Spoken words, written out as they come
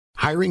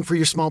Hiring for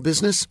your small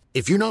business?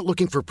 If you're not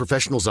looking for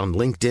professionals on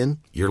LinkedIn,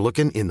 you're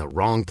looking in the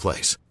wrong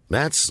place.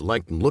 That's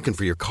like looking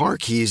for your car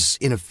keys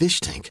in a fish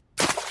tank.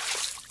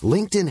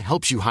 LinkedIn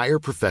helps you hire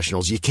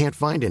professionals you can't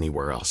find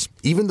anywhere else,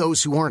 even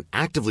those who aren't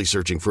actively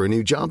searching for a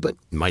new job but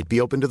might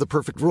be open to the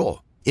perfect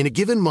role. In a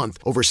given month,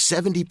 over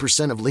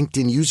 70% of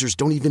LinkedIn users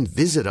don't even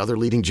visit other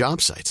leading job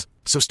sites.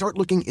 So start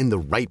looking in the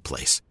right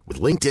place.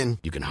 With LinkedIn,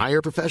 you can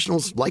hire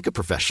professionals like a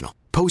professional.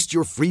 Post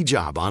your free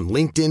job on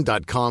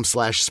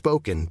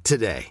linkedin.com/spoken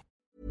today.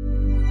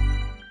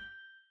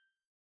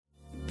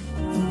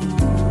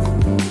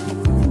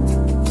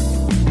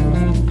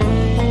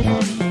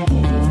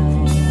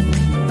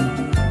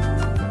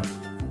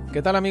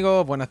 ¿Qué tal,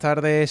 amigos? Buenas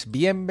tardes,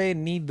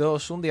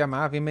 bienvenidos un día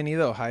más,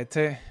 bienvenidos a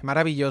este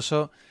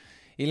maravilloso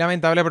y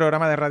lamentable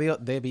programa de radio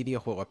de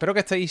videojuegos. Espero que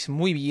estéis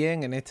muy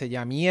bien en este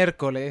ya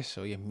miércoles.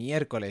 Hoy es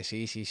miércoles,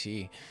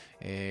 sí.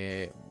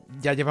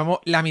 Ya llevamos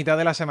la mitad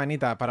de la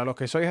semanita. Para los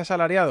que sois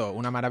asalariados,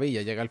 una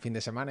maravilla, llega el fin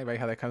de semana y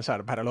vais a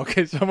descansar. Para los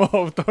que somos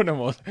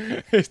autónomos,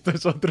 esto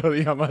es otro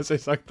día más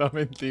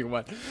exactamente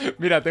igual.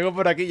 Mira, tengo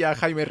por aquí ya a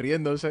Jaime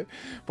riéndose,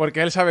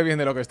 porque él sabe bien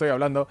de lo que estoy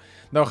hablando.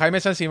 Don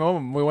Jaime San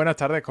Simón, muy buenas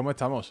tardes, ¿cómo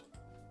estamos?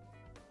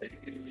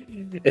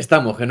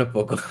 Estamos, que no es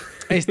poco.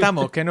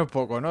 Estamos, que no es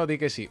poco, ¿no? Di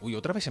que sí. Uy,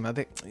 otra vez se me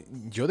hace...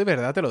 Yo de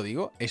verdad te lo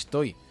digo,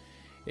 estoy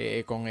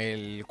con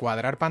el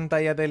cuadrar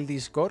pantalla del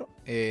Discord,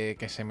 que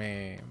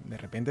de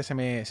repente se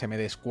me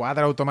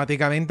descuadra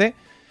automáticamente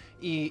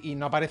y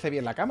no aparece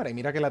bien la cámara. Y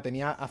mira que la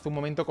tenía hace un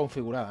momento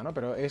configurada, ¿no?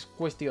 Pero es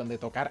cuestión de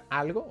tocar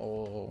algo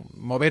o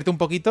moverte un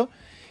poquito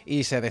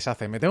y se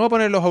deshace. Me tengo que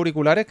poner los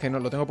auriculares, que no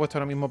lo tengo puesto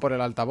ahora mismo por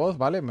el altavoz,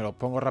 ¿vale? Me los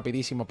pongo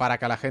rapidísimo para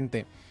que a la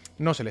gente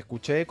no se le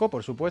escuche eco,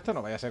 por supuesto.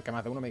 No vaya a ser que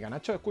más de uno me diga,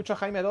 Nacho, escucho a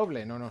Jaime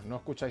doble. No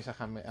escucháis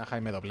a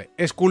Jaime doble.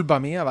 Es culpa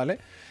mía, ¿vale?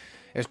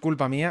 Es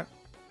culpa mía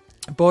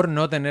por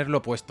no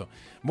tenerlo puesto.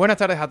 Buenas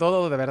tardes a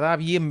todos, de verdad,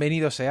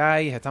 bienvenidos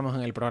seáis. Estamos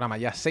en el programa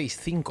ya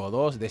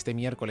 652 de este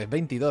miércoles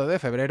 22 de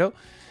febrero.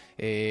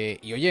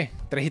 Y oye,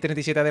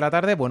 3:37 de la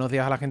tarde, buenos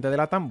días a la gente de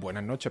LATAM,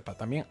 buenas noches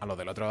también a los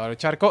del otro lado del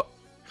charco.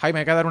 Jaime,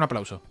 hay que dar un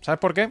aplauso. ¿Sabes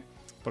por qué?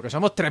 Porque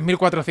somos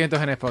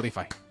 3.400 en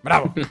Spotify.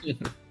 ¡Bravo!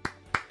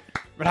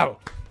 ¡Bravo!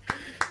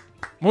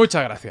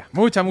 Muchas gracias,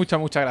 muchas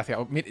gracias.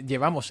 Mire,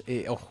 llevamos,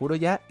 os juro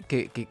ya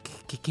que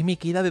me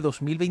queda de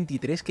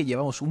 2023, que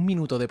llevamos un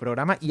minuto de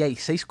programa y hay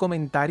 6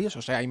 comentarios,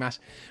 o sea, hay más.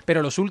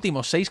 Pero los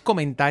últimos 6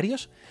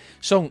 comentarios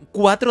son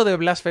 4 de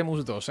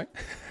Blasphemous 2, ¿eh?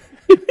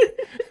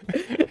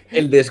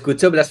 El de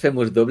escucho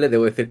Blasphemous doble,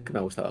 debo decir que me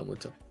ha gustado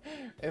mucho.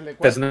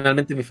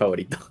 Personalmente mi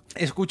favorito.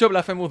 Escucho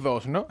Blasphemous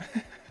 2, ¿no?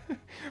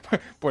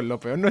 Pues lo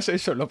peor no es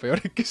eso, lo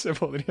peor es que se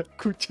podría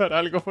escuchar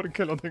algo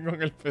porque lo tengo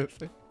en el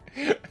PC.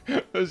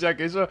 O sea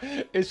que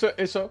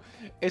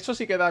eso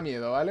sí que da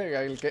miedo, ¿vale?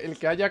 El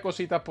que haya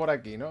cositas por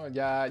aquí, ¿no?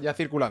 Ya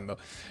circulando.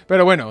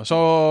 Pero bueno,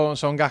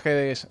 son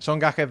gajes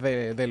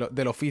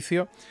del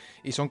oficio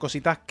y son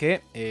cositas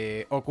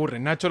que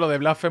ocurren. Nacho lo de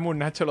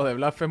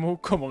Blasphemous,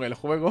 como en el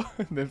juego,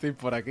 decís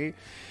por aquí.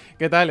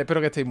 ¿Qué tal? Espero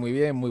que estéis muy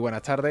bien, muy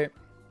buenas tardes.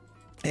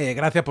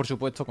 Gracias, por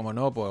supuesto, como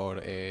no,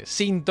 por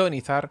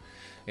sintonizar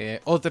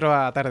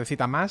otra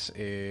tardecita más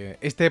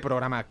este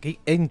programa aquí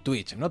en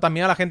Twitch, ¿no?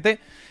 También a la gente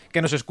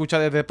que nos escucha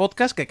desde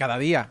podcast, que cada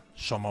día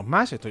somos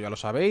más, esto ya lo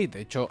sabéis.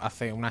 De hecho,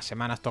 hace unas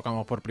semanas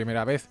tocamos por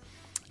primera vez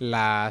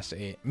las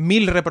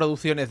 1000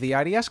 reproducciones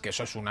diarias, que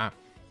eso es una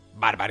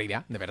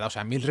barbaridad, de verdad. O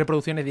sea, 1000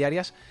 reproducciones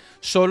diarias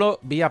solo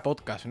vía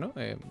podcast, ¿no?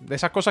 De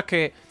esas cosas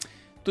que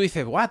tú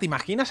dices, guau, ¿te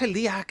imaginas el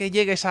día que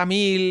llegues a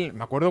 1000?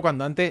 Me acuerdo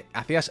cuando antes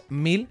hacías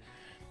 1000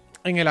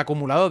 en el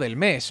acumulado del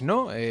mes,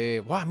 ¿no?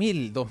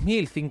 1000,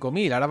 2000,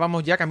 5000, ahora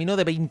vamos ya camino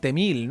de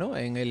 20.000, ¿no?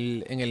 En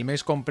el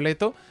mes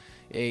completo,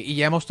 y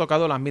ya hemos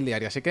tocado las 1000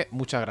 diarias, así que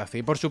muchas gracias.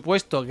 Y por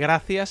supuesto,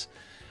 gracias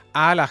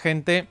a la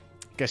gente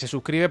que se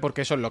suscribe,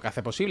 porque eso es lo que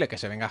hace posible que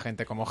se venga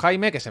gente como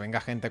Jaime, que se venga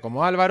gente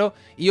como Álvaro,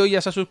 y hoy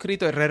ya se ha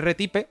suscrito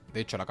RRTipe,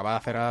 de hecho lo acaba de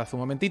hacer hace un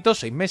momentito,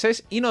 6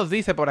 meses, y nos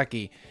dice por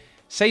aquí,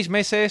 6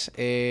 meses,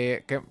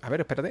 a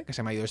ver, espérate, que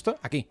se me ha ido esto,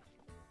 aquí,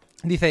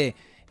 dice...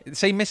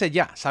 6 meses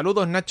ya.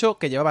 Saludos, Nacho,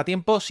 que llevaba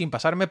tiempo sin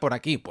pasarme por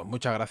aquí. Pues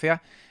muchas gracias,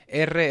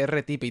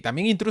 RRTipe. Y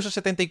también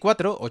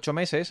Intruso74, 8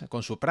 meses,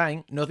 con su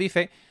Prime, nos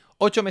dice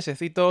 8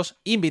 mesecitos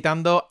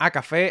invitando a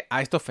café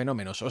a estos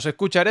fenómenos. Os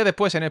escucharé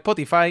después en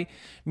Spotify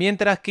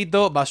mientras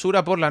quito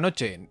basura por la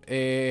noche.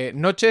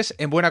 Noches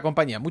en buena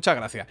compañía. Muchas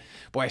gracias.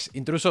 Pues,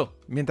 Intruso,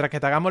 mientras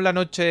que te hagamos la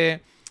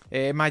noche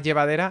más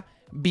llevadera,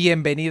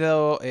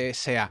 bienvenido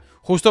sea.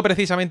 Justo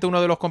precisamente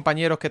uno de los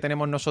compañeros que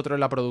tenemos nosotros en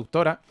la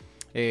productora,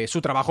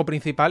 su trabajo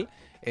principal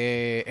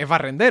es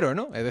barrendero,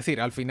 ¿no? Es decir,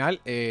 al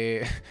final,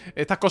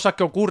 estas cosas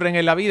que ocurren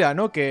en la vida,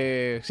 ¿no?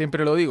 Que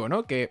siempre lo digo,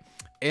 ¿no? Que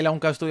él,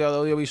 aunque ha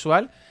estudiado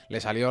audiovisual,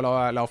 le salió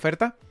la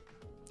oferta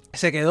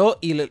se quedó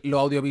y lo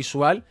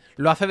audiovisual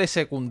lo hace de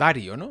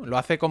secundario, ¿no? Lo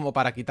hace como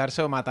para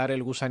quitarse o matar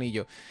el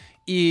gusanillo.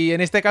 Y en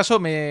este caso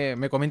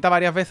me comenta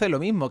varias veces lo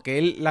mismo, que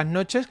él las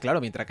noches,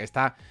 claro, mientras que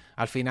está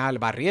al final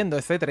barriendo,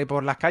 etcétera, y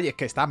por las calles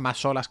que están más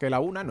solas que la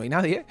una, no hay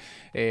nadie,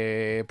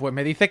 pues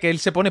me dice que él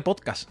se pone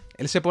podcast.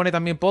 Él se pone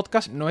también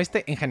podcast, no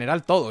en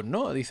general todos,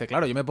 ¿no? Dice,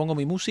 claro, yo me pongo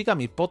mi música,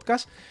 mis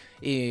podcasts,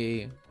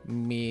 y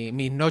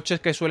mis noches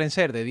que suelen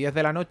ser de 10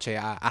 de la noche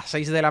a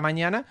 6 de la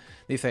mañana,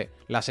 dice,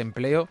 las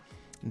empleo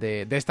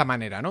de esta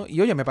manera, ¿no? Y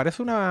oye, me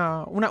parece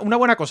una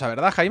buena cosa,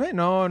 ¿verdad, Jaime?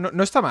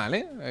 No está mal,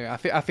 ¿eh?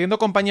 Haciendo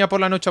compañía por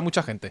la noche a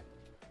mucha gente.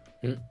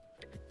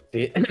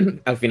 Sí,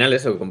 al final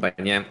eso,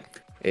 compañía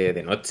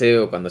de noche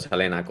o cuando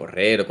salen a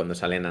correr o cuando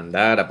salen a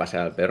andar, a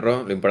pasear al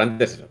perro. Lo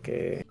importante es eso,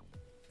 que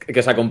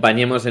os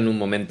acompañemos en un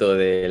momento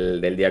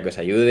del día que os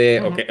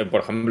ayude. O que,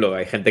 por ejemplo,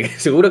 hay gente que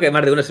seguro que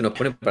más de uno se nos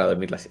pone para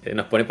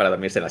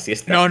dormirse la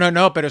siesta.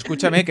 No, pero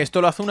escúchame, que esto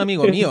lo hace un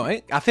amigo mío,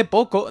 ¿eh? Hace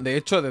poco, de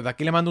hecho, desde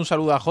aquí le mando un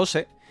saludo a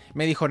José.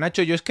 Me dijo,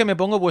 Nacho, yo es que me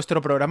pongo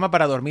vuestro programa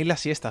para dormir la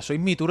siesta. Sois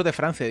mi Tour de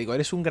Francia. Digo,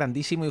 eres un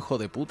grandísimo hijo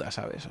de puta,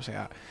 ¿sabes? O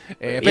sea...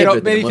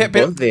 pero me dice...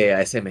 voz de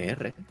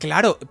ASMR.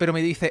 Claro, pero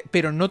me dice,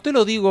 pero no te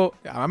lo digo...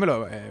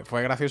 Además,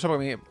 fue gracioso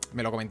porque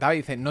me lo comentaba y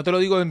dice, no te lo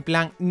digo en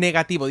plan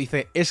negativo.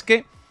 Dice, es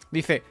que...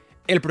 Dice,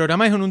 el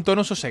programa es en un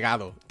tono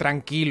sosegado,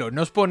 tranquilo,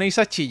 no os ponéis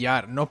a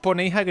chillar, no os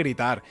ponéis a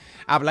gritar,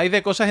 habláis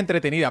de cosas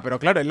entretenidas, pero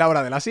claro, es la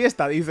hora de la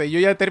siesta. Dice,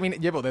 yo ya terminé...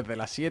 Llevo desde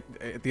las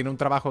 7... tiene un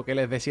trabajo que él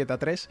es de 7 a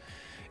 3...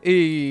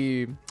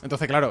 Y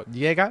entonces, claro,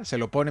 llega, se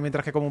lo pone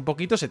mientras que come un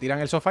poquito, se tira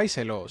en el sofá y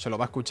se lo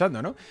va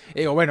escuchando, ¿no? Y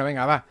digo, bueno,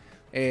 venga, va.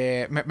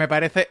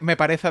 Me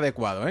parece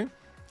adecuado, ¿eh?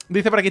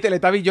 Dice por aquí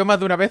Teletabi, yo más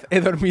de una vez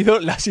he dormido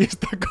la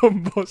siesta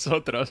con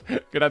vosotros.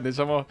 Grande,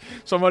 somos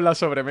la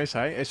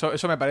sobremesa, ¿eh?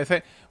 Eso me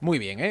parece muy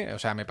bien, ¿eh? O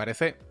sea, me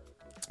parece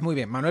muy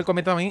bien. Manuel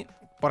comenta a mí,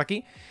 por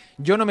aquí,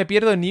 yo no me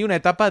pierdo ni una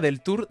etapa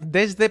del Tour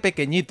desde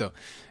pequeñito.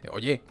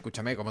 Oye,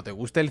 escúchame, como te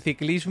guste el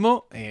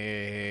ciclismo,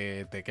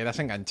 te quedas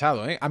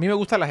enganchado, ¿eh? A mí me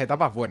gustan las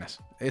etapas buenas.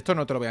 Esto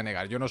no te lo voy a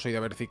negar. Yo no soy de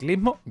ver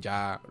ciclismo,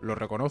 ya lo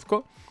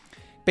reconozco.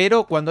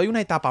 Pero cuando hay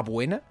una etapa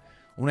buena,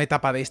 una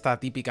etapa de esta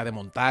típica de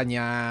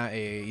montaña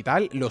y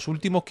tal, los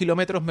últimos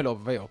kilómetros me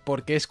los veo.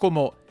 Porque es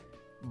como...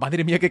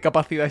 Madre mía, qué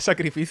capacidad de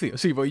sacrificio.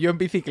 Si voy yo en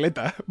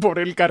bicicleta por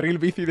el carril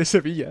bici de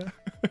Sevilla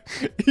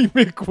y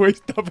me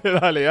cuesta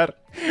pedalear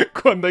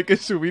cuando hay que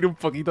subir un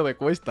poquito de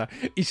cuesta.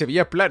 Y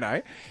Sevilla es plana,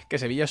 ¿eh? Que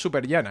Sevilla es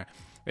súper llana.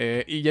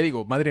 Y ya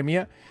digo, madre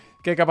mía,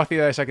 qué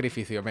capacidad de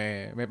sacrificio.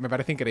 Me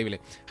parece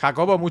increíble.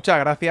 Jacobo, muchas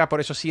gracias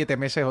por esos 7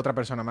 meses. Otra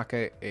persona más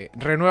que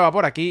renueva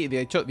por aquí. De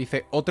hecho,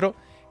 dice otro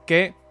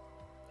que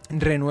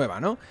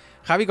renueva, ¿no?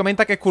 Javi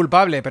comenta que es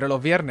culpable, pero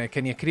los viernes,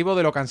 que ni escribo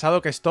de lo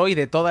cansado que estoy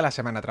de toda la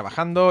semana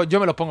trabajando. Yo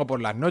me los pongo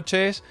por las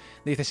noches.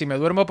 Dice, si me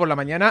duermo por la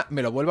mañana,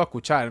 me lo vuelvo a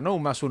escuchar, ¿no?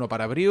 Un +1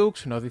 para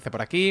Briux, nos dice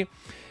por aquí.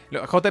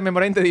 JM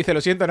Morente dice, lo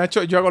siento,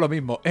 Nacho, yo hago lo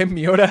mismo. Es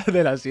mi hora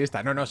de la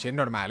siesta. No, sí es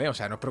normal, ¿eh? O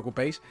sea, no os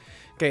preocupéis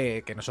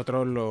que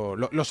nosotros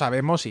lo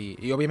sabemos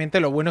y obviamente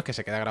lo bueno es que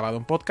se queda grabado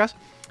en podcast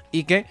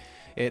y que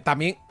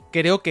también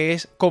creo que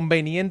es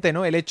conveniente,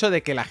 ¿no? El hecho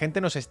de que la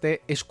gente nos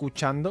esté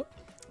escuchando,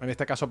 en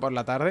este caso por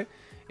la tarde,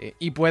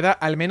 y pueda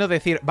al menos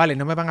decir, vale,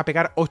 no me van a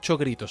pegar 8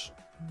 gritos.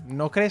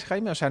 ¿No crees,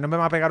 Jaime? O sea, no me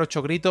van a pegar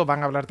 8 gritos,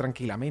 van a hablar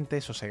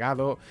tranquilamente,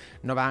 sosegado,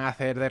 no van a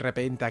hacer de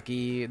repente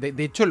aquí...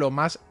 De hecho, lo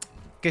más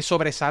que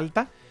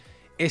sobresalta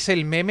es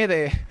el meme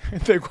de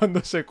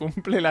cuando se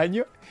cumple el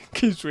año,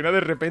 que suena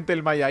de repente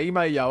el Mayaí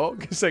Mayao,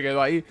 que se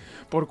quedó ahí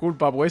por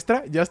culpa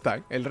vuestra, ya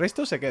está. El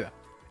resto se queda.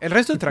 El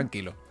resto es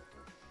tranquilo.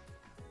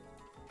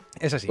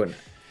 Es así. Bueno.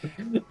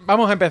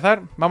 Vamos a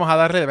empezar, vamos a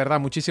darle de verdad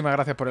muchísimas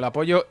gracias por el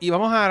apoyo y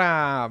vamos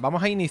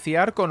a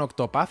iniciar con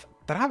Octopath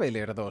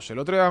Traveler 2. El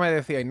otro día me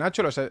decía,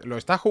 Nacho, ¿lo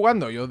estás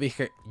jugando? Yo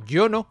dije,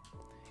 yo no.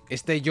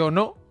 Yo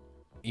no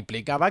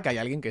implicaba que hay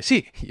alguien que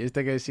sí. Y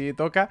este que sí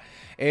toca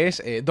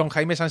es Don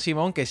Jaime San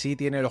Simón, que sí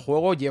tiene el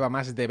juego, lleva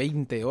más de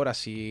 20 horas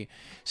si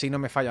no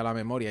me falla la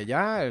memoria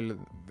ya,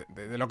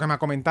 de lo que me ha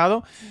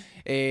comentado,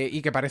 y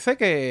que parece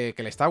que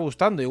le está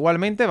gustando.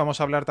 Igualmente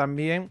vamos a hablar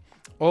también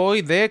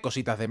hoy de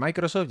cositas de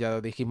Microsoft, ya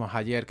dijimos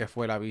ayer que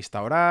fue la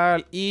vista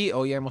oral y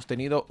hoy hemos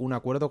tenido un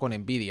acuerdo con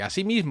Nvidia.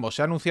 Asimismo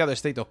se ha anunciado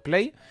State of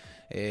Play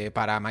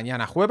para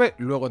mañana jueves,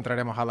 luego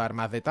entraremos a dar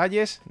más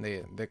detalles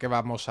de qué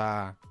vamos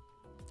a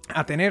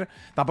tener.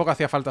 Tampoco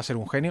hacía falta ser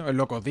un genio, es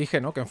lo que os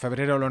dije, ¿no? Que en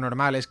febrero lo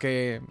normal es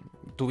que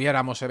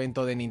tuviéramos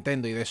evento de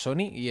Nintendo y de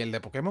Sony y el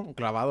de Pokémon,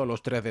 clavado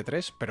los 3 de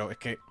 3, pero es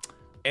que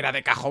era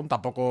de cajón,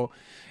 tampoco...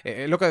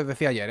 lo que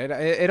decía ayer,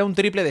 era un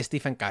triple de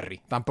Stephen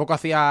Curry. Tampoco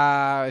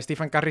hacía...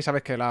 Stephen Curry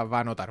sabes que la va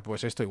a anotar,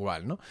 pues esto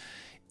igual, ¿no?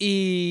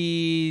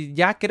 Y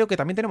ya creo que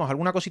también tenemos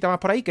alguna cosita más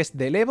por ahí, que es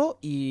del Evo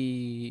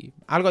y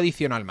algo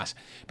adicional más.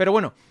 Pero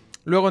bueno,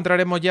 luego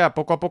entraremos ya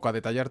poco a poco a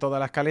detallar toda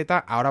la escaleta.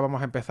 Ahora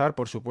vamos a empezar,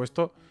 por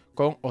supuesto,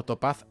 con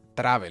Octopath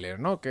Traveler,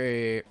 ¿no?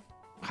 Que...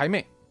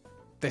 Jaime,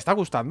 ¿te está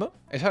gustando?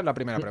 Esa es la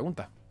primera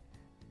pregunta.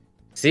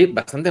 Sí,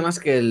 bastante más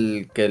que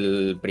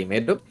el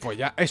primero. Pues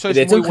ya, eso es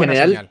de hecho, muy buena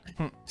señal.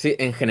 Sí,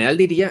 en general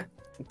diría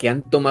que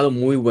han tomado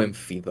muy buen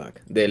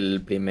feedback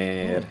del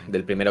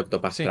primer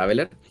Octopath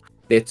Traveler.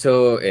 De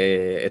hecho,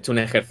 he hecho un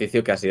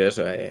ejercicio que ha sido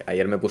eso.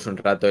 Ayer me puse un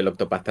rato el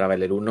Octopath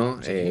Traveler 1,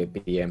 Sí.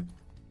 pillé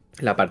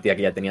la partida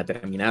que ya tenía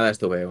terminada,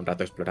 estuve un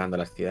rato explorando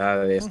las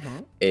ciudades,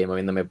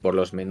 moviéndome por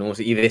los menús,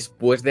 y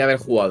después de haber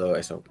jugado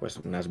eso, pues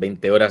unas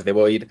 20 horas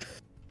debo ir...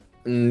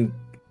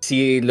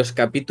 si los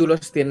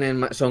capítulos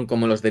son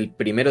como los del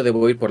primero,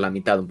 debo ir por la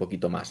mitad, un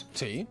poquito más.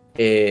 Sí.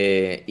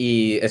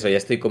 Y eso,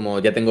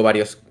 ya tengo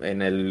varios.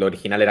 En el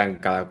original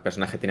cada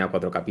personaje tenía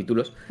 4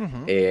 capítulos.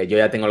 Yo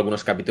ya tengo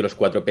algunos capítulos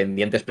 4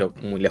 pendientes, pero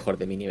muy lejos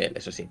de mi nivel,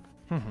 eso sí.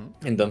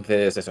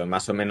 Entonces, eso,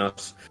 más o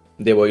menos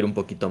debo ir un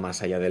poquito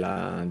más allá de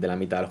la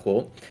mitad del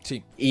juego.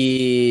 Sí.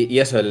 Y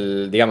eso,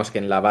 digamos que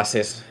en la base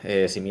es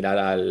similar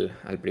al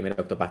primer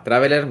Octopath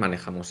Traveler.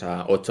 Manejamos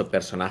a 8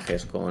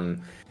 personajes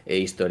con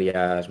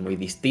historias muy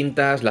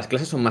distintas. Las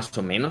clases son más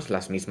o menos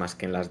las mismas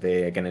que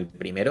en el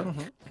primero.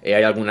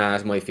 Hay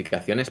algunas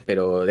modificaciones,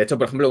 pero de hecho,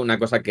 por ejemplo, una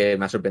cosa que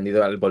me ha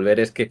sorprendido al volver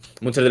es que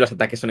muchos de los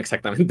ataques son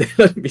exactamente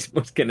los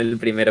mismos que en el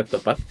primer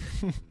Octopath.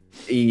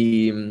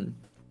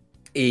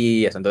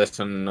 Y eso, entonces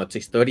son 8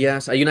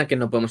 historias. Hay una que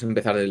no podemos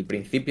empezar desde el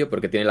principio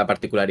porque tiene la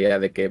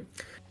particularidad de que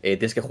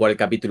tienes que jugar el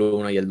capítulo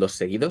 1 y el 2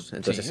 seguidos.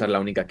 Entonces esa es la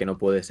única que no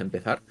puedes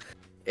empezar.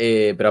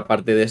 Pero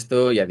aparte de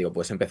esto, ya digo,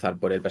 puedes empezar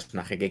por el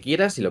personaje que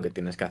quieras y lo que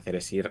tienes que hacer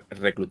es ir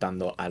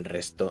reclutando al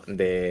resto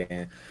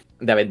de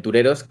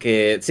aventureros,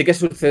 que sí que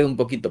sucede un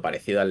poquito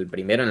parecido al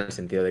primero, en el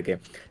sentido de que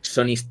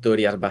son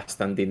historias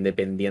bastante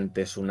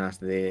independientes unas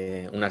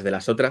de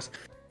las otras.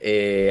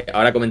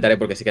 Ahora comentaré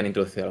porque sí que han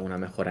introducido alguna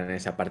mejora en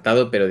ese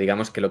apartado, pero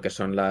digamos que lo que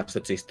son las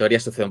 8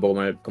 historias sucede un poco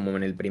como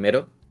en el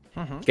primero,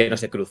 que no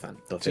se cruzan.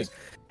 Entonces,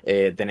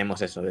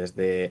 tenemos eso,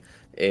 desde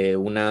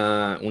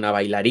una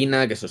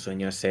bailarina, que su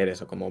sueño es ser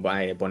eso, como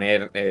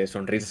poner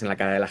sonrisas en la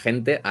cara de la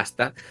gente,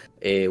 hasta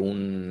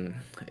una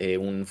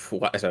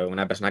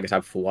persona que se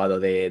ha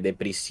fugado de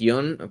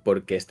prisión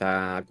porque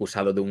está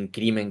acusado de un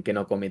crimen que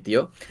no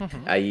cometió.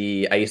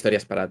 Hay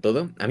historias para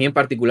todo. A mí en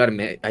particular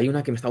hay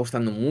una que me está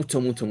gustando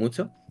mucho, mucho,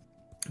 mucho,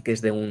 que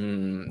es de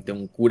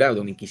un cura o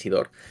de un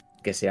inquisidor,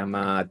 que se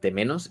llama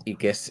Temenos, y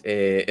que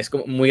es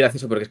como muy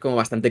gracioso porque es como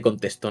bastante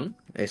contestón.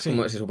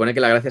 Se supone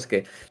que la gracia es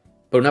que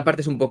por una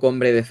parte es un poco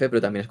hombre de fe,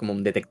 pero también es como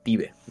un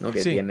detective, ¿no?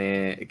 Que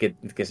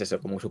es eso,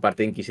 como su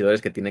parte de inquisidor,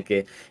 es que tiene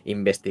que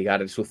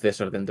investigar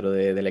sucesos dentro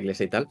de la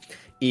iglesia y tal.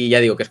 Y ya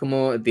digo, que es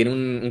como, tiene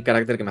un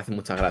carácter que me hace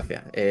mucha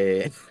gracia.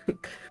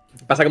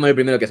 Pasa como el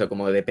primero, que eso,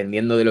 como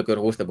dependiendo de lo que os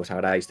guste, pues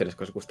habrá historias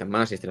que os gusten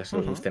más, historias que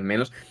os gusten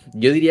menos.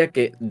 Yo diría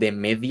que de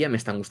media me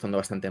están gustando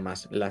bastante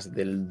más las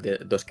del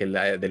 2 que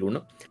del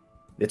 1.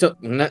 De hecho,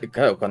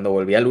 claro, cuando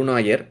volví al 1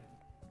 ayer,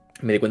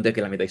 me di cuenta de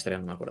que la mitad de historia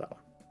no me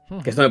acordaba.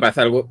 Que esto me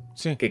parece algo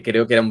que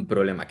creo que era un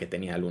problema que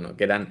tenía el 1,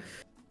 que eran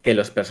que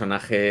los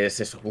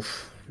personajes, o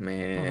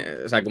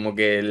sea, como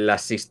que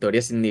las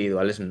historias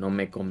individuales no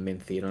me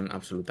convencieron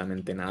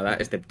absolutamente nada,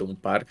 excepto un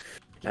par.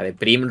 La de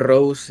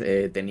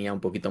Primrose tenía un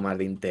poquito más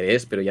de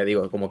interés, pero ya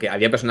digo, como que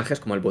había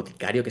personajes como el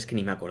boticario, que es que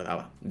ni me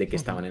acordaba de que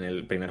estaban en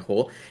el primer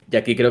juego. Y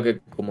aquí creo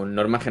que como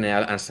norma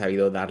general han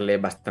sabido darle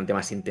bastante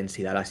más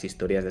intensidad a las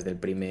historias desde el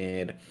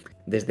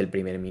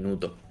primer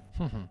minuto.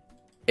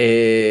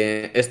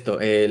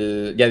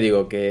 Ya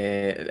digo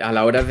que a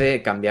la hora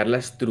de cambiar la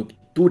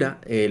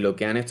estructura, lo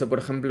que han hecho, por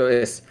ejemplo,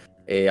 es,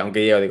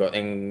 aunque yo digo,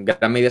 en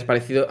gran medida es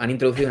parecido, han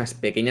introducido unas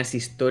pequeñas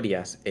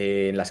historias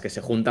en las que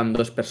se juntan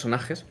 2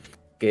 personajes,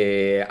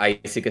 que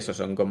ahí sí que eso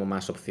son como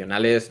más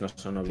opcionales, no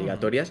son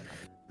obligatorias,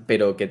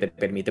 pero que te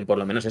permiten por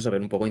lo menos eso, ver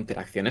un poco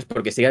interacciones,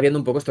 porque sigue habiendo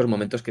un poco estos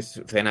momentos que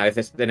suceden a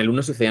veces, en el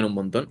 1 sucedían un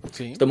montón,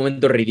 estos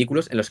momentos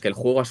ridículos en los que el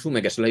juego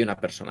asume que solo hay una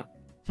persona.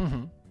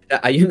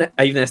 Hay una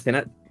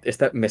escena,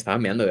 me estaba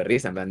meando de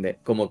risa, en plan de,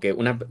 como que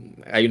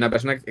hay una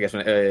persona que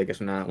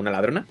es una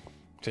ladrona,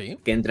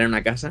 que entra en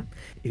una casa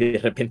y de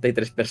repente hay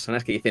 3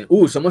 personas que dicen,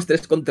 somos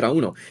 3 contra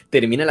 1.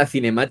 Termina la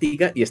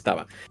cinemática y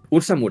estaba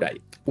un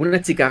samurái,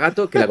 una chica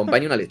gato que le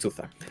acompaña una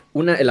lechuza,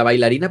 la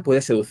bailarina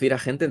puede seducir a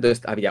gente,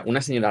 entonces había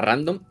una señora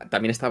random,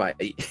 también estaba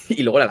ahí,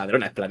 y luego la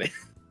ladrona, en plan.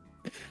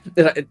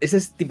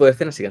 Ese tipo de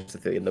escenas siguen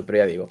sucediendo, pero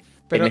ya digo,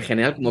 en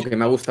general como que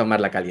me ha gustado más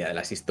la calidad de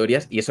las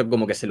historias y eso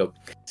como que se lo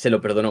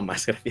perdono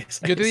más,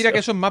 gracias a Yo te diría eso. que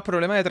eso es más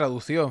problema de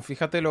traducción.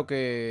 Fíjate lo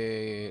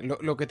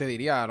que te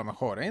diría a lo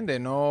mejor, ¿eh? De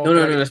no...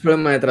 No es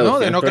problema de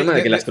traducción, es problema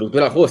de que la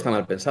estructura del juego está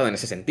mal pensada en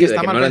ese sentido, de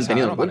que no lo han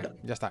tenido en cuenta. Vale,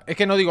 ya está. Es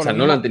que no digo o sea, lo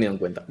mismo, no lo han tenido en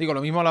cuenta. Digo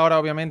lo mismo a la hora,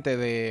 obviamente,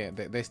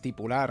 de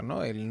estipular,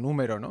 ¿no? El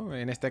número, ¿no?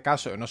 En este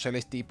caso no se le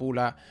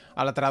estipula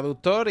al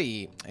traductor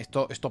y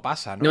esto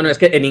pasa, ¿no? No, es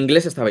que en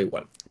inglés estaba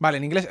igual. Vale,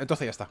 en inglés,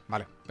 entonces ya está.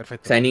 Vale,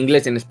 perfecto. O sea, en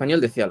inglés y en español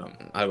decía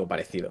algo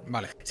parecido.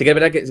 Vale. Sí que es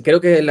verdad que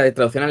creo que la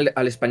traducción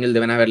al español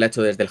deben haberla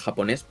hecho desde el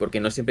japonés, porque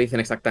no siempre dicen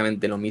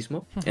exactamente lo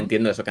mismo.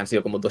 Entiendo eso, que han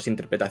sido como 2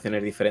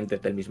 interpretaciones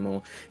diferentes del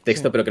mismo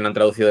texto, pero que no han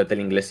traducido desde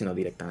el inglés, sino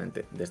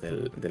directamente desde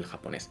el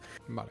japonés.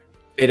 Vale.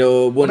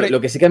 Pero bueno, lo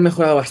que sí que han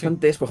mejorado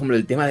bastante es, por ejemplo,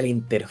 el tema de la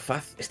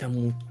interfaz está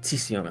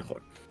muchísimo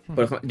mejor.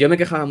 Por ejemplo, yo me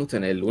quejaba mucho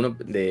en el 1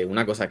 de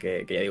una cosa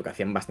que ya digo que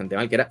hacían bastante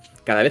mal, que era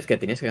cada vez que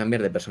tenías que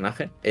cambiar de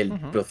personaje, el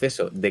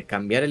proceso de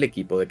cambiar el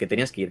equipo, de que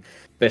tenías que ir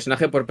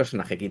personaje por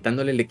personaje,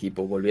 quitándole el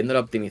equipo, volviéndolo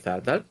a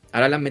optimizar, tal.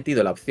 Ahora le han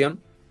metido la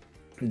opción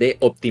de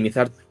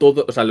optimizar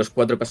todo, o sea, los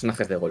 4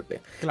 personajes de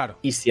golpe. Claro.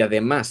 Y si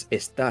además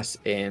estás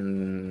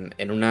en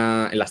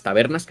las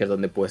tabernas, que es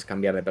donde puedes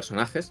cambiar de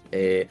personajes,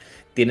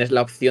 tienes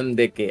la opción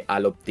de que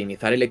al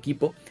optimizar el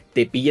equipo,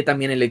 te pille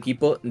también el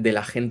equipo de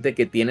la gente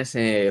que tienes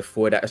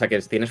fuera, o sea, que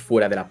tienes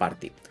fuera de la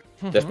party.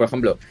 Entonces, por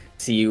ejemplo,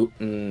 si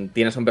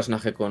tienes un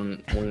personaje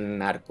con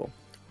un arco,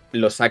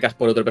 lo sacas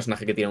por otro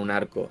personaje que tiene un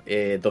arco,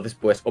 entonces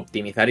puedes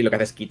optimizar y lo que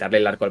haces es quitarle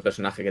el arco al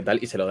personaje que tal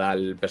y se lo da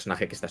al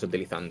personaje que estás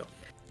utilizando.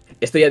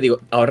 Esto ya digo,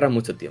 ahorra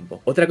mucho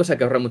tiempo. Otra cosa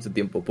que ahorra mucho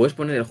tiempo, puedes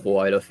poner el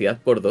juego a velocidad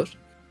por 2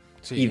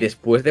 y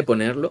después de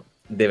ponerlo,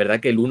 de verdad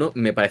que el 1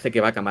 me parece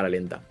que va a cámara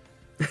lenta.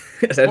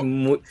 O sea, es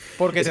muy...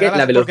 Porque, es te que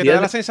la velocidad... porque te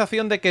da la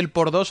sensación de que el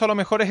por 2 a lo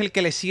mejor es el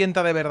que le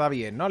sienta de verdad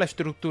bien, ¿no? La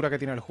estructura que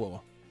tiene el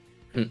juego.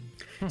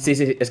 Sí,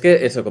 es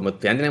que eso, como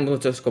ya tienen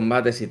muchos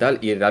combates y tal,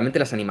 y realmente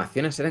las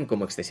animaciones eran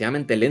como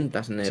excesivamente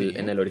lentas en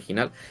el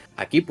original.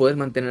 Aquí puedes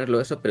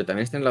mantenerlo eso, pero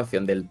también está en la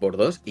opción del por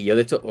 2, y yo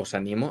de hecho os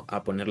animo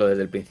a ponerlo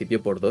desde el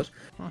principio por 2,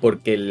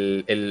 porque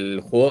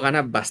el juego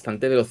gana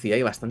bastante velocidad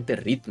y bastante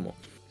ritmo.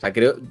 O sea,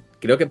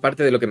 creo que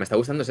parte de lo que me está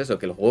gustando es eso,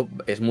 que el juego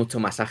es mucho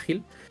más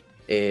ágil.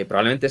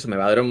 Probablemente eso me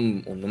va a dar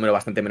un número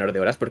bastante menor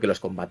de horas, porque los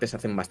combates se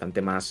hacen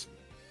bastante más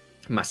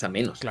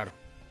amenos. Claro.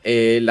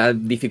 La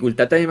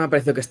dificultad también me ha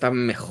parecido que está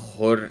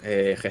mejor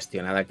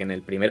gestionada que en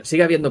el primero.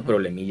 Sigue habiendo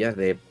problemillas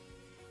de...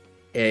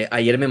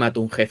 ayer me mató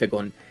un jefe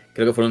con...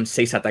 Creo que fueron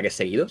 6 ataques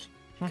seguidos.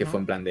 Que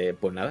fue en plan de...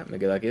 Pues nada, me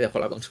quedo aquí, dejo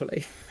la consola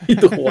y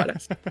tú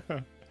jugarás.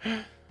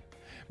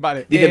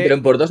 Vale. Dicen, pero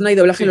en por 2 no hay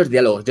doblaje en los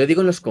diálogos. Yo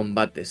digo en los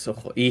combates,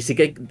 ojo. Y sí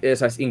que hay, o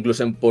sea,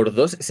 incluso en por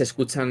 2 se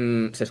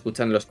escuchan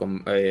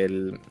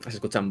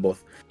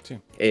voz. Sí.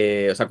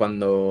 O sea,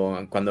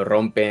 cuando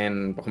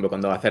rompen, por ejemplo,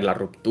 cuando hacen la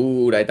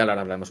ruptura y tal.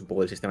 Ahora hablamos un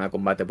poco del sistema de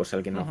combate por si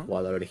alguien no ha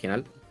jugado al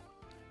original.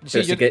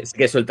 Pero sí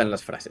que sueltan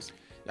las frases.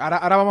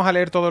 Ahora vamos a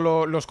leer todos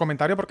los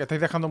comentarios porque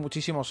estáis dejando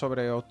muchísimo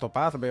sobre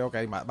Octopath. Veo que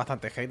hay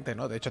bastante gente,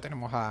 ¿no? De hecho,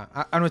 tenemos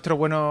a nuestro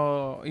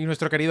bueno y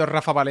nuestro querido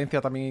Rafa Valencia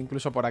también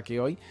incluso por aquí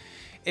hoy.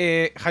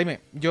 Jaime,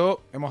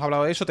 hemos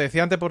hablado de eso. Te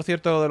decía antes, por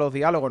cierto, de los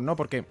diálogos, ¿no?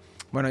 Porque,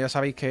 bueno, ya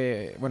sabéis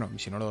que... Bueno,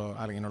 si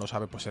alguien no lo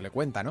sabe, pues se le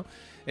cuenta, ¿no?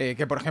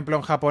 Que, por ejemplo,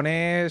 en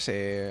japonés,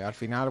 al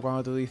final,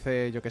 cuando tú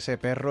dices, yo qué sé,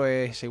 perro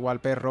es igual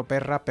perro,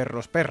 perra,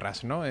 perros,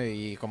 perras, ¿no?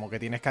 Y como que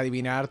tienes que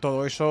adivinar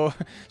todo eso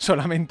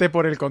solamente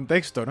por el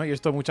contexto, ¿no? Y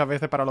esto muchas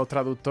veces para los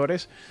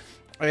traductores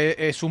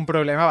es un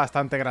problema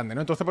bastante grande,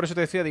 ¿no? Entonces por eso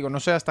te decía, digo, no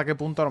sé hasta qué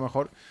punto a lo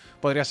mejor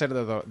podría ser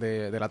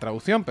de la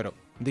traducción, pero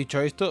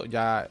dicho esto,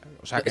 ya...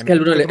 O sea, es que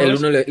al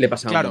uno le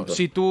pasa un montón. Claro,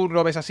 si tú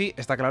lo ves así,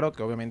 está claro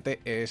que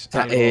obviamente es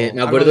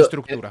algo de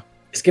estructura.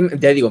 Es que,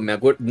 ya digo,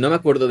 no me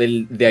acuerdo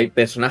de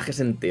personajes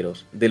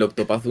enteros del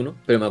Octopath 1,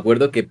 pero me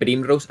acuerdo que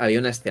Primrose había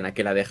una escena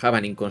que la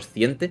dejaban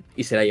inconsciente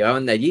y se la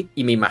llevaban de allí,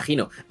 y me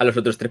imagino a los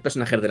otros 3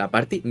 personajes de la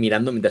party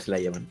mirando mientras se la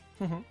llevan.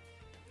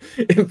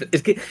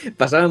 Es que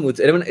pasaba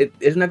mucho.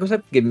 Es una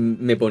cosa que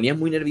me ponía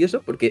muy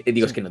nervioso porque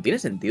digo, es que no tiene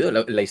sentido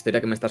la historia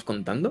que me estás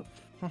contando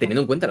teniendo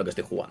en cuenta lo que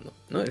estoy jugando,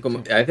 ¿no? Es como,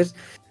 a veces,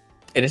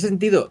 en ese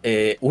sentido,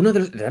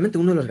 realmente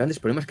uno de los grandes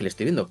problemas que le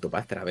estoy viendo a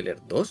Octopath Traveler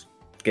 2,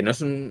 que no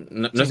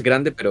es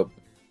grande, pero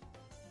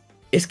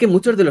es que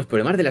muchos de los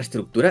problemas de la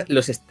estructura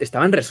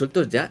estaban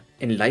resueltos ya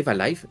en Live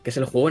Alive, que es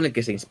el juego en el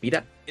que se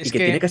inspira y que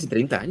tiene casi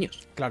 30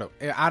 años. Claro,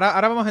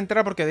 ahora vamos a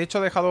entrar porque de hecho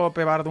he dejado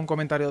Pebar de un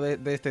comentario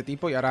de este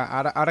tipo y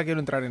ahora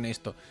quiero entrar en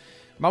esto.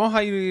 Vamos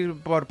a ir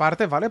por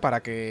partes, ¿vale?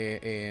 Para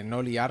que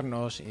no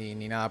liarnos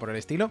ni nada por el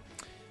estilo.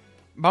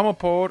 Vamos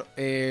por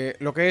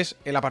lo que es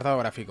el apartado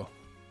gráfico.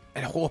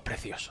 El juego es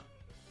precioso.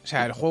 O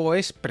sea, el juego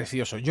es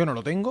precioso. Yo no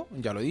lo tengo,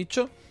 ya lo he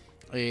dicho.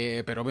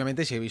 Pero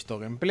obviamente sí he visto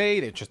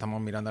gameplay. De hecho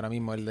estamos mirando ahora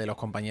mismo el de los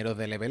compañeros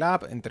de Level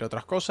Up, entre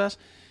otras cosas.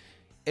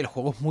 El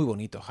juego es muy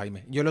bonito,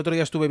 Jaime. Yo el otro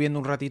día estuve viendo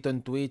un ratito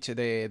en Twitch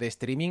de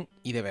streaming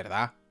y de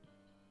verdad,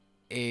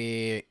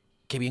 qué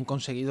bien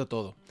conseguido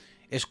todo.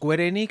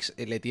 Square Enix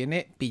le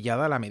tiene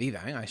pillada la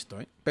medida a esto,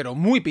 pero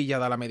muy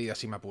pillada la medida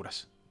si me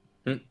apuras.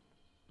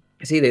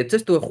 Sí, de hecho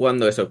estuve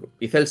jugando eso,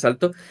 hice el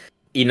salto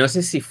y no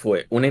sé si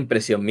fue una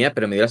impresión mía,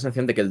 pero me dio la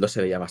sensación de que el 2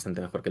 se veía bastante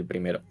mejor que el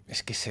primero.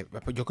 Es que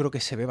yo creo que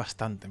se ve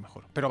bastante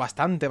mejor, pero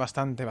bastante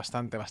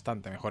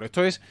mejor.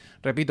 Esto es,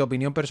 repito,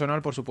 opinión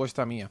personal, por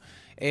supuesto, mía.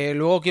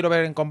 Luego quiero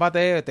ver en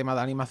combate tema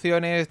de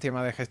animaciones,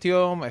 tema de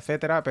gestión,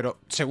 etcétera, pero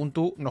según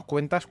tú nos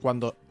cuentas,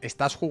 cuando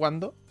estás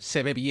jugando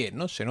se ve bien,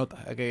 ¿no? Se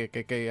nota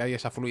que hay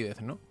esa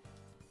fluidez, ¿no?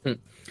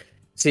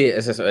 Sí,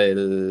 es eso.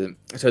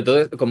 Sobre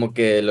todo como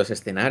que los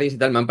escenarios y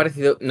tal me han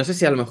parecido... No sé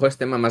si a lo mejor es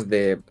tema más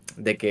de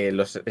que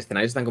los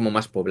escenarios están como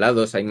más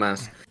poblados, hay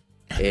más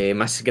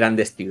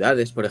grandes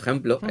ciudades, por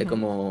ejemplo. Hay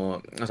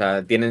como... O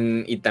sea,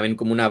 tienen y también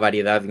como una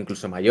variedad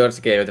incluso mayor.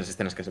 Sí que hay otras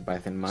escenas que se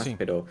parecen más, sí.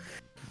 Pero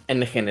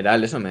en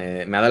general eso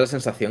me ha dado la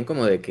sensación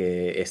como de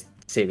que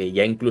se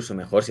veía incluso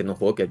mejor, siendo un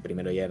juego que el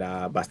primero ya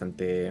era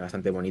bastante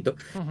bonito.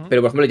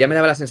 Pero, por ejemplo, ya me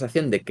daba la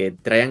sensación de que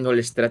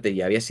Triangle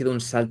Strategy había sido un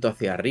salto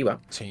hacia arriba.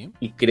 Sí.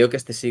 Y creo que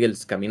este sigue el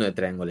camino de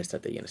Triangle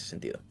Strategy en ese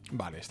sentido.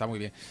 Vale, está muy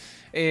bien.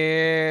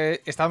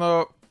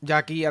 Estando ya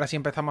aquí, ahora sí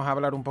empezamos a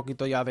hablar un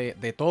poquito ya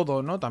de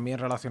todo, ¿no? También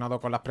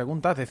relacionado con las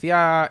preguntas.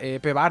 Decía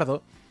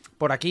Pebardo,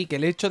 por aquí que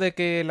el hecho de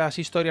que las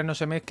historias no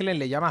se mezclen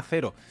le llama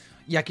cero.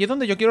 Y aquí es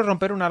donde yo quiero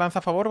romper una lanza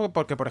a favor,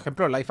 porque, por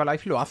ejemplo, Life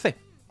Alive lo hace.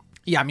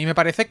 Y a mí me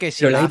parece que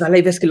si... Pero Life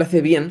Alive es que lo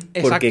hace bien,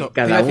 porque Exacto,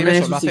 cada una de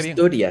eso, sus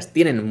historias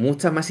tienen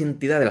mucha más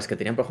entidad de las que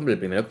tenían, por ejemplo, el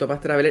primer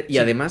Octopath Traveler, y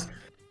además...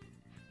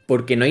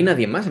 Porque no hay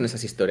nadie más en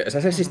esas historias. O sea,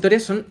 esas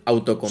historias son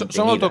autocontenidas.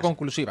 Son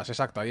autoconclusivas,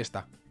 exacto, ahí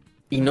está.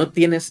 Y no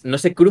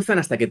se cruzan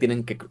hasta que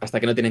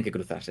no tienen que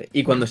cruzarse.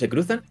 Y cuando se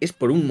cruzan es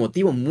por un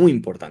motivo muy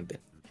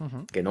importante.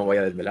 Que no voy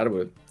a desvelar,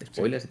 porque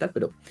spoilers y tal,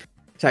 pero...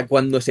 O sea,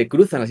 cuando se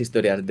cruzan las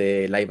historias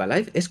de Live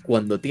Alive es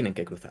cuando tienen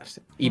que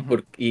cruzarse.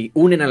 Y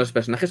unen a los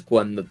personajes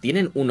cuando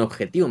tienen un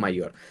objetivo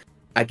mayor.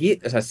 Aquí,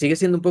 o sea, sigue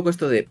siendo un poco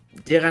esto de...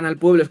 Llegan al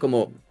pueblo, es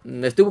como...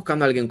 Estoy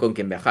buscando a alguien con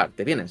quien viajar.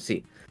 ¿Te vienen?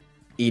 Sí.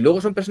 Y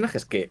luego son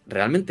personajes que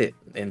realmente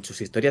en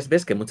sus historias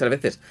ves que muchas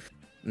veces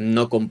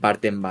no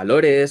comparten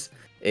valores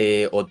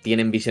o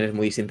tienen visiones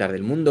muy distintas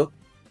del mundo.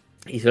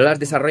 Y solo las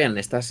desarrollan en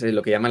estas,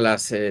 lo que llaman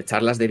las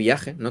charlas de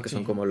viaje, ¿no? Que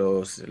son como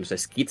los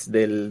skits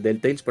del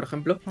Tales, por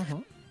ejemplo.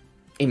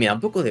 Y me da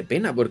un poco de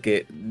pena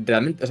porque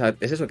realmente, o sea,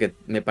 es eso que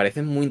me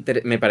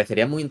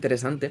parecería muy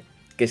interesante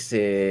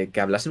que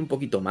hablasen un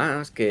poquito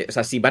más. O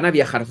sea, si van a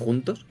viajar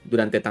juntos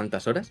durante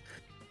tantas horas...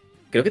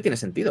 Creo que tiene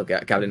sentido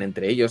que hablen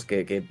entre ellos,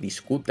 que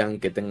discutan,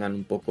 que tengan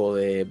un poco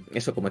de...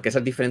 Eso, como que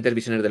esas diferentes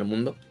visiones del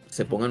mundo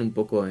se pongan un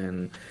poco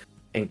en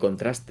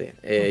contraste.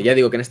 Ya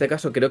digo que en este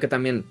caso creo que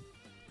también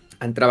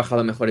han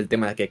trabajado mejor el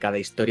tema de que cada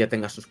historia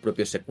tenga sus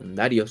propios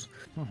secundarios,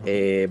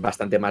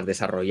 bastante más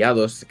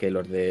desarrollados que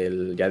los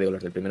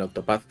del primer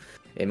Octopath.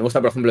 Me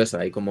gusta, por ejemplo, eso,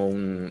 hay como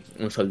un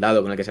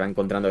soldado con el que se va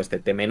encontrando este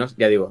T-,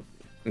 ya digo,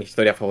 mi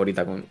historia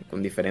favorita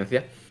con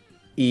diferencia.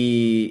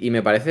 Y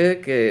me parece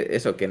que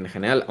eso, que en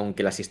general,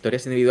 aunque las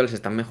historias individuales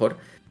están mejor,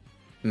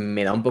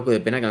 me da un poco de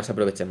pena que no se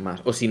aprovechen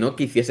más. O si no,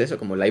 que hiciese eso,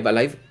 como Live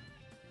Alive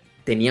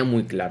tenía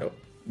muy claro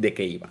de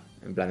qué iba.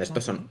 En plan,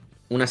 estos son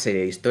una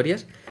serie de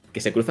historias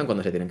que se cruzan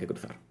cuando se tienen que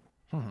cruzar.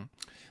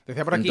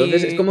 Decía por aquí...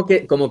 Entonces es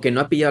como que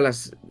no ha pillado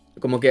las...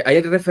 Como que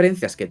hay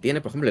referencias que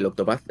tiene, por ejemplo, el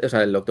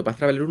Octopath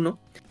Traveler 1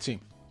 sí.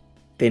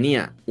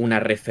 Tenía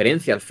una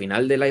referencia al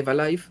final de Live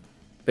Alive,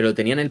 pero lo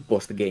tenía en el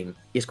postgame.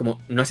 Y es como,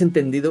 no has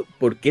entendido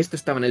por qué esto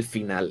estaba en el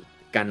final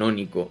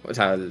canónico, o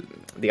sea,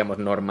 digamos,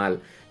 normal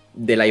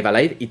de Live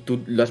Alive, y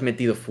tú lo has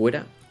metido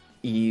fuera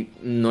y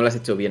no lo has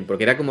hecho bien.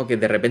 Porque era como que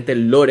de repente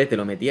el lore te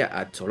lo metía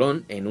a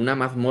cholón en una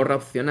mazmorra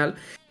opcional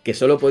que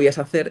solo podías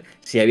hacer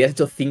si habías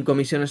hecho 5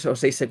 misiones o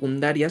 6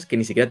 secundarias que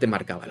ni siquiera te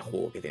marcaba el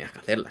juego que tenías que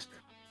hacerlas.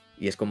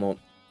 Y es como,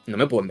 no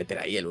me puedo meter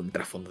ahí el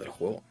ultrafondo del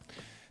juego.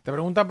 Te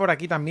preguntan por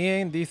aquí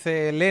también,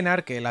 dice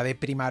Lenar, que la de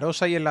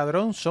Primarosa y el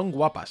ladrón son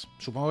guapas.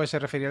 Supongo que se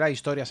referirá a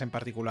historias en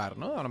particular,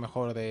 ¿no? A lo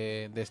mejor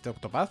de este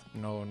Octopath.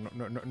 No,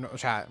 o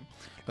sea,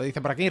 lo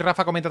dice por aquí.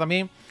 Rafa comenta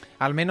también,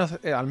 al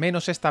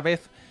menos esta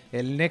vez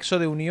el nexo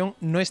de unión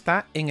no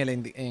está en el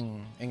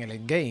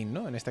endgame,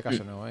 ¿no? En este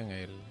caso no, en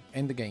el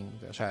endgame.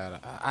 O sea,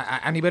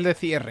 a nivel de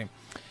cierre.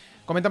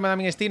 Coméntame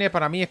también, Stine,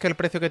 para mí es que el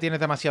precio que tiene es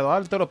demasiado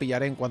alto, lo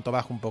pillaré en cuanto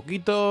baje un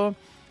poquito.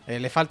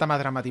 Le falta más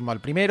dramatismo al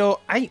primero.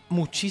 Hay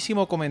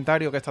muchísimo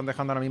comentario que están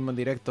dejando ahora mismo en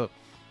directo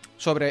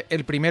sobre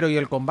el primero y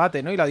el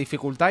combate, ¿no? Y la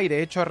dificultad. Y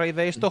de hecho, a raíz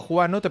de esto,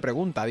 Juan no te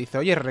pregunta. Dice,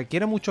 oye,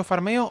 ¿requiere mucho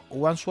farmeo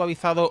o han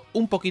suavizado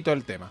un poquito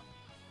el tema?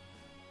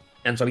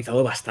 Han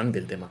suavizado bastante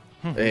el tema.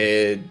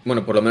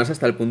 Bueno, por lo menos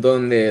hasta el punto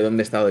donde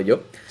he estado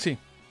yo. Sí.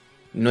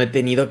 No he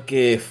tenido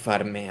que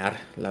farmear,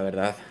 la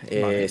verdad.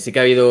 Vale. Sí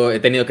que he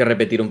tenido que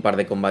repetir un par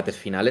de combates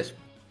finales.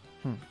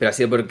 Pero ha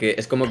sido porque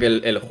es como que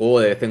el juego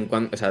de vez en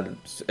cuando... O sea,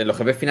 los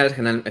jefes finales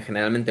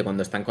generalmente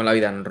cuando están con la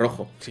vida en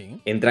rojo, sí,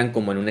 entran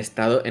como en un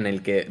estado en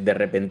el que de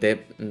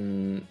repente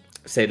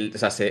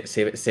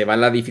se va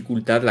la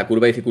dificultad, la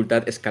curva de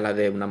dificultad escala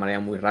de una manera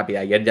muy rápida.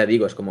 Ayer ya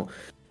digo, es como...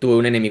 Tuve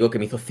un enemigo que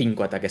me hizo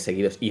 5 ataques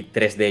seguidos y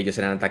 3 de ellos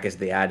eran ataques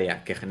de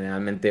área, que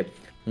generalmente...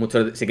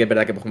 Muchos, sí que es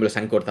verdad que, por ejemplo, se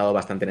han cortado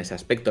bastante en ese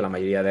aspecto. La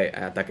mayoría de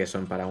ataques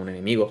son para un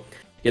enemigo.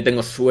 Yo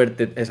tengo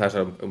suerte...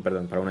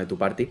 Perdón, para una de tu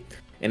party.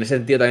 En ese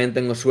sentido también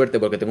tengo suerte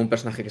porque tengo un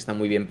personaje que está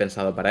muy bien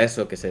pensado para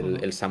eso, que es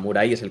el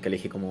Samurai, es el que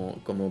elegí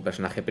como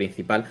personaje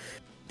principal.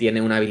 Tiene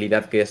una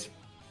habilidad que es...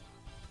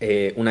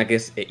 una que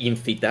es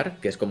incitar,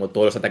 que es como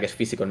todos los ataques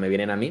físicos me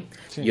vienen a mí,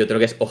 sí. Y otro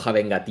que es hoja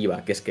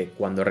vengativa, que es que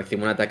cuando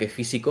recibo un ataque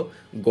físico,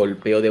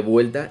 golpeo de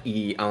vuelta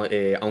y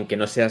aunque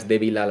no seas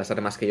débil a las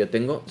armas que yo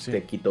tengo, sí,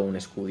 te quito un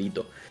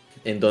escudito.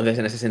 Entonces,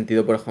 en ese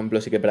sentido, por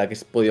ejemplo, sí que es verdad que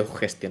he podido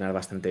gestionar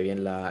bastante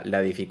bien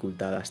la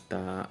dificultad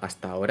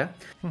hasta ahora,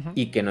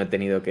 y que no he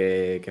tenido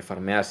que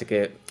farmear. Así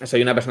que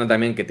soy una persona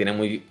también que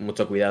tiene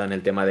mucho cuidado en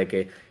el tema de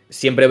que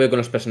siempre voy con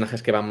los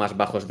personajes que van más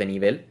bajos de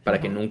nivel, para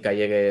que nunca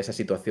llegue esa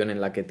situación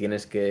en la que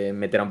tienes que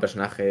meter a un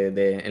personaje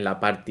en la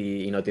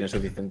party y no tienes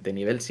suficiente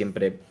nivel.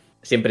 Siempre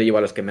llevo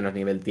a los que menos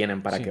nivel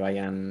tienen para que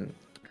vayan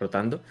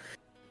rotando.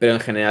 Pero en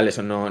general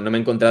eso no me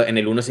he encontrado. En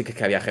el 1 sí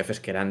que había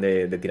jefes que eran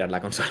de tirar la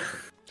consola.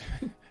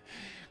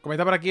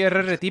 Comenta por aquí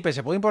RR Tipe,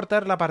 ¿se puede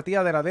importar la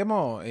partida de la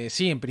demo?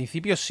 Sí, en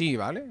principio sí,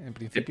 ¿vale? En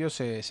principio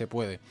se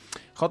puede.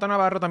 J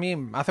Navarro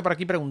también hace por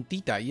aquí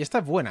preguntita, y esta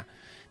es buena.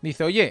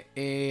 Dice, oye,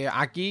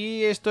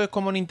 aquí esto es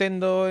como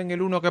Nintendo en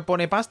el 1 que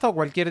pone pasta o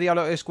cualquier día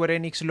Square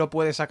Enix lo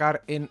puede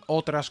sacar en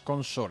otras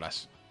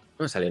consolas.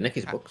 No, salió en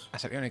Xbox. Ha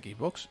salido en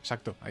Xbox,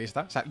 exacto, ahí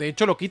está. O sea, de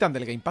hecho lo quitan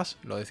del Game Pass,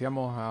 lo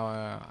decíamos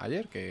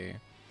ayer, que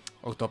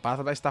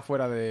Octopath está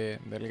fuera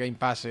del Game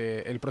Pass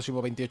el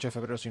próximo 28 de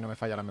febrero, si no me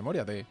falla la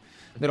memoria, de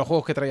los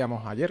juegos que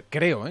traíamos ayer,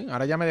 creo, ¿eh?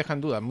 Ahora ya me deja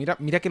en duda.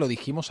 Mira que lo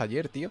dijimos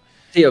ayer, tío.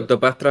 Sí,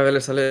 Octopath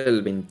Traveler sale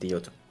el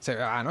 28.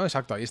 ¿No?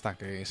 Exacto, ahí está,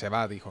 que se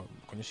va, dijo.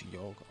 Coño, si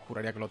yo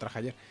juraría que lo traje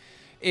ayer.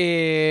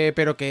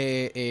 Pero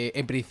que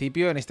en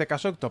principio, en este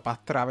caso,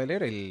 Octopath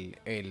Traveler,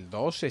 el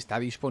 2, está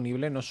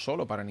disponible no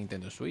solo para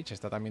Nintendo Switch,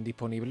 está también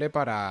disponible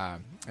para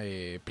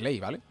Play,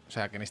 ¿vale? O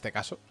sea que en este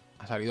caso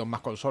ha salido en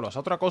más consolas.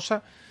 Otra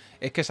cosa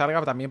es que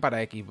salga también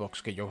para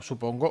Xbox, que yo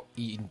supongo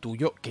y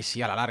intuyo que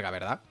sí a la larga,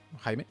 ¿verdad,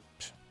 Jaime?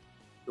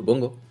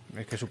 Supongo.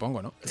 Es que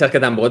supongo, ¿no? O sea, es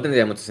que tampoco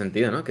tendría mucho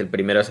sentido, ¿no? Que el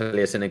primero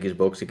saliese en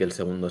Xbox y que el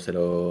segundo se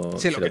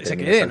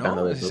quede,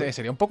 ¿no?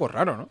 Sería un poco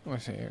raro, ¿no?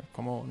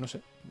 Como, no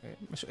sé.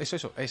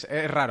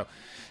 Es raro.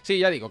 Sí,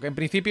 ya digo, que en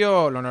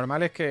principio lo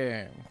normal es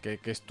que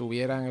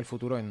estuviera en el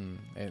futuro en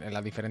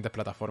las diferentes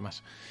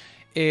plataformas.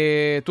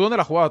 ¿Tú dónde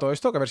lo has jugado todo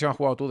esto? ¿Qué versión has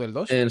jugado tú del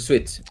 2? En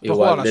Switch. Tú has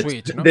jugado a la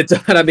Switch, ¿no? De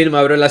hecho, ahora mismo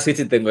abro la Switch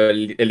y tengo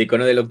el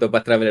icono del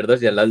Octopath Traveler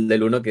 2 y al lado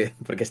del 1,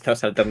 porque estaba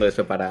saltando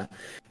eso para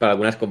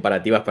algunas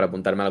comparativas, para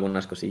apuntarme a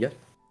algunas cosillas.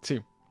 Sí.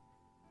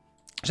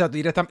 O sea,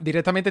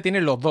 directamente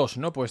tiene los dos,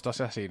 ¿no? Puestos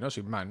así, ¿no?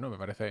 Sin más, ¿no? Me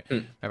parece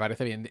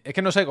bien. Es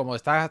que no sé, como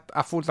está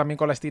a full también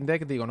con la Steam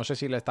Deck, digo, no sé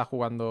si le estás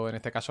jugando en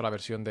este caso la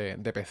versión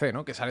de PC,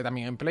 ¿no? Que sale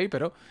también en Play,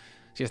 pero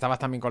si estabas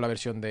también con la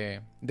versión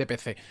de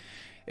PC.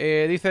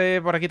 Dice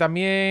por aquí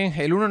también,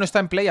 el 1 no está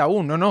en Play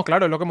aún. No,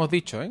 claro, es lo que hemos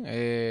dicho,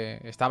 ¿eh?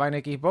 Estaba en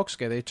Xbox,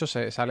 que de hecho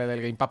se sale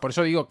del Game Pass. Por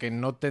eso digo que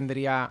no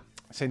tendría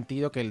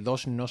sentido que el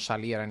 2 no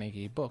saliera en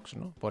Xbox,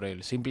 ¿no? Por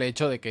el simple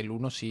hecho de que el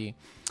 1 sí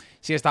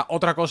está.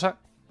 Otra cosa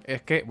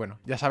es que, bueno,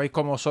 ya sabéis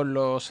cómo son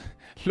los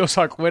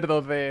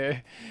acuerdos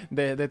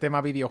de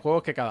tema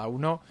videojuegos, que cada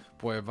uno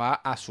pues va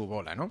a su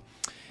bola, ¿no?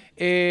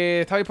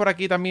 Estabais por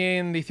aquí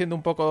también diciendo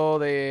un poco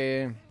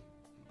de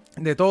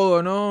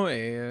todo, ¿no?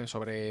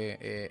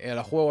 Sobre el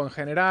juego en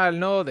general,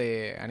 ¿no?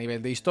 A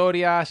nivel de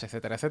historias,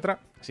 etcétera, etcétera.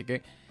 Así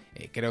que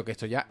creo que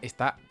esto ya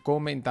está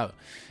comentado.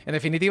 En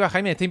definitiva,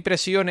 Jaime, esta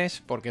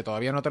impresiones, porque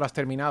todavía no te lo has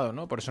terminado,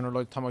 ¿no? Por eso no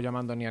lo estamos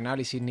llamando ni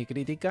análisis ni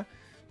crítica.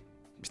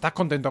 ¿Estás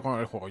contento con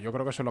el juego? Yo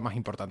creo que eso es lo más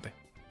importante.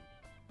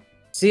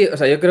 Sí, o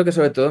sea, yo creo que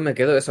sobre todo me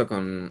quedo eso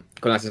con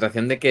la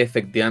sensación de que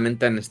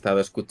efectivamente han estado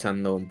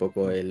escuchando un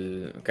poco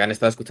el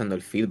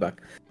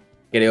feedback.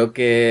 Creo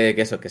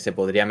que se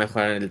podría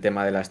mejorar en el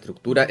tema de la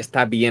estructura.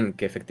 Está bien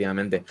que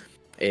efectivamente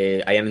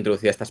hayan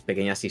introducido estas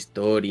pequeñas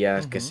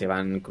historias que se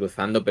van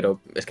cruzando,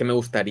 pero es que me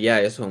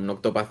gustaría eso, un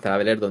Octopath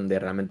Traveler donde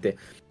realmente...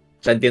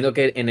 O sea, entiendo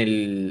que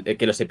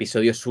que los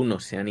episodios 1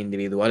 sean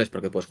individuales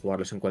porque puedes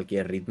jugarlos en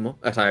cualquier ritmo,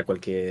 o sea,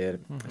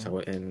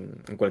 en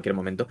cualquier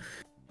momento,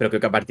 pero creo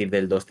que a partir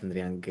del 2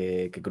 tendrían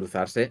que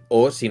cruzarse,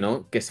 o si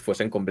no, que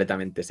fuesen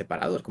completamente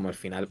separados, como al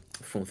final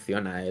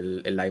funciona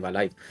el Live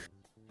Alive.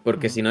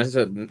 Porque si no,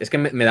 es que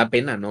me da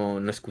pena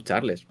no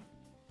escucharles.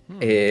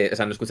 O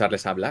sea, no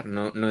escucharles hablar,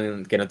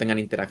 que no tengan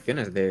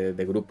interacciones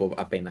de grupo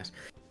apenas.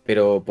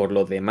 Pero por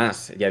lo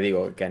demás, ya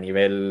digo, que a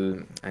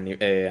nivel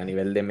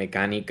de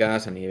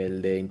mecánicas, a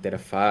nivel de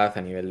interfaz,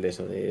 a nivel de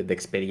eso, de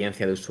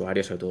experiencia de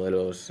usuario, sobre todo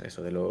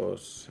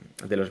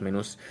de los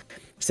menús,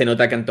 se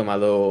nota que han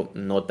tomado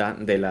nota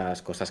de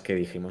las cosas que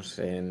dijimos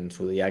en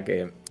su día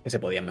que se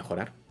podían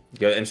mejorar.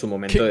 Yo en su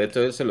momento, de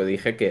hecho, se lo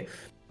dije que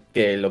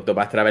el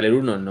Octopath Traveler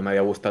 1 no me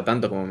había gustado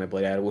tanto como me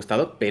podría haber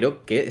gustado,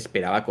 pero que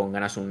esperaba con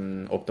ganas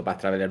un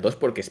Octopath Traveler 2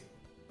 porque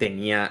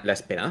tenía la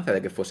esperanza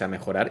de que fuese a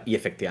mejorar y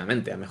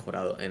efectivamente ha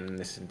mejorado en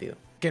ese sentido.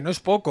 Que no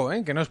es poco,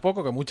 ¿eh? Que no es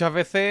poco, que muchas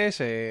veces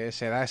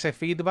se da ese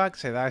feedback,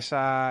 se da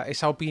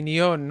esa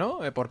opinión, ¿no?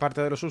 Por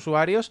parte de los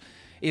usuarios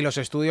y los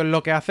estudios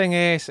lo que hacen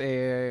es,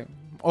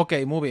 ok,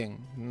 muy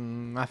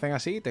bien, hacen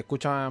así, te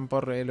escuchan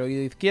por el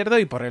oído izquierdo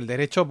y por el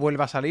derecho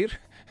vuelve a salir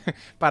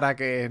para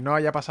que no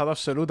haya pasado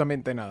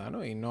absolutamente nada,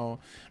 ¿no? Y no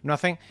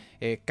hacen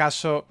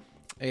caso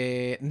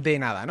de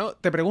nada, ¿no?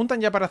 Te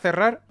preguntan ya para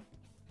cerrar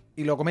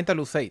y lo comenta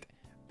Luceid.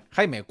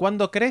 Jaime,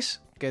 ¿cuándo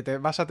crees que te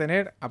vas a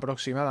tener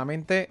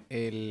aproximadamente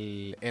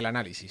el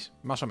análisis?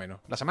 Más o menos.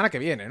 La semana que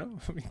viene, ¿no?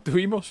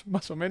 Intuimos,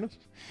 más o menos.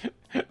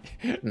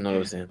 No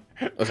lo sé.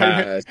 O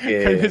sea, es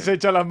que... Jaime se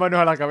echa las manos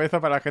a la cabeza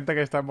para la gente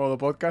que está en modo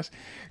podcast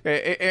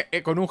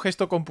con un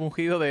gesto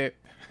compungido de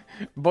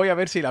voy a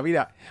ver si la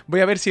vida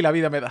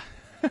me da.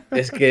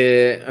 Es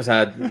que, o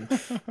sea,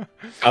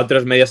 a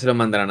otros medios se lo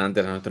mandarán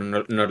antes, a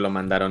nosotros nos lo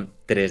mandaron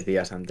 3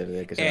 días antes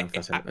de que se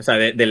lanzase, o sea,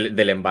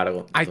 del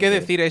embargo. Hay que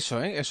decir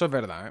eso, ¿eh? Eso es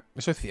verdad, ¿eh?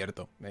 Eso es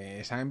cierto.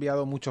 Se han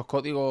enviado muchos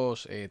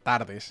códigos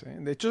tardes.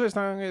 De hecho,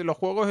 los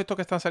juegos estos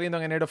que están saliendo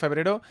en enero,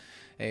 febrero,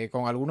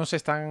 con algunos se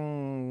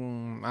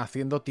están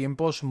haciendo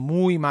tiempos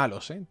muy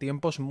malos, ¿eh?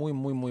 Tiempos muy,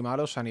 muy, muy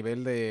malos a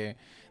nivel de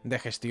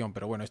gestión,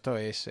 pero bueno, esto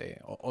es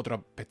otro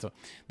aspecto.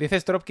 Dice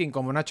Stropkin,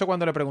 como Nacho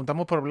cuando le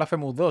preguntamos por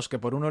Blasphemous 2, que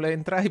por uno le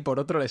entra y por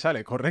otro le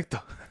sale,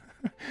 correcto.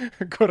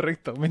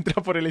 Correcto, me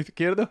entra por el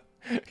izquierdo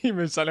y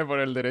me sale por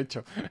el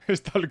derecho.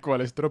 Es tal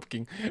cual,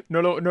 Stropkin.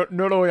 No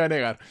lo voy a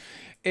negar.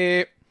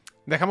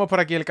 Dejamos por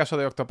aquí el caso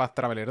de Octopath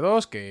Traveler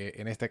 2, que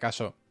en este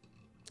caso,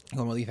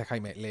 como dice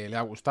Jaime, le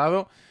ha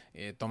gustado.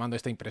 Tomando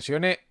esta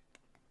impresión,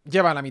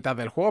 lleva la mitad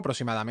del juego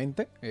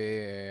aproximadamente,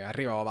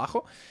 arriba o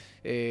abajo.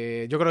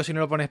 Yo creo que si no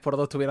lo pones por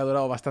 2 te hubiera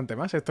durado bastante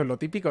más. Esto es lo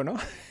típico, ¿no?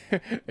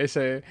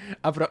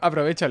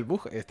 Aprovecha el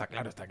bug. Está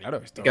claro.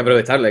 Esto... Hay que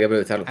aprovecharlo. Hay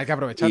que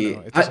aprovecharlo.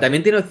 Y,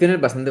 también tiene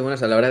opciones bastante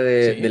buenas a la hora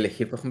de Sí.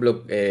 elegir, por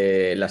ejemplo,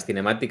 las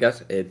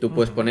cinemáticas. Tú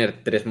puedes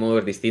poner 3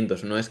 modos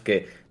distintos. Uno es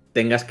que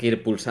tengas que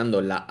ir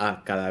pulsando la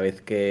A cada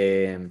vez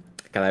que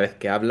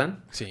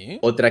hablan. Sí.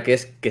 Otra que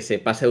es que se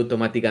pase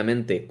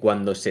automáticamente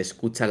cuando se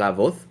escucha la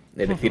voz.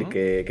 Es decir,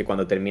 que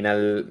cuando termina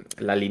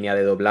la línea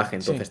de doblaje,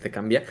 entonces te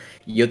cambia.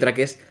 Y otra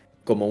que es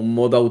como un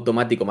modo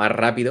automático más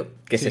rápido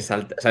que se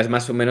salta. O sea, es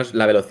más o menos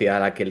la velocidad a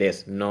la que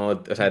lees.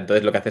 No, o sea,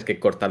 entonces lo que hace es que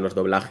cortas los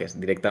doblajes.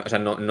 O sea,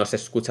 no se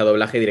escucha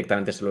doblaje,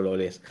 directamente solo lo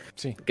lees.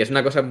 Sí. Que es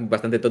una cosa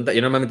bastante tonta.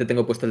 Yo normalmente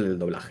tengo puesto el del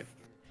doblaje.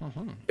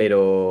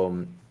 Pero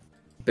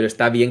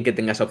está bien que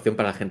tenga esa opción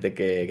para la gente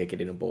que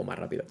quiere ir un poco más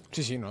rápido.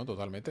 Sí, no,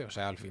 totalmente. O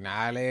sea, al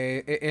final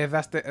es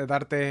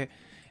darte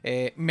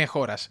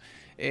mejoras.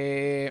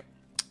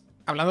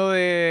 Hablando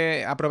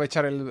de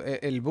aprovechar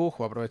el bug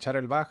o aprovechar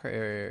el bug,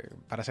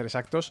 para ser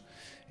exactos,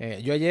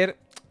 yo ayer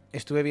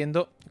estuve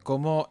viendo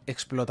cómo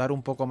explotar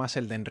un poco más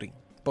el Elden Ring.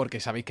 Porque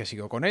sabéis que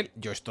sigo con él.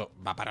 Yo esto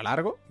va para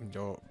largo.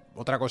 Yo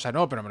otra cosa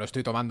no, pero me lo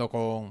estoy tomando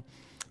con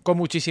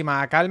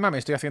muchísima calma, me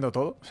estoy haciendo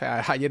todo. O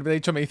sea, ayer de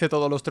hecho me hice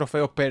todos los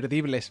trofeos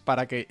perdibles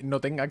para que no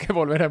tenga que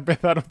volver a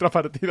empezar otra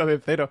partida de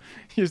cero.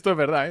 Y esto es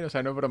verdad, ¿eh? O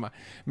sea, no es broma.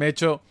 Me he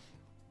hecho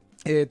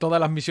todas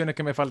las misiones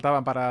que me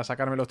faltaban para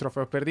sacarme los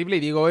trofeos perdibles.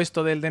 Y digo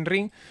esto del Elden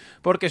Ring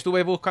porque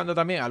estuve buscando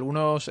también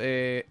algunos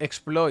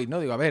exploits,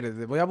 ¿no? Digo, a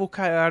ver, voy a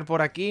buscar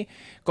por aquí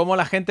cómo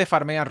la gente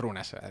farmea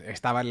runas.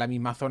 Estaba en la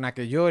misma zona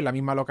que yo, en la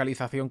misma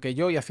localización que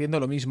yo y haciendo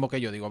lo mismo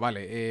que yo. Digo,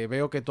 vale,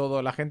 veo que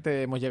toda la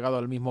gente hemos llegado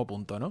al mismo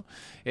punto, ¿no?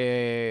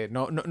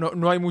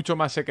 No hay mucho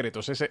más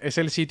secretos. Es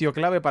el sitio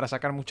clave para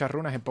sacar muchas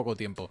runas en poco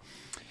tiempo.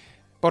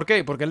 ¿Por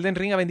qué? Porque Elden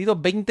Ring ha vendido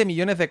 20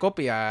 millones de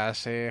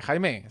copias,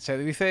 Jaime. Se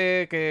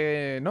dice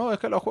que no, es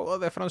que los juegos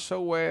de From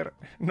Software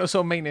no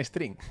son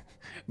mainstream.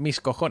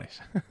 Mis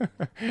cojones.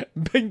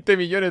 20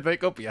 millones de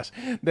copias.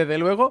 Desde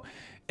luego,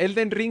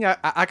 Elden Ring ha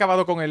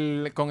acabado con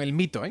el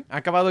mito, ¿eh? Ha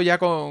acabado ya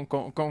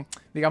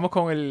digamos,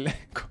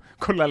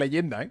 con la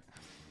leyenda, ¿eh?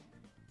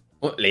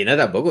 Leyenda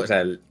tampoco. O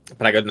sea,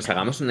 para que nos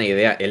hagamos una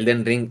idea,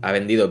 Elden Ring ha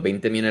vendido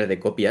 20 millones de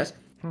copias.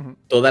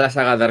 Toda la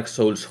saga Dark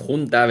Souls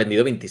junta ha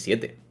vendido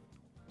 27.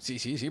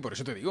 Sí, por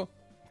eso te digo.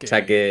 O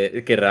sea,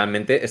 que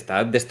realmente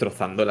está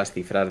destrozando las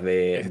cifras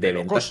de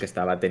ventas que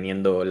estaba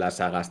teniendo la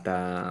saga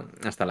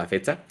hasta la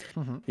fecha.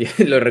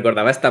 Y lo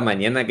recordaba esta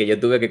mañana que yo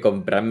tuve que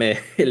comprarme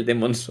el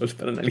Demon's Souls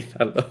para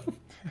analizarlo.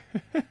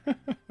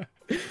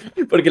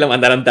 Porque lo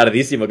mandaron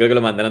tardísimo, creo que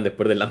lo mandaron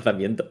después del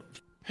lanzamiento.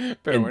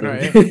 Pero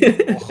entonces...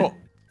 bueno,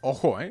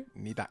 ojo,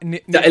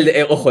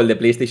 Ojo, el de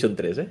PlayStation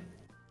 3,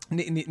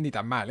 Ni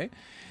tan mal,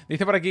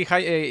 Dice por aquí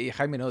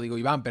Jaime, no, digo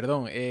Iván,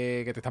 perdón,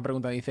 que te están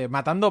preguntando. Dice,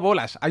 matando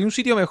bolas. Hay un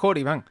sitio mejor,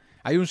 Iván.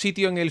 Hay un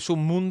sitio en el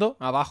submundo,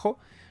 abajo,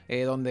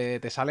 donde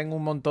te salen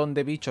un montón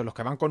de bichos, los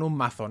que van con un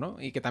mazo, ¿no?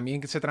 Y que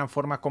también se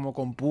transforman como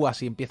con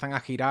púas y empiezan a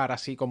girar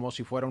así como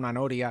si fuera una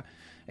noria.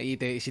 Y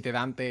si te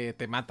dan,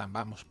 te matan,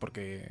 vamos,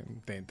 porque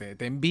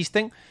te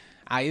embisten.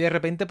 Ahí de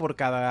repente por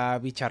cada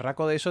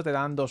bicharraco de eso te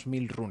dan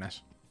 2000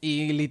 runas.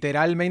 Y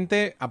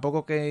literalmente, a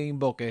poco que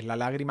invoques la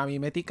lágrima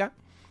mimética,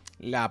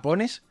 la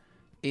pones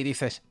y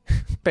dices,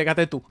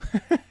 pégate tú.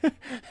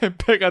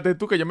 Pégate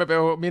tú, que yo me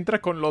pego mientras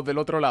con los del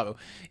otro lado.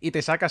 Y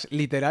te sacas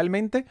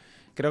literalmente,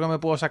 creo que me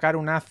puedo sacar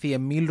unas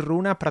 100.000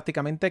 runas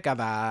prácticamente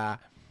cada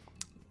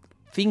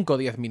 5 o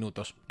 10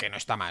 minutos. Que no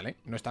está mal,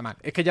 No está mal.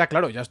 Es que ya,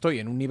 claro, ya estoy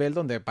en un nivel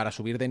donde para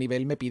subir de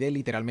nivel me pide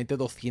literalmente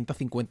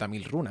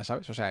 250.000 runas,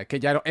 ¿sabes? O sea, es que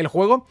ya el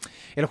juego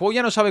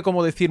ya no sabe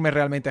cómo decirme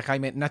realmente,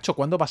 Jaime, Nacho,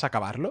 ¿cuándo vas a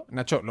acabarlo?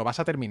 Nacho, ¿lo vas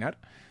a terminar?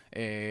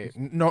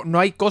 No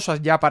hay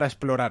cosas ya para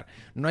explorar.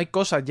 No hay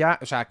cosas ya...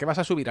 O sea, ¿qué vas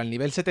a subir? Al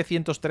nivel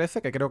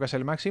 713, que creo que es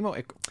el máximo.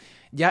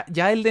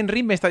 Ya Elden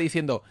Ring me está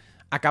diciendo,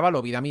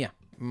 acábalo, vida mía.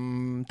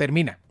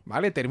 Termina,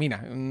 ¿vale?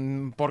 Termina.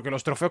 Porque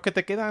los trofeos que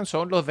te quedan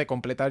son los de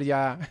completar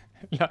ya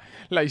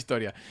la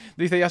historia.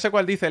 Dice, ya sé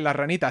cuál dice, la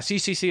ranita. Sí,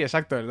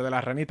 exacto, el de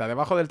la ranita.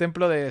 Debajo del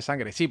templo de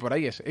sangre. Sí, por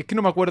ahí es. Es que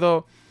no me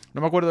acuerdo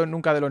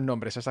nunca de los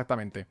nombres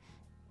exactamente.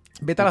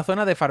 Vete a la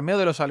zona de farmeo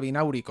de los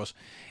albináuricos.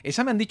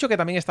 Esa me han dicho que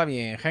también está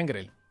bien,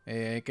 Hengrel.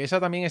 Que esa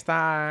también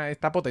está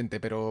potente,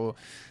 pero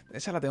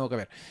esa la tengo que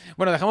ver.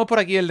 Bueno, dejamos por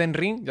aquí el Elden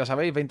Ring, ya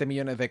sabéis, 20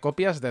 millones de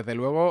copias, desde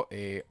luego,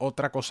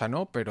 otra cosa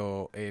no,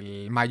 pero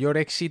el mayor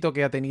éxito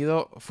que ha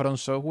tenido From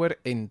Software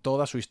en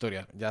toda su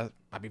historia. Ya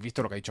habéis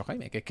visto lo que ha dicho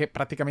Jaime, que es que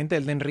prácticamente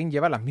el Elden Ring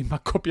lleva las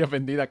mismas copias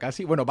vendidas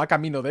casi, bueno, va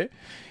camino de,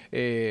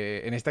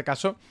 en este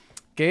caso,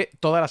 que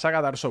toda la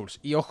saga Dark Souls.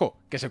 Y ojo,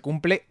 que se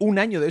cumple un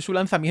año de su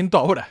lanzamiento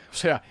ahora, o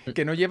sea,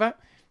 que no lleva...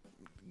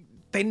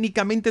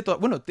 técnicamente todo.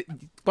 Bueno,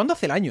 ¿cuándo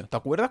hace el año? ¿Te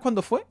acuerdas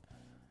cuándo fue?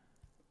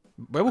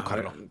 Voy a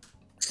buscarlo.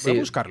 Voy a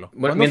buscarlo.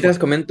 Bueno, mientras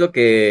fue? comento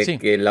Sí.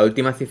 que la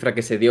última cifra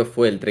que se dio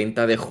fue el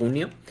 30 de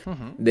junio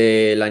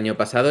del año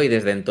pasado y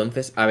desde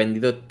entonces ha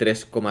vendido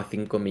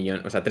 3,5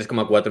 millones, o sea,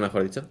 3,4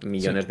 mejor dicho,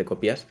 millones de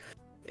copias.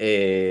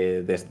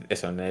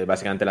 Eso,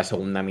 básicamente la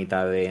segunda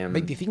mitad de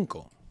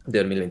 25. De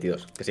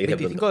 2022, que se dice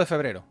 25 pronto. de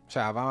febrero. O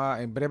sea,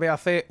 en breve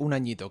hace un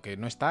añito, que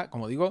no está,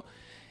 como digo,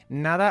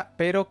 nada,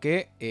 pero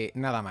que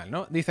nada mal,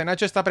 ¿no? Dice,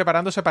 Nacho está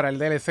preparándose para el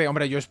DLC.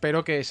 Hombre, yo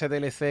espero que ese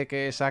DLC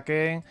que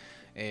saquen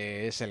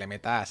se le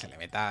meta,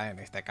 en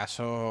este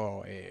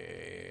caso,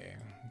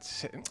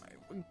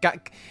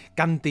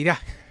 cantidad.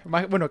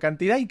 Bueno,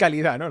 cantidad y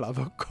calidad, ¿no? Las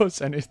dos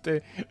cosas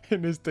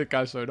en este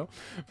caso, ¿no?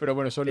 Pero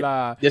bueno, son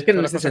las... Y es que en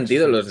son ese las cosas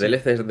sentido, que los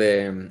DLCs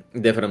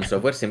de From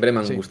Software siempre me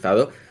han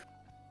gustado.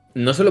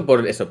 No solo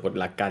por eso, por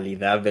la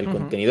calidad del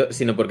contenido,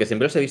 sino porque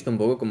siempre los he visto un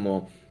poco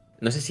como,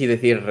 no sé si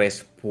decir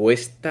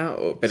respuesta,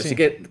 pero sí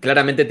que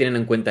claramente tienen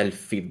en cuenta el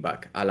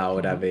feedback a la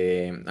hora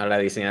de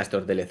diseñar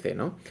estos DLC,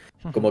 ¿no?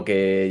 Como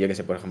que, yo qué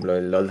sé, por ejemplo,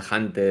 el Old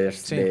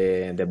Hunters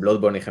de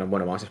Bloodborne dijeron,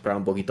 bueno, vamos a explorar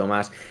un poquito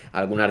más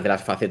algunas de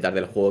las facetas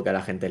del juego que a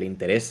la gente le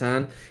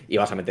interesan y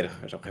vamos a meter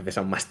esos jefes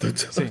aún más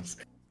tochos. Sí.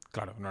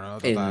 Claro, no,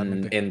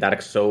 totalmente. En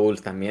Dark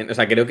Souls también. O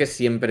sea, creo que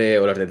siempre,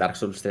 o los de Dark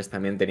Souls 3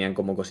 también tenían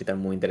como cositas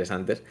muy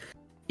interesantes.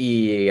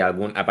 Y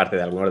aparte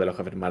de algunos de los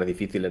jefes más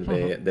difíciles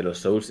de los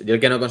Souls. Yo el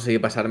que no conseguí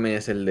pasarme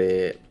es el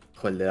de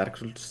Dark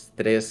Souls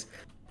 3.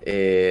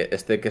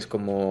 Este que es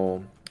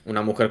como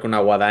una mujer con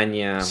una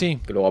guadaña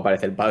que luego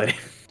aparece el padre.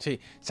 Sí,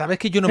 ¿sabes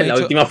que yo no me he hecho... En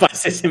la última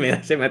fase se me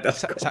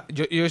atascó.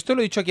 Yo esto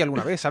lo he dicho aquí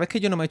alguna vez. ¿Sabes que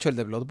yo no me he hecho el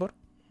de Bloodborne?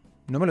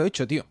 No me lo he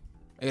hecho, tío.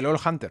 El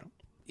Old Hunter.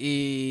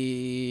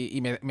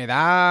 Y me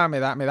da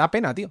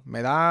pena, tío.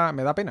 Me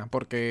da pena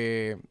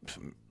porque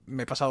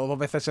me he pasado 2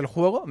 veces el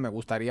juego. Me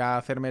gustaría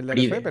hacerme el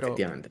DLC, pero...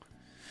 Efectivamente.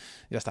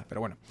 Ya está,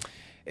 pero bueno.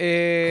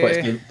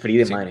 Joder, Free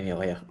de madre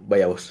mía,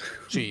 vaya vos.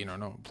 Sí,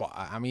 no.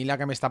 A mí la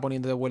que me está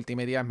poniendo de vuelta y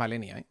media es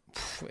Malenia, ¿eh?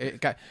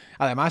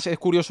 Además es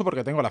curioso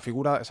porque tengo la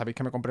figura, sabéis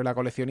que me compré la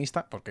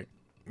coleccionista, porque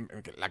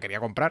la quería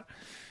comprar.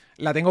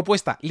 La tengo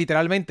puesta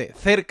literalmente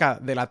cerca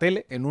de la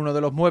tele, en uno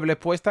de los muebles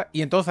puesta,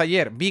 y entonces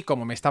ayer vi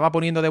como me estaba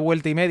poniendo de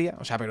vuelta y media,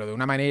 o sea, pero de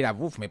una manera,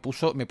 me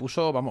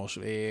puso, vamos,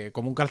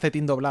 como un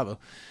calcetín doblado.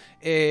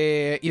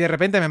 Y de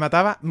repente me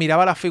mataba,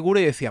 miraba la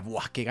figura y decía,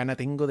 ¡buah, qué gana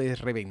tengo de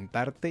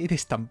reventarte y de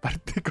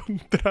estamparte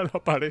contra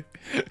la pared!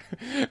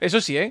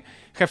 Eso sí,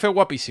 jefe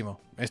guapísimo.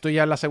 Estoy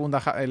ya en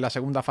la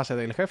segunda fase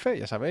del jefe,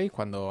 ya sabéis,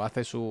 cuando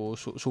hace su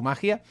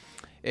magia.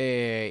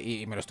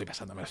 Y me lo estoy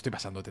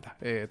pasando, teta.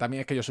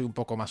 También es que yo soy un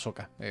poco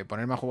masoca.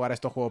 Ponerme a jugar a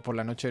estos juegos por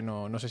la noche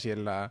no sé si es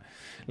la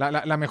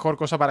mejor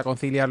cosa para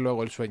conciliar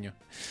luego el sueño.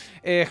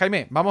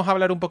 Jaime, vamos a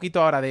hablar un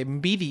poquito ahora de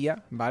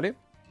Nvidia, ¿vale?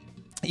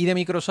 Y de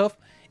Microsoft.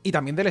 Y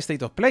también del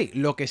State of Play.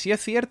 Lo que sí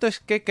es cierto es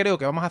que creo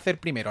que vamos a hacer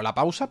primero la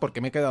pausa, porque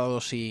me he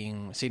quedado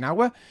sin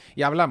agua.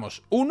 Y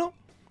hablamos, 1,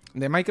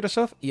 de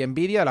Microsoft y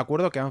Nvidia, el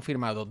acuerdo que han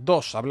firmado.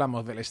 2,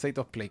 hablamos del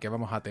State of Play que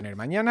vamos a tener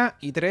mañana.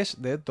 Y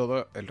 3, de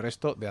todo el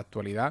resto de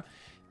actualidad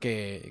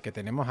que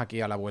tenemos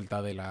aquí a la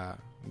vuelta de la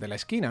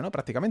esquina, ¿no?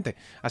 Prácticamente.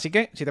 Así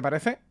que, si te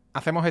parece,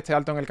 hacemos este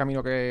alto en el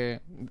camino de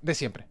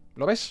siempre.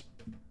 ¿Lo ves?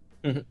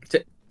 Sí.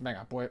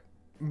 Venga, pues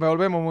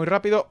volvemos muy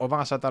rápido. Os van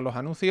a saltar los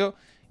anuncios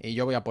y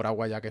yo voy a por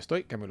agua ya que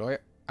estoy, que me lo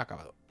he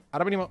acabado.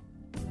 Ahora venimos.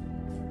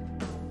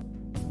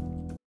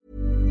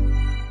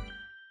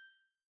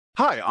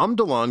 Hi, I'm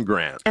DeLon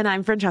Grant. And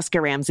I'm Francesca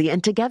Ramsey,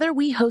 and together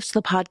we host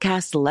the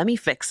podcast Let Me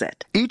Fix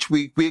It. Each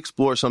week, we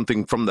explore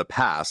something from the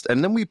past,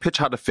 and then we pitch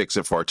how to fix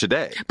it for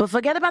today. But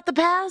forget about the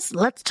past.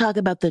 Let's talk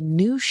about the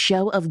new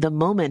show of the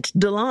moment.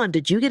 DeLon,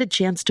 did you get a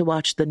chance to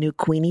watch the new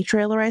Queenie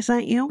trailer I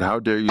sent you? How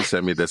dare you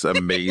send me this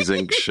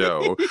amazing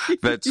show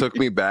that took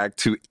me back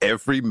to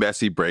every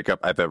messy breakup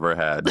I've ever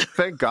had.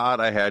 Thank God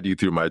I had you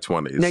through my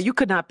 20s. Now, you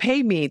could not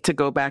pay me to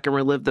go back and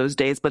relive those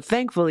days, but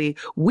thankfully,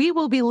 we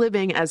will be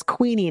living as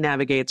Queenie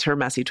navigates her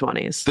messy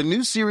 20s. The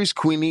new series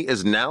Queenie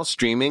is now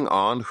streaming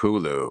on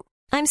Hulu.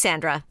 I'm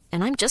Sandra,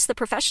 and I'm just the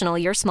professional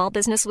your small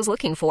business was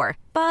looking for.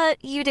 But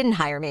you didn't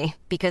hire me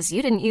because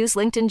you didn't use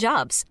LinkedIn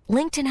Jobs.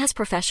 LinkedIn has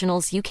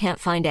professionals you can't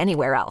find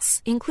anywhere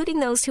else, including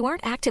those who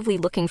aren't actively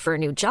looking for a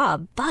new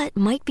job, but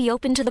might be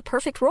open to the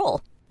perfect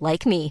role,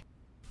 like me.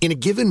 In a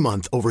given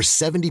month, over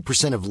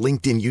 70% of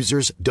LinkedIn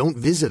users don't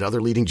visit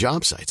other leading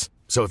job sites.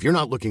 So if you're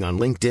not looking on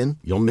LinkedIn,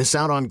 you'll miss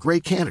out on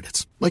great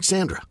candidates like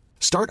Sandra.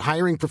 Start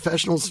hiring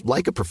professionals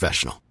like a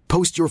professional.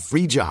 Post your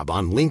free job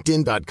on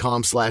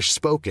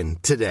linkedin.com/spoken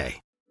today.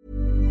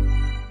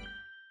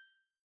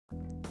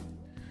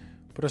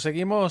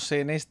 Proseguimos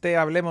en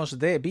Hablemos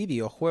de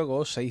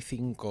videojuegos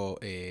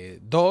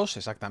 652,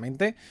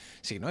 exactamente.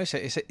 Sí, ¿no?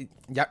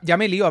 Ya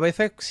me lío a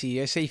veces si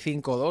es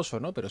 652 o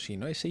no, pero si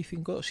no es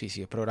 652, sí,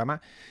 es programa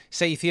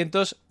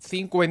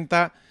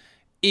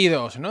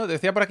 652, ¿no?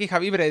 Decía por aquí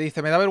Javibre,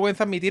 dice, me da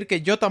vergüenza admitir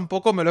que yo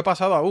tampoco me lo he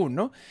pasado aún,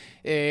 ¿no?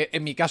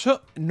 En mi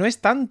caso, no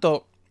es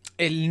tanto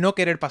el no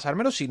querer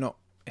pasármelo, sino,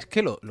 es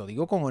que lo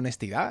digo con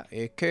honestidad,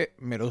 es que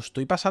me lo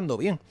estoy pasando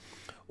bien.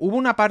 Hubo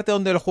una parte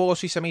donde el juego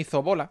sí se me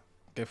hizo bola,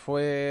 que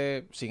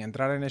fue, sin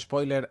entrar en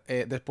spoiler,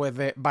 después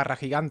de Barras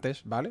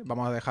Gigantes, ¿vale?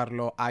 Vamos a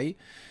dejarlo ahí.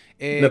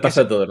 Nos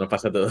pasa a todos, nos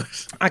pasa a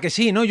todos. Ah, que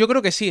sí, ¿no? Yo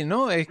creo que sí,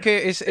 ¿no? Es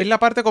que es la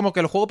parte como que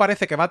el juego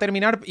parece que va a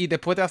terminar y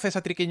después te hace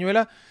esa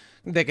triquiñuela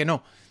de que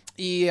no.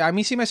 Y a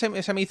mí sí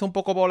se me hizo un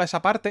poco bola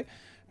esa parte,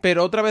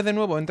 pero otra vez de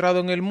nuevo he entrado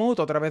en el mood,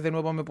 otra vez de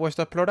nuevo me he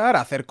puesto a explorar,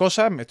 a hacer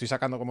cosas, me estoy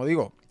sacando, como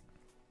digo,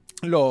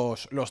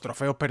 los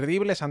trofeos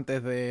perdibles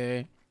antes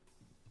de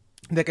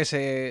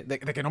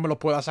que no me los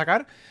pueda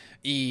sacar.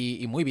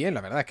 Y muy bien,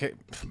 la verdad es que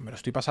me lo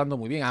estoy pasando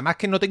muy bien. Además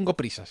que no tengo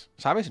prisas,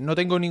 ¿sabes? No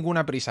tengo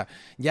ninguna prisa.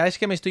 Ya es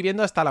que me estoy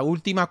viendo hasta la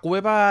última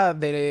cueva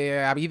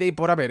de a vida y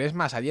por haber. Es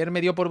más, ayer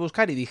me dio por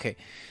buscar y dije,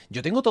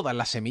 yo tengo todas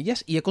las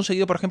semillas y he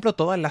conseguido, por ejemplo,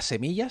 todas las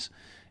semillas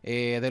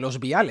de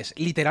los viales.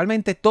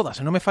 Literalmente todas,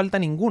 no me falta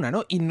ninguna,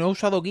 ¿no? Y no he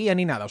usado guía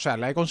ni nada. O sea,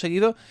 la he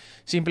conseguido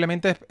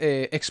simplemente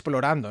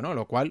explorando, ¿no?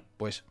 Lo cual,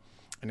 pues,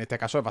 en este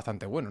caso es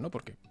bastante bueno, ¿no?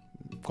 Porque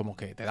como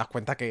que te das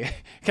cuenta que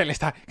le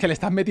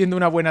estás metiendo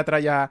una buena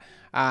tralla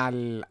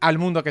al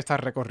mundo que estás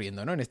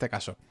recorriendo, ¿no? En este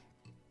caso.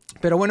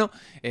 Pero bueno,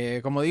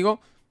 como digo,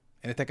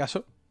 en este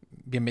caso,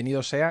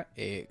 bienvenido sea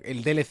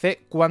el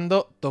DLC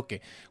cuando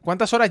toque.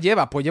 ¿Cuántas horas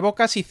lleva? Pues llevo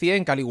casi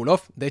 100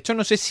 Caligulov. De hecho,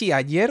 no sé si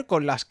ayer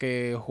con las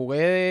que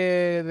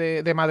jugué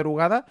de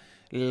madrugada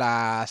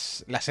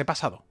las he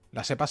pasado.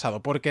 Las he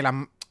pasado, porque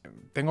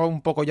tengo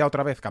un poco ya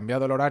otra vez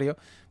cambiado el horario,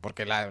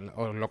 porque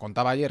os lo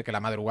contaba ayer, que la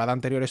madrugada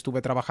anterior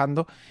estuve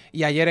trabajando,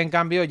 y ayer en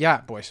cambio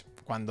ya, pues,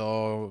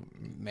 cuando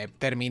me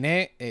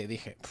terminé,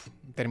 dije,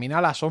 terminé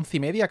a las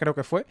 11:30 creo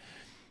que fue,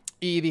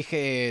 y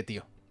dije,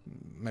 tío,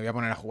 me voy a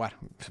poner a jugar,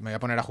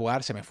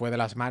 se me fue de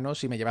las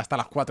manos y me llevé hasta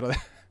las 4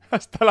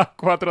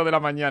 de la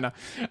mañana.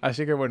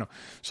 Así que bueno,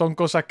 son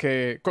cosas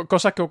que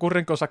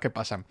ocurren, cosas que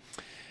pasan.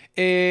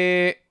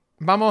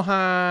 Vamos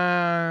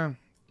a...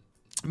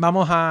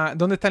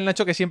 ¿Dónde está el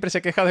Nacho que siempre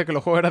se queja de que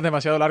los juegos eran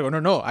demasiado largos?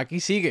 No, aquí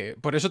sigue.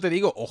 Por eso te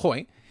digo, ojo,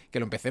 que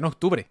lo empecé en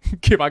octubre,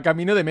 que va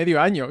camino de medio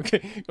año.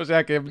 O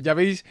sea, que ya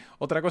veis,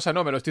 otra cosa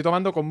no, me lo estoy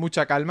tomando con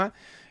mucha calma,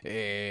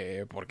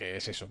 porque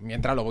es eso,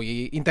 mientras lo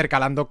voy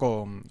intercalando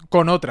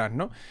con otras,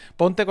 ¿no?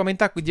 Ponte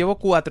comenta, llevo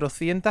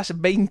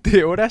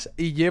 420 horas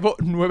y llevo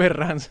 9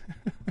 runs.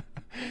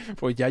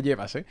 Pues ya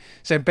llevas, ¿eh?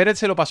 Semperet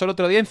se lo pasó el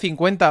otro día en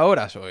 50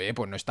 horas. Oye,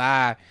 pues no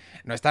está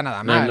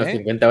nada mal, no,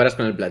 50 horas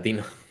con el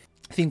platino.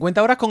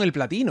 50 horas con el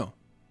platino.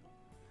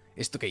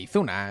 ¿Esto qué hizo?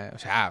 O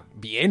sea,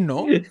 bien,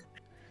 ¿no?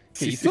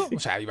 ¿Qué hizo? Sí. O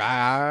sea,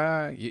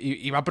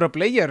 iba pro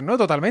player, ¿no?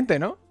 Totalmente,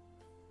 ¿no?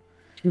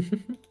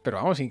 Pero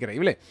vamos,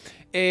 increíble.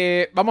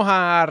 Vamos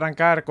a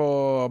arrancar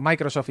con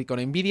Microsoft y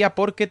con Nvidia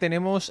porque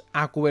tenemos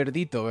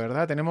acuerdito,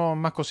 ¿verdad? Tenemos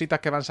más cositas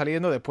que van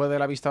saliendo después de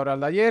la vista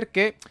oral de ayer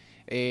que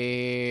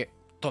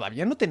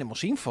todavía no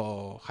tenemos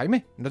info,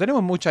 Jaime. No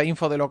tenemos mucha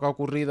info de lo que ha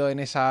ocurrido en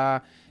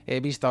esa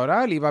vista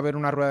oral. Iba a haber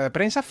una rueda de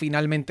prensa,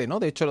 finalmente no.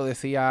 De hecho, lo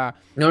decía...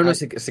 No,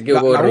 sé que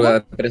hubo rueda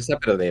de prensa,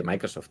 pero de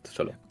Microsoft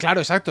solo.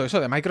 Claro, exacto,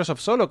 eso, de Microsoft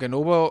solo, que no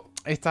hubo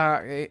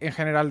esta en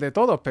general de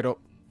todos, pero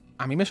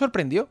a mí me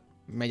sorprendió.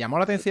 Me llamó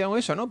la atención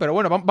eso, ¿no? Pero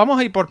bueno, vamos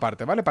a ir por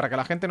partes, ¿vale? Para que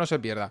la gente no se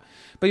pierda.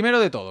 Primero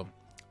de todo,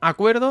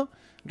 acuerdo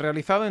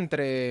realizado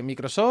entre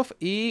Microsoft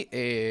y,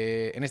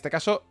 en este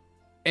caso,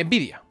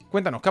 Nvidia.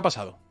 Cuéntanos, ¿qué ha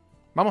pasado?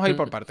 Vamos a ir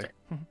por partes.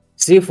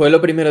 Sí, fue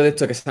lo primero, de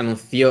hecho, que se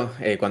anunció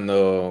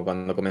cuando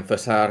comenzó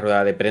esa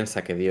rueda de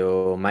prensa que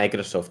dio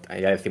Microsoft,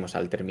 ya decimos,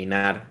 al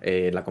terminar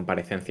la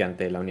comparecencia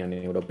ante la Unión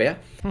Europea.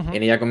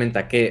 En ella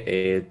comenta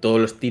que todos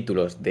los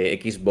títulos de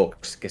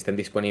Xbox que estén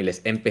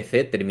disponibles en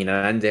PC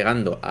terminarán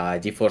llegando a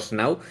GeForce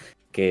Now,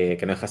 que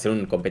no deja de ser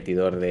un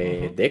competidor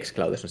de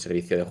xCloud, es un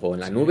servicio de juego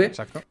en la nube,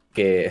 exacto,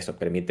 que eso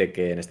permite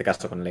que, en este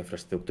caso, con la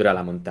infraestructura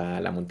la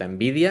monta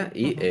Nvidia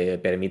y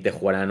permite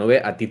jugar a la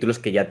nube a títulos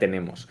que ya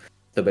tenemos.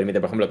 Esto permite,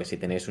 por ejemplo, que si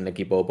tenéis un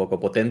equipo poco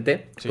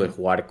potente, podéis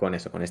jugar con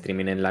eso, con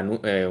streaming en la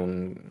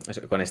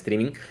con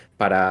streaming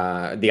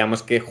para,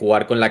 digamos, que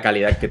jugar con la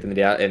calidad que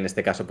tendría, en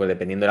este caso, pues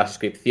dependiendo de la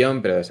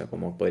suscripción, pero eso,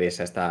 como podría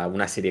ser hasta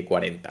una serie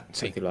 40, por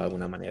decirlo de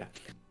alguna manera.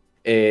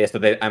 Esto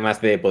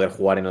además de poder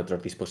jugar en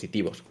otros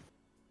dispositivos.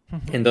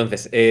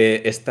 Entonces,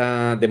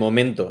 de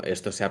momento,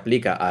 esto se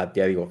aplica a,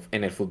 ya digo,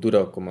 en el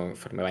futuro, como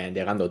me vayan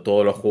llegando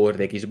todos los juegos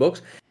de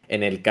Xbox.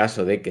 En el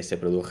caso de que se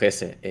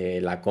produjese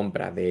la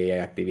compra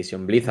de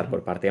Activision Blizzard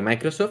por parte de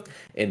Microsoft,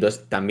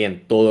 entonces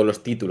también todos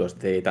los títulos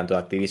de tanto de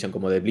Activision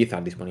como de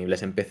Blizzard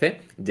disponibles en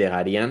PC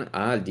llegarían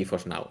al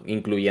GeForce Now,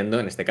 incluyendo,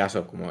 en este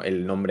caso, como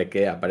el nombre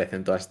que aparece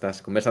en todas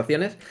estas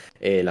conversaciones,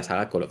 la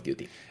saga Call of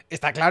Duty.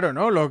 Está claro,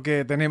 ¿no? Lo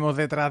que tenemos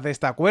detrás de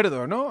este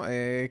acuerdo, ¿no?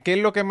 ¿Qué es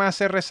lo que más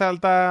se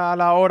resalta a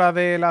la hora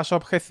de las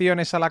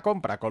objeciones a la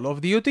compra? Call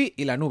of Duty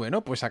y la nube,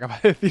 ¿no? Pues acaba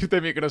de decirte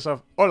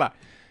Microsoft, hola,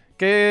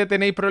 ¿qué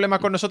tenéis problemas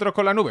con nosotros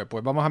con la nube?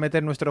 Pues vamos a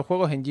meter nuestros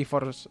juegos en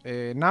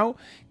GeForce Now,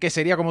 que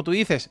sería, como tú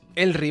dices,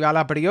 el rival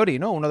a priori,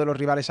 ¿no? Uno de los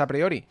rivales a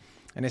priori,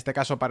 en este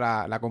caso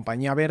para la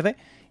compañía verde,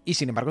 y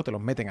sin embargo te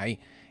los meten ahí.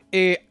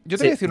 Yo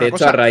te voy a decir de una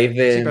hecho, cosa.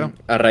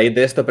 a raíz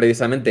de esto,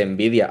 precisamente,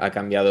 Nvidia ha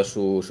cambiado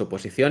su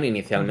posición.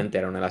 Inicialmente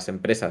era una de las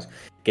empresas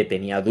que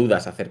tenía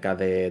dudas acerca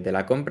de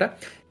la compra.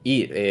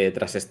 Y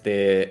tras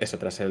este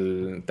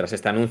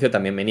anuncio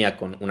también venía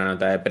con una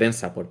nota de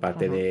prensa por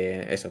parte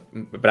de eso.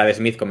 Brad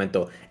Smith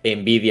comentó: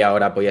 Nvidia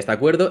ahora apoya este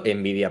acuerdo.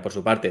 Nvidia, por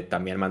su parte,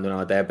 también mandó una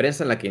nota de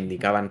prensa en la que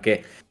indicaban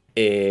que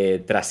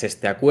tras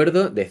este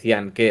acuerdo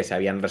decían que se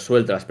habían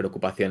resuelto las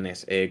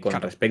preocupaciones con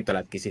respecto a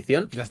la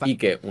adquisición y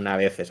que una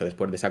vez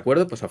después de ese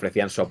acuerdo, pues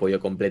ofrecían su apoyo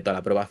completo a la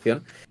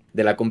aprobación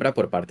de la compra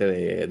por parte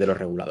de los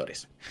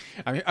reguladores.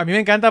 A mí me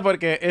encanta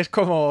porque es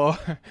como,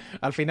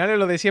 al final es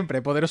lo de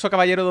siempre, poderoso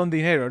caballero don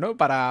dinero, ¿no?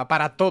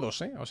 Para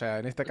todos, ¿eh? O sea,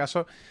 en este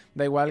caso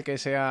da igual que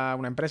sea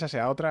una empresa,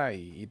 sea otra,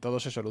 y todo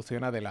se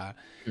soluciona de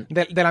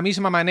la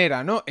misma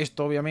manera, ¿no?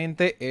 Esto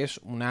obviamente es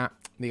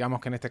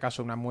digamos que en este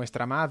caso una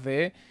muestra más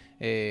de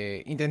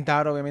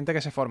intentar obviamente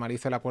que se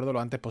formalice el acuerdo lo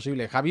antes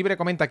posible. Javibre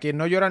comenta: quien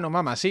no llora no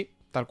mama. Sí,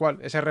 tal cual,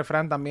 ese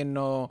refrán también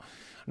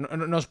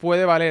nos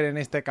puede valer en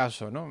este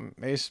caso, ¿no?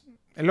 Es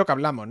lo que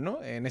hablamos,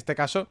 ¿no? En este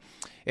caso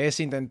es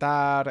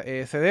intentar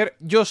ceder.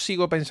 Yo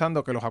sigo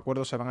pensando que los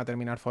acuerdos se van a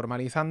terminar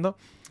formalizando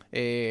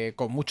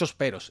con muchos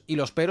peros. Y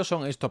los peros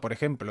son esto, por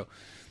ejemplo.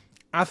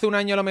 Hace un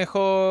año a lo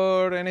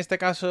mejor, en este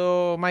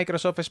caso,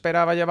 Microsoft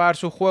esperaba llevar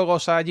sus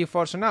juegos a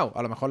GeForce Now.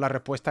 A lo mejor la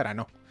respuesta era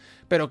no.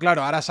 Pero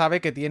claro, ahora sabe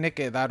que tiene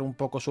que dar un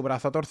poco su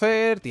brazo a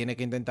torcer, tiene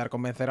que intentar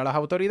convencer a las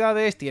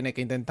autoridades, tiene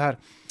que intentar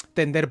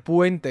tender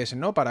puentes,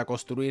 ¿no? Para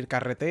construir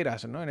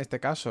carreteras, ¿no? En este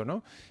caso,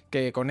 ¿no?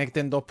 Que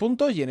conecten dos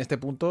puntos, y en este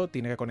punto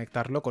tiene que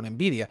conectarlo con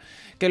Nvidia.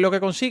 ¿Qué es lo que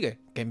consigue?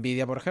 Que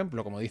Nvidia, por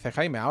ejemplo, como dice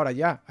Jaime, ahora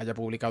ya haya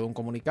publicado un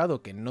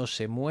comunicado que no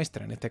se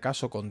muestra, en este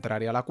caso,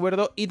 contrario al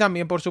acuerdo, y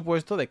también, por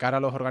supuesto, de cara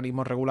a los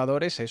organismos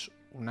reguladores, es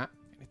una,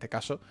 en este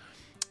caso,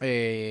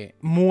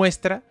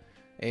 muestra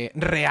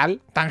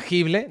real,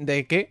 tangible,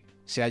 de que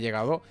se ha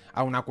llegado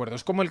a un acuerdo.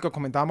 Es como el que os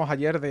comentábamos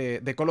ayer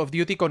de Call of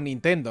Duty con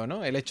Nintendo,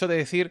 ¿no? El hecho de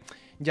decir,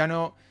 ya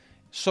no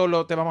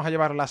solo te vamos a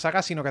llevar la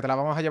saga, sino que te la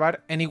vamos a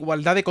llevar en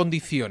igualdad de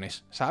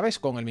condiciones, ¿sabes?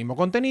 Con el mismo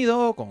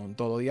contenido, con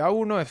todo día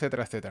uno,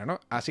 etcétera, etcétera,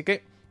 ¿no? Así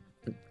que,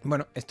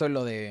 bueno, esto es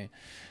lo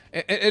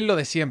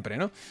de siempre,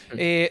 ¿no?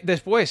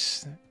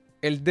 Después,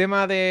 el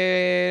tema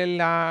de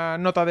la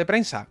nota de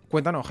prensa.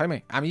 Cuéntanos,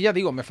 Jaime. A mí ya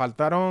digo, me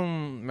faltó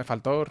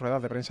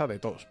ruedas de prensa de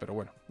todos, pero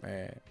bueno.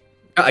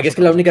 Aquí es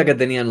que la única que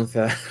tenía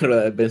anunciada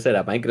rueda de prensa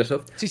era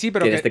Microsoft. Sí,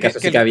 pero que en este caso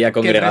sí que había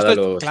congregado a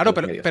los. Claro,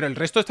 los medios. pero el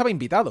resto estaba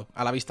invitado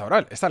a la vista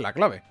oral. Esta es la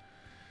clave.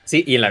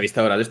 Sí, y en la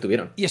vista oral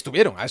estuvieron. Y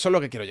estuvieron, a eso es lo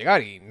que quiero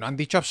llegar. Y no han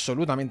dicho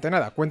absolutamente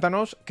nada.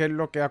 Cuéntanos qué es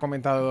lo que ha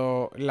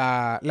comentado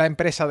la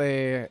empresa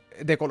de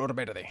color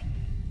verde.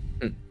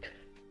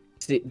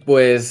 Sí,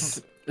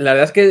 pues la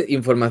verdad es que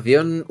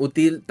información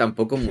útil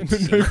tampoco mucho.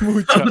 No hay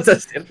mucha. Vamos a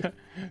ser.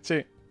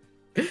 Sí.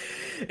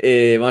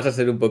 Vamos a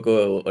ser un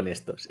poco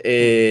honestos.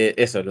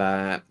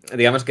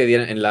 Digamos que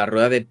en la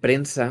rueda de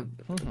prensa,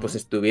 pues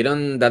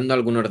estuvieron dando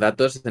algunos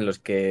datos en los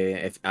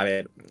que, a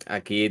ver,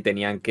 aquí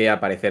tenían que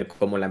aparecer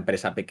como la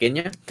empresa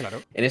pequeña.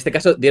 Claro. En este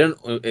caso dieron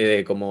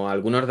como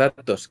algunos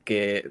datos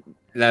que,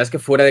 la verdad es que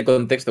fuera de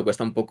contexto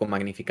cuesta un poco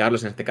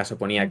magnificarlos. En este caso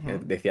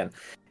decían,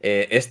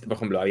 por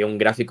ejemplo, había un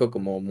gráfico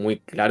como muy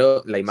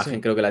claro, la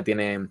imagen creo que la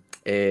tiene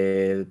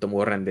Tom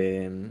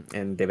Warren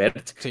en The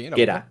Verge,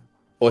 que era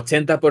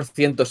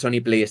 80% Sony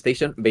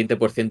PlayStation,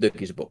 20%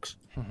 Xbox.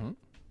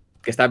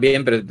 Que está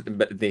bien, pero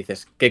te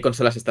dices, ¿qué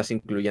consolas estás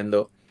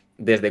incluyendo?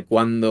 ¿Desde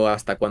cuándo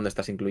hasta cuándo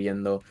estás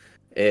incluyendo?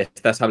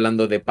 ¿Estás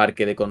hablando de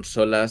parque de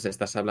consolas?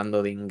 ¿Estás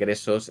hablando de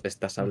ingresos?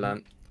 ¿Estás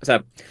hablando...? O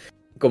sea,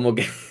 como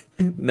que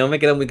no me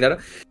queda muy claro.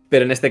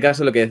 Pero en este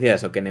caso lo que decía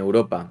eso, que en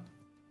Europa...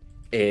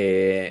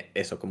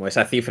 como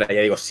esa cifra,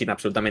 ya digo, sin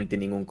absolutamente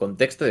ningún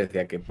contexto,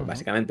 decía que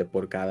básicamente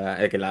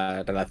que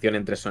la relación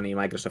entre Sony y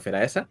Microsoft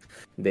era esa,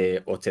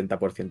 de 80%,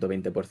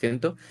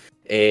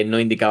 20%. No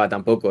indicaba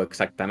tampoco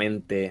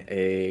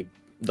exactamente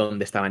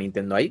dónde estaba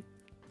Nintendo ahí.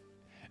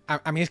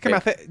 A mí es que me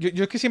hace...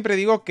 Yo es que siempre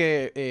digo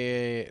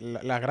que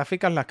las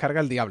gráficas las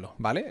carga el diablo,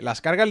 ¿vale? Las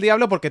carga el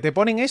diablo porque te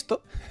ponen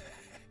esto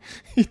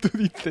y tú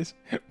dices,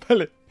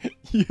 vale...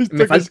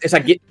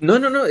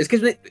 No, es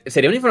que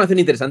sería una información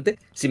interesante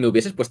si me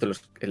hubieses puesto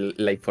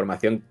la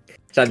información.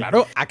 O sea,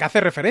 claro, ¿a qué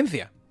hace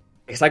referencia?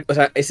 Exacto, o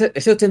sea, ese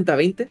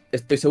 80-20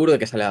 estoy seguro de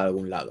que sale de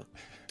algún lado.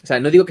 O sea,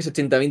 no digo que ese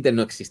 80-20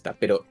 no exista,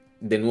 pero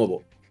de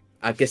nuevo,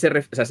 ¿a qué se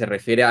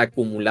refiere a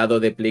acumulado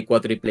de Play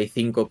 4 y Play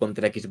 5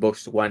 contra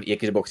Xbox One y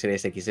Xbox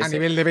Series XS? A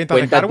nivel de venta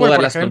de hardware,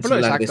 por ejemplo,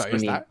 exacto, ahí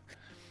está.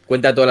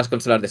 Cuenta todas las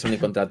consolas de Sony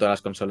contra todas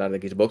las consolas de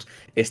Xbox.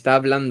 Está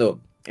hablando,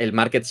 el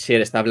market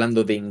share está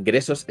hablando de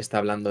ingresos, está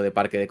hablando de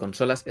parque de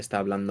consolas, está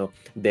hablando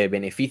de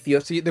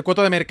beneficios. Sí, de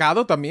cuota de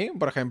mercado también,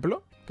 por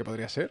ejemplo, que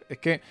podría ser. Es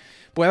que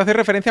puede hacer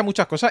referencia a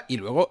muchas cosas y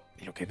luego,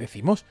 lo que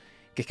decimos,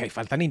 que es que ahí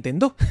falta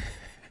Nintendo.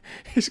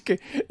 es que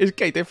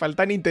ahí te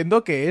falta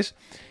Nintendo, que es,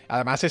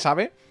 además se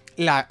sabe,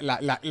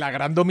 la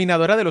gran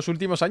dominadora de los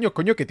últimos años,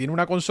 coño, que tiene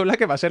una consola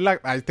que va a ser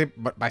a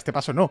este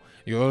paso no,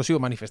 yo lo sigo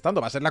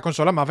manifestando, va a ser la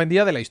consola más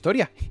vendida de la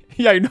historia.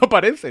 Y ahí no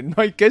aparece, no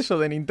hay queso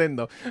de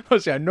Nintendo. O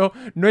sea, no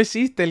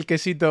existe el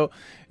quesito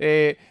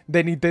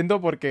de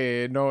Nintendo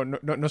porque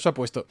no se ha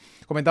puesto.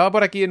 Comentaba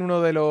por aquí en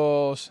uno de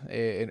los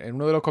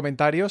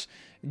comentarios,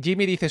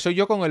 Jimmy dice, soy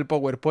yo con el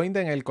PowerPoint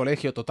en el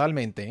colegio,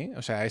 totalmente, ¿eh?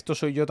 O sea, esto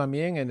soy yo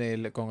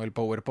también con el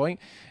PowerPoint.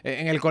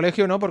 En el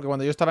colegio no, porque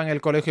cuando yo estaba en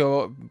el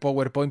colegio,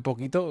 PowerPoint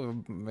poquito,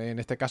 en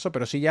este caso,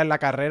 pero sí ya en la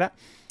carrera,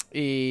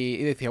 y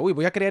decía, uy,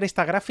 voy a crear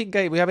esta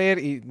gráfica y voy a ver,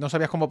 y no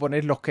sabías cómo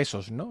poner los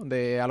quesos, ¿no?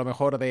 A lo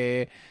mejor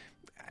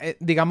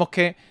digamos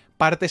que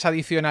partes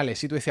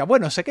adicionales, y tú decías,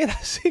 bueno, se queda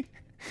así.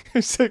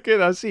 Se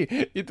queda así.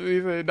 Y tú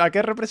dices, ¿a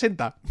qué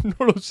representa?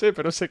 No lo sé,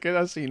 pero se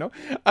queda así, ¿no?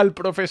 Al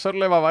profesor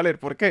le va a valer.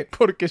 ¿Por qué?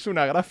 Porque es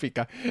una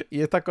gráfica.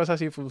 Y estas cosas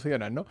sí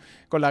funcionan, ¿no?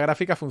 Con la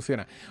gráfica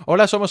funciona.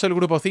 Hola, somos el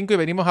grupo 5 y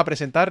venimos a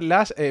presentar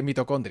las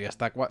mitocondrias.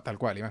 Tal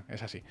cual, Iván.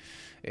 Es así.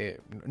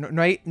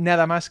 No hay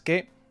nada más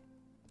que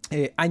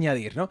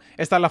añadir, ¿no?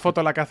 Esta es la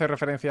foto a la que hace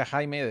referencia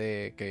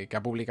Jaime que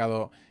ha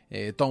publicado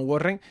Tom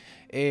Warren.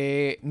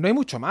 No hay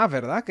mucho más,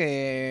 ¿verdad?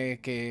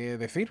 Que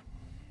decir.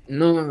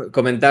 No,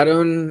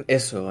 comentaron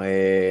eso,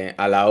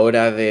 a la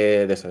hora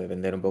de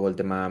vender un poco el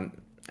tema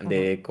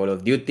de Call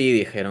of Duty,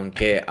 dijeron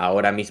que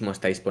ahora mismo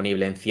está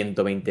disponible en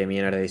 120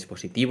 millones de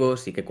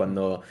dispositivos y que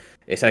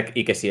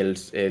si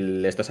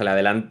esto sale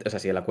adelante, o sea,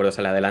 si el acuerdo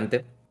sale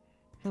adelante,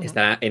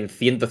 estará en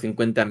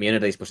 150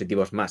 millones de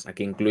dispositivos más.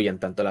 Aquí incluyen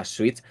tanto las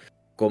Switch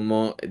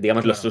como,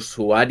 digamos, los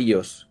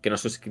usuarios que no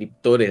son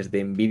suscriptores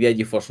de Nvidia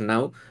GeForce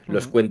Now,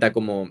 los cuenta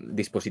como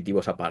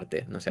dispositivos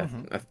aparte. No sé,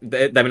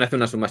 también hace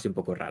una suma así un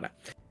poco rara.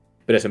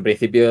 Pero eso, en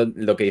principio,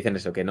 lo que dicen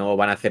es eso, que no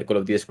van a hacer Call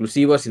of Duty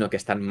exclusivos, sino que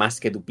están más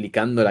que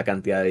duplicando la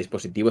cantidad de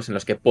dispositivos en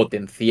los que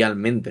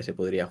potencialmente se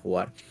podría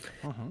jugar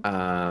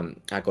a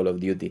Call of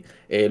Duty.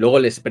 Luego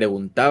les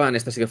preguntaban,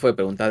 esto sí que fue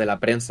pregunta de la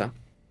prensa,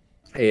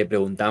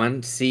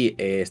 preguntaban si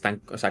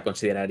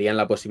considerarían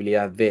la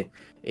posibilidad de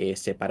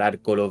separar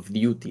Call of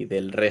Duty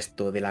del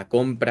resto de la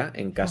compra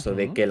en caso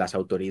de que las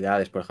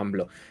autoridades, por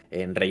ejemplo,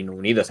 en Reino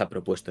Unido se ha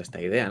propuesto esta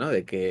idea, ¿no?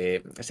 De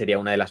que sería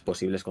una de las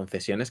posibles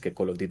concesiones que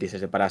Call of Duty se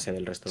separase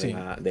del resto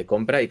de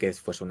compra y que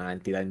fuese una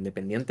entidad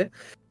independiente.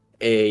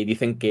 Y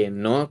dicen que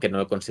no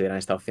lo consideran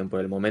esta opción por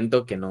el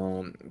momento, que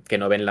no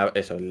ven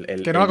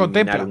el que no la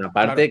contempla una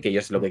parte, claro. Que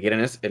ellos lo que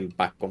quieren es el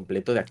pack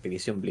completo de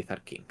Activision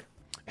Blizzard King.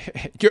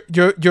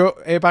 Yo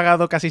he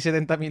pagado casi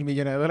 70.000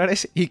 millones de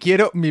dólares y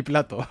quiero mi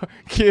plato.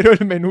 Quiero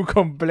el menú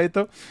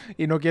completo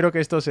y no quiero que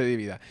esto se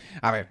divida.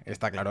 A ver,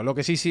 está claro. Lo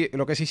que sí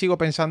sigo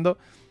pensando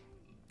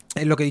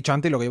es lo que he dicho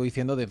antes y lo que llevo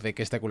diciendo desde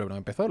que este culebrón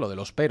empezó, lo de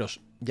los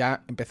peros.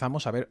 Ya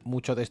empezamos a ver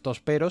mucho de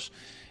estos peros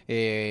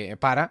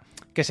para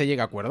que se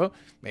llegue a acuerdo.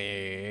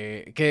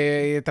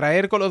 Que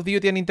traer Call of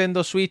Duty a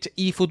Nintendo Switch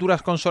y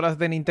futuras consolas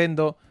de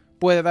Nintendo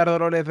puede dar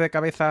dolores de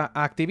cabeza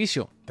a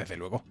Activision. Desde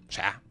luego. O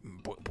sea,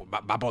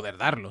 va a poder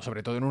darlo,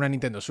 sobre todo en una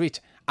Nintendo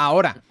Switch.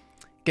 Ahora,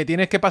 que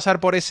tienes que pasar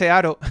por ese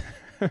aro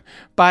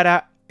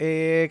para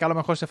que a lo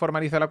mejor se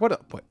formalice el acuerdo,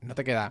 pues no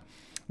te va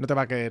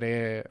a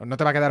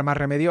quedar más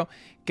remedio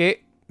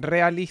que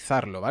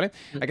realizarlo, ¿vale?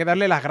 Hay que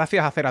darle las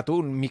gracias a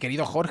Ceratul, mi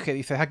querido Jorge,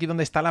 dices aquí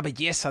donde está la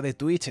belleza de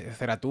Twitch.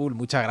 Ceratul,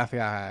 muchas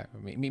gracias,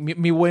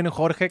 mi buen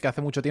Jorge, que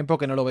hace mucho tiempo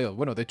que no lo veo.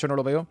 Bueno, de hecho no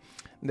lo veo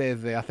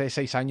desde hace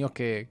 6 años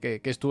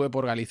que estuve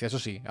por Galicia, eso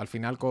sí, al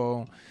final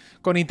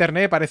con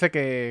internet parece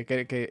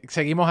que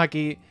seguimos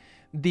aquí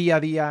día a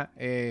día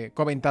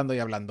comentando y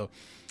hablando.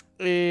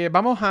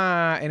 Vamos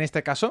a, en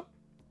este caso,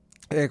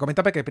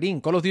 comenta Pequeprin,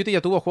 Call of Duty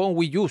ya tuvo juego en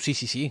Wii U.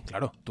 Sí,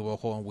 claro, tuvo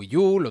juego en Wii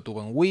U, lo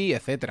tuvo en Wii,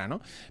 etcétera,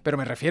 ¿no? Pero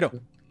me refiero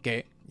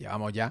que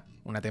llevamos ya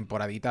una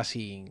temporadita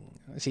sin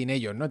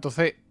ellos, ¿no?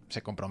 Entonces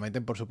se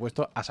comprometen, por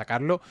supuesto, a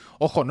sacarlo.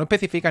 Ojo, no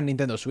especifican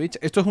Nintendo Switch.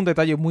 Esto es un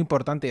detalle muy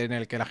importante en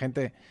el que la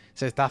gente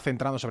se está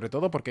centrando sobre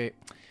todo porque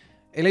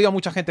he leído a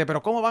mucha gente,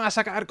 pero ¿cómo van a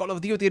sacar Call of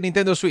Duty en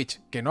Nintendo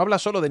Switch? Que no habla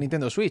solo de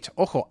Nintendo Switch.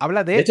 Ojo,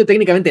 habla de... De hecho,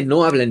 técnicamente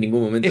no habla en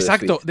ningún momento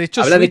Exacto, de Switch. De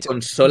hecho, habla Switch,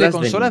 de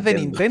consolas de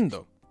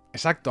Nintendo.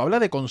 Exacto, habla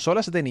de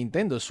consolas de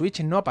Nintendo.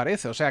 Switch no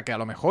aparece, o sea que a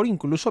lo mejor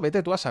incluso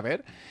vete tú a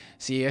saber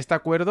si este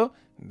acuerdo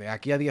de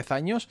aquí a 10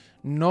 años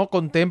no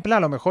contempla a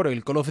lo mejor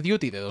el Call of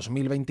Duty de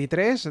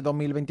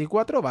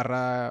 2023-2024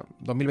 barra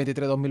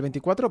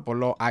 2023-2024,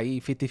 ponlo ahí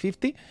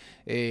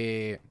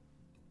 50-50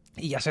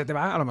 y ya se te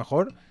va a lo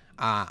mejor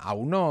a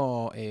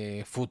uno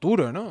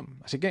futuro, ¿no?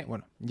 Así que,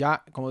 bueno,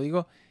 ya como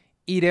digo,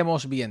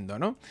 iremos viendo,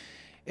 ¿no?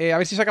 A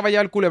ver si se acaba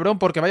ya el culebrón,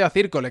 porque vaya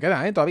circo, le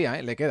queda,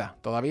 todavía, le queda.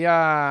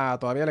 Todavía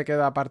le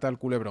queda parte al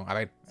culebrón. A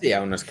ver. Sí,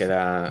 aún nos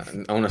queda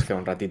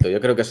un ratito. Yo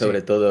creo que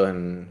sobre todo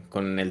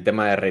con el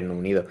tema de Reino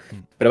Unido.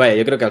 Pero vaya,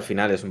 yo creo que al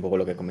final es un poco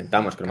lo que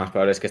comentamos, que lo más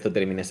probable es que esto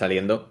termine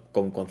saliendo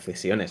con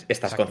concesiones.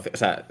 O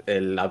sea,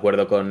 el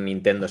acuerdo con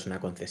Nintendo es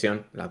una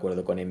concesión, el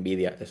acuerdo con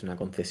Nvidia es una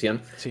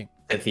concesión. Sí.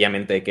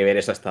 Sencillamente hay que ver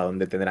eso hasta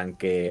dónde tendrán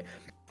que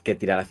que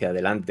tirar hacia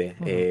adelante.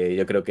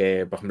 Yo creo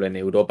que, por ejemplo, en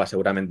Europa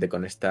seguramente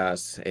con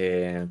estas,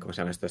 ¿cómo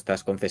se llama esto?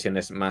 Estas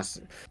concesiones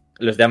más,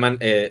 los llaman,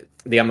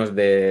 digamos,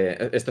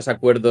 de estos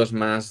acuerdos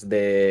más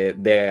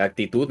de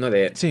actitud, ¿no?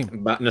 Sí.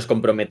 Nos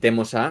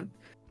comprometemos a,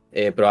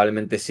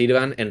 probablemente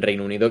sirvan. En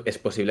Reino Unido es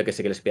posible que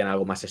sí que les pidan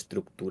algo más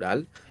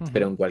estructural,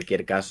 pero en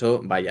cualquier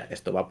caso, vaya,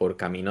 esto va por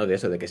camino de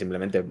eso, de que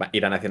simplemente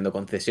irán haciendo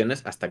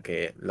concesiones hasta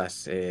que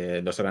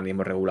los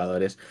organismos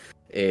reguladores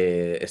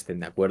estén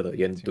de acuerdo.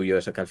 Yo intuyo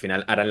eso, que al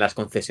final harán las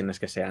concesiones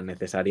que sean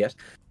necesarias,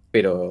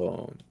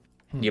 pero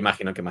yo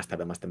imagino que más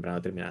tarde o más temprano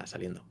terminará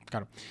saliendo.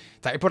 Claro.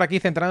 Está por aquí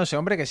centrándose,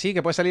 hombre, que sí,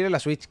 que puede salir en la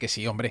Switch. Que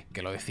sí, hombre,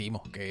 que lo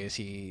decimos. Que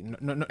sí.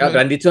 Claro, pero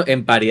han dicho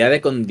en paridad de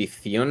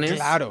condiciones.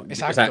 Claro,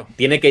 exacto. O sea,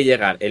 tiene que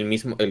llegar el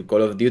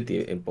Call of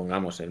Duty,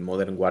 pongamos, el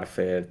Modern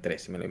Warfare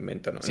 3, si me lo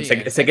invento, ¿no? Sí,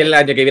 sé que el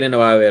año que viene no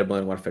va a haber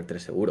Modern Warfare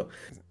 3 seguro.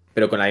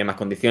 Pero con las mismas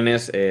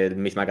condiciones,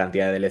 misma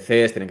cantidad de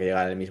DLCs, tienen que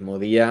llegar el mismo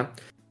día.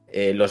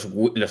 Los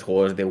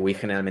juegos de Wii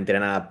generalmente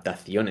eran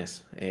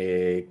adaptaciones,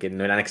 que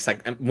no eran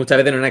muchas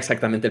veces no eran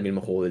exactamente el mismo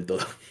juego del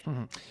todo.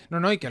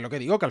 No, y que es lo que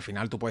digo, que al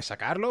final tú puedes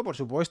sacarlo, por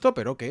supuesto,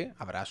 pero que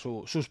habrá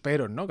sus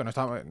peros, ¿no? Que no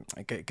está,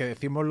 que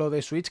decimos lo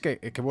de Switch,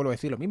 que vuelvo a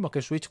decir lo mismo,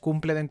 que Switch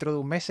cumple dentro de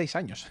un mes 6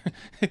 años.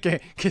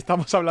 que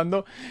estamos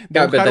hablando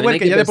de un hardware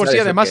que ya de por sí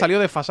además salió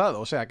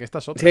desfasado, o sea, que esta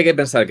es otra. Sí, hay que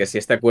pensar que si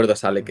este acuerdo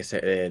sale, que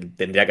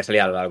tendría que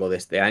salir a lo largo de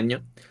este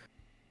año.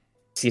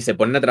 Si se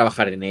ponen a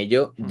trabajar en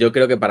ello, yo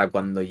creo que para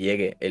cuando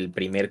llegue el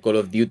primer Call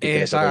of Duty que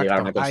le toque llegar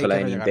a una consola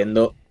de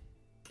Nintendo,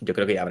 yo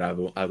creo que ya habrá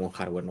algún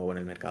hardware nuevo en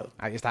el mercado.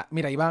 Ahí está.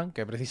 Mira, Iván,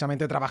 que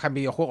precisamente trabaja en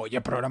videojuegos y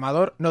es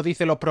programador, nos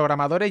dice: los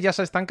programadores ya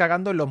se están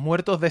cagando en los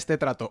muertos de este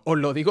trato. Os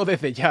lo digo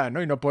desde ya,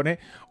 ¿no? Y nos pone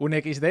un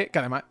XD, que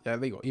además, ya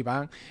digo,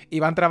 Iván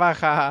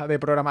trabaja de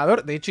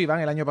programador. De hecho,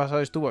 Iván el año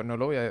pasado estuvo,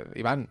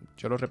 Iván,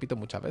 yo lo repito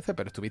muchas veces,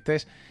 pero estuviste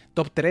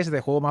top 3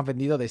 de juego más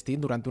vendido de Steam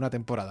durante una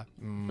temporada.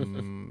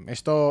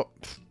 Esto...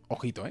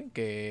 Ojito,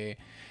 que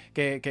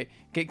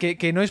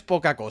no es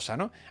poca cosa,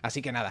 ¿no?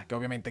 Así que nada, que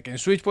obviamente que en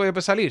Switch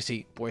puede salir,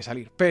 sí, puede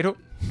salir, pero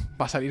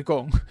va a salir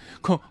con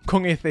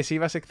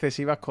excesivas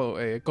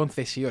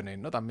concesiones,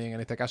 ¿no? También en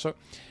este caso,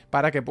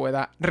 para que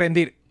pueda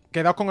rendir.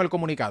 Quedaos con el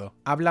comunicado.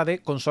 Habla de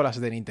consolas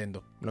de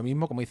Nintendo. Lo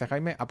mismo, como dice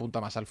Jaime, apunta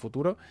más al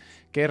futuro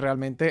que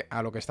realmente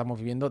a lo que estamos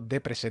viviendo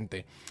de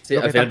presente. Sí,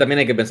 al final también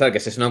hay que pensar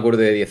que si es un acuerdo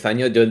de 10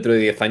 años, yo dentro de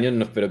 10 años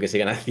no espero que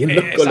sigan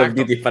haciendo Call of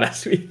Duty para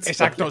Switch.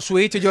 Exacto, ¿vale?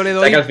 Switch yo le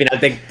doy... O sea, que al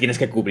final tienes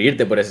que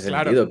cubrirte por ese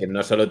sentido, que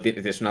no solo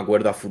es un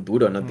acuerdo a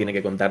futuro, no tiene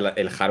que contar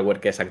el hardware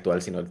que es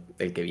actual, sino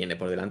el que viene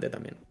por delante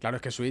también. Claro,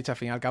 es que Switch, al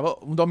fin y al cabo,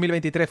 un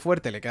 2023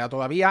 fuerte le queda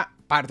todavía,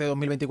 parte de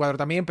 2024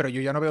 también, pero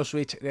yo ya no veo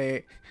Switch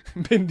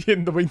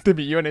vendiendo 20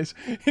 millones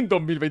en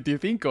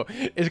 2025.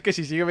 Es que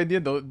si sigue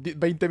vendiendo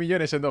 20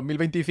 millones en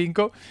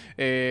 2025,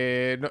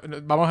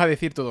 vamos a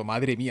decir todo,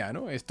 madre mía,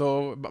 ¿no?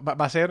 Esto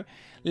va a ser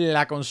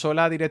la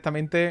consola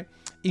directamente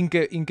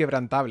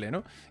inquebrantable,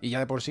 ¿no? Y ya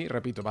de por sí,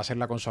 repito, va a ser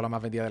la consola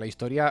más vendida de la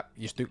historia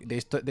y de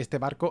este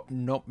barco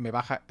no me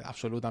baja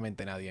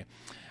absolutamente nadie.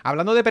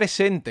 Hablando de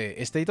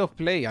presente, State of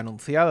Play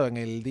anunciado en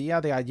el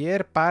día de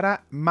ayer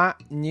para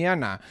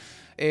mañana.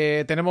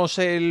 Tenemos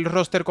el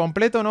roster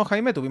completo, ¿no,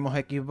 Jaime? Tuvimos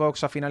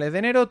Xbox a finales de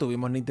enero,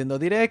 tuvimos Nintendo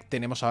Direct,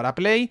 tenemos ahora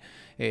Play,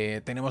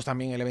 tenemos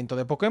también el evento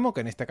de Pokémon,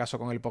 que en este caso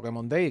con el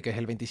Pokémon Day, que es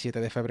el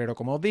 27 de febrero,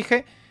 como os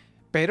dije,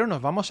 pero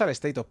nos vamos al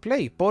State of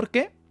Play,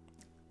 porque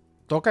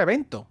toca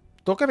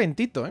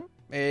eventito,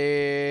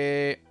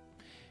 ¿eh?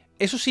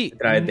 Eso sí...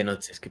 Otra vez de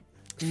noche, es que...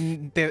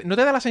 ¿No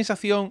te da la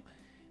sensación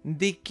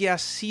de que ha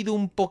sido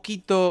un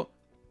poquito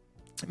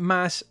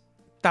más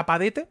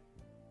tapadete?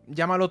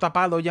 Llámalo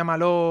tapado,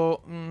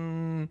 llámalo...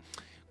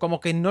 como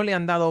que no le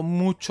han dado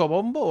mucho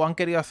bombo o han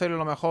querido hacerlo a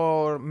lo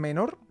mejor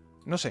menor.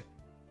 No sé.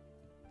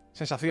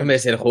 Sensación. Hombre,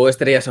 si el juego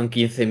estrella son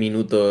 15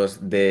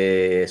 minutos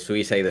de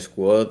Suicide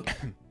Squad...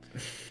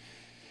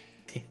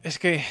 Es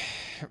que...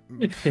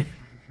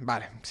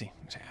 Vale, sí.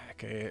 O sea, es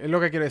que es lo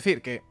que quiero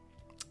decir, que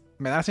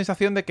me da la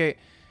sensación de que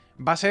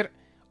va a ser...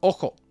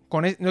 Ojo,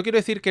 no quiero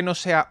decir que no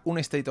sea un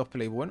State of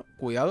Play bueno,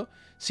 cuidado,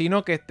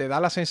 sino que te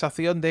da la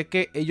sensación de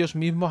que ellos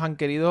mismos han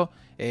querido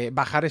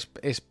bajar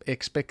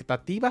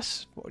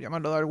expectativas, por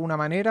llamarlo de alguna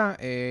manera,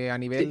 a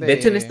nivel de... De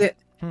hecho,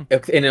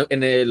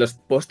 en los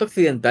post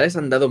occidentales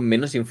han dado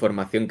menos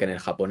información que en el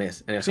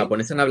japonés. En el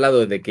japonés han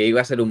hablado de que iba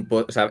a ser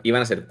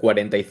iban a ser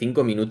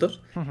 45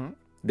 minutos,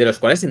 de los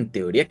cuales en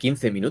teoría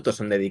 15 minutos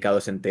son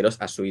dedicados enteros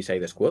a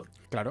Suicide Squad.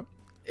 Claro.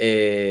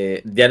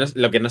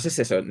 Lo que no sé es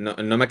eso,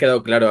 no me ha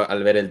quedado claro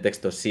al ver el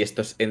texto si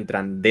estos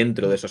entran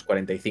dentro de esos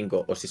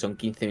 45 o si son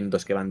 15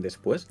 minutos que van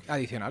después.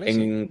 Adicionales.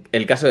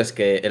 El caso es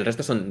que el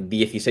resto son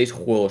 16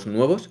 juegos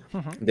nuevos,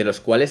 de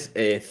los cuales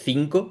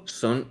 5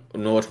 son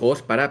nuevos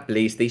juegos para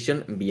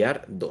PlayStation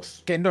VR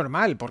 2. Que es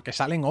normal, porque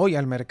salen hoy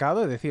al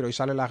mercado, es decir, hoy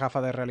salen las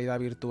gafas de realidad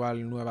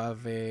virtual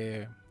nuevas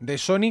de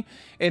Sony.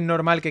 Es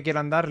normal que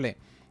quieran darle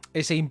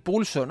ese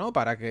impulso, ¿no?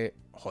 Para que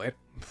joder,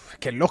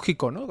 que es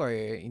lógico, ¿no?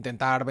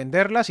 Intentar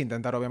venderlas,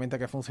 intentar obviamente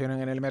que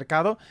funcionen en el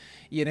mercado.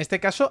 Y en este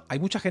caso hay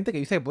mucha gente que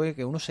dice que puede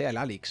que uno sea el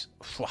Alyx.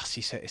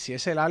 Si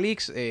es el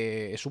Alyx,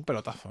 es un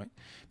pelotazo, ¿eh?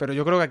 Pero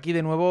yo creo que aquí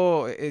de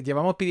nuevo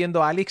llevamos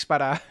pidiendo Alyx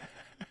para...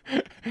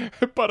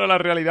 para la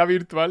realidad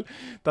virtual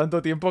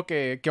tanto tiempo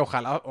que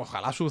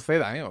ojalá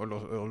suceda, ¿eh? Os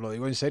lo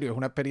digo en serio, es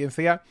una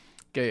experiencia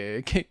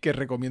que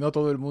recomiendo a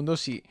todo el mundo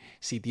si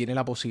tiene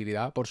la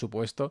posibilidad, por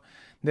supuesto,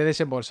 de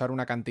desembolsar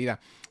una cantidad.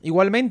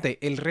 Igualmente,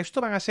 el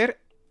resto van a ser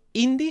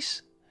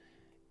indies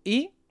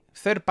y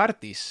third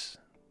parties.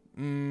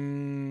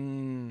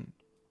 ¿Qué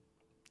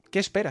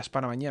esperas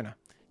para mañana?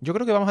 Yo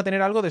creo que vamos a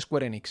tener algo de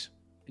Square Enix.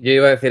 Yo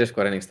iba a decir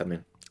Square Enix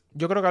también.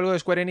 Yo creo que algo de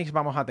Square Enix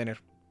vamos a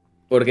tener.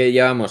 Porque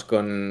llevamos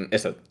con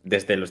eso,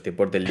 desde los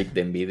tiempos del leak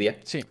de Nvidia,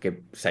 Sí.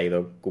 que se ha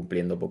ido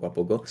cumpliendo poco a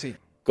poco. Sí.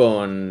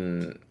 O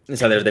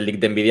sea, desde el leak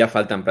de Nvidia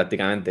faltan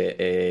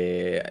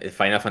prácticamente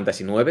Final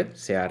Fantasy IX,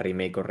 sea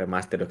remake o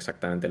remaster o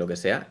exactamente lo que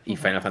sea, y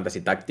Final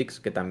Fantasy Tactics,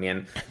 que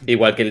también,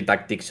 igual que el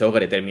Tactics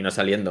Ogre terminó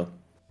saliendo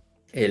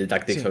el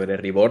Tactics Ogre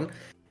Reborn,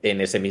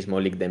 en ese mismo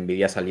leak de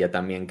Nvidia salía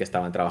también que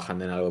estaban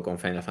trabajando en algo con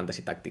Final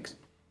Fantasy Tactics.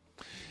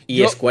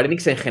 Y Square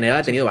Enix en general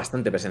ha tenido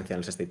bastante presencia en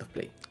los State of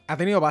Play. Ha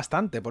tenido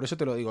bastante, por eso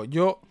te lo digo.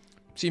 Yo,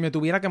 si me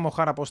tuviera que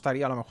mojar,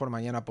 apostaría a lo mejor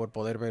mañana por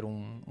poder ver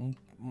un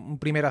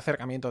primer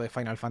acercamiento de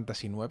Final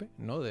Fantasy IX,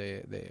 ¿no?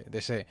 De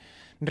ese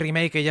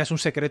remake que ya es un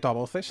secreto a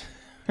voces.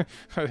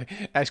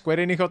 A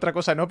Square Enix otra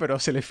cosa no, pero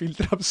se le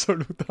filtra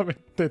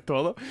absolutamente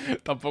todo.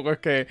 Tampoco es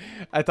que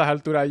a estas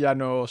alturas ya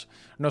nos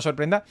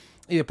sorprenda.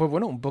 Y después,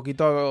 bueno, un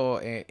poquito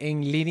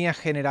en líneas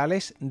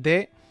generales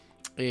de...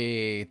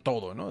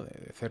 todo, ¿no?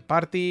 De third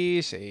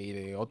parties y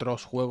de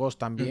otros juegos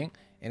también,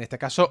 en este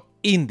caso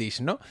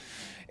indies, ¿no?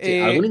 Sí,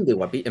 algún indie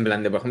guapi, en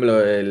plan de, por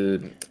ejemplo,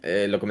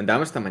 lo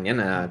comentábamos esta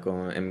mañana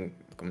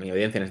con mi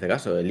audiencia en este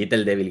caso, el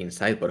Little Devil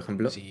Inside, por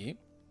ejemplo. Sí.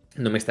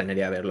 No me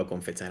extrañaría verlo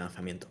con fecha de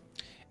lanzamiento.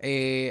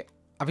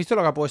 ¿Has visto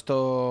lo que ha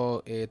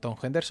puesto Tom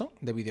Henderson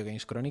de Video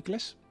Games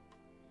Chronicles?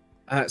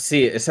 Ah,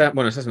 sí, esa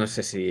no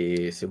sé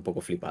si un poco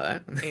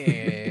flipada,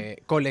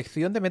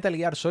 Colección de Metal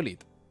Gear Solid.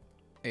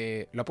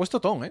 Lo ha puesto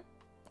Tom, ¿eh?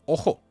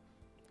 Ojo.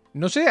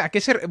 No sé a qué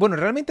ser. Bueno,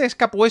 realmente es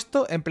que ha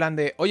puesto en plan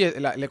de... Oye,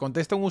 le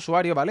contesta un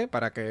usuario, ¿vale?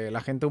 Para que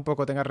la gente un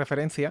poco tenga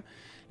referencia.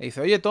 Le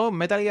dice, oye, Tom,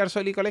 Metal Gear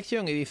Solid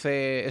Collection. Y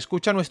dice,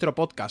 escucha nuestro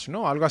podcast,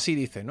 ¿no? Algo así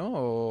dice, ¿no?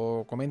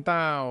 O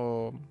comenta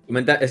o...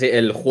 Comenta, sí,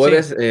 el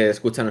jueves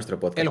escucha nuestro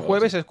podcast. El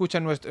jueves escucha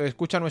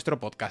nuestro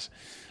podcast.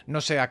 No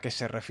sé a qué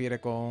se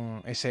refiere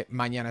con ese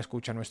mañana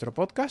escucha nuestro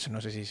podcast.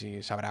 No sé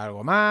si sabrá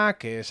algo más,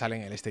 que sale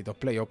en el State of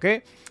Play o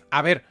qué.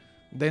 A ver...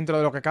 Dentro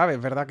de lo que cabe, es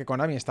verdad que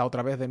Konami está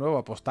otra vez de nuevo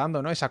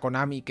apostando, ¿no? Esa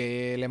Konami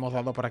que le hemos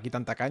dado por aquí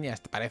tanta caña,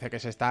 parece que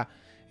se está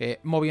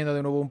moviendo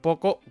de nuevo un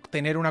poco.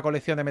 Tener una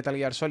colección de Metal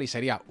Gear Solid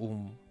sería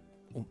un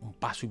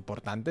paso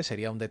importante,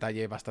 sería un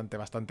detalle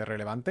bastante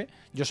relevante.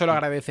 Yo se lo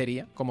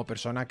agradecería como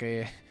persona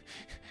que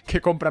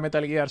compra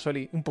Metal Gear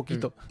Solid un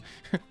poquito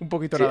sí,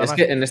 nada es más.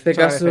 Que en este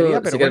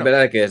caso sí que es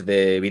verdad que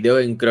desde Video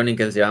Game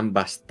Chronicles llevan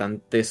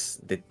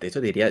bastantes, de hecho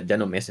diría ya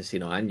no meses,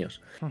 sino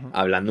años,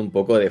 hablando un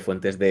poco de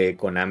fuentes de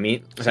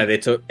Konami. O sea, de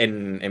hecho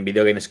en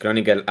Video Games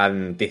Chronicles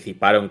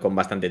anticiparon con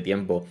bastante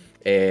tiempo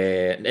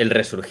el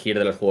resurgir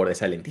de los juegos de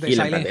Silent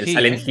Hill. El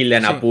Silent Hill de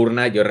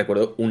Annapurna, yo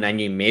recuerdo un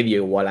año y medio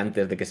igual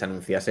antes de que se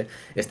anunciase,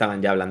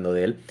 estaban ya hablando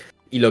de él.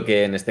 Y lo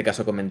que en este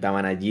caso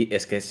comentaban allí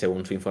es que,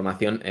 según su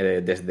información,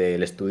 desde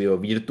el estudio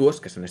Virtuos,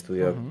 que es un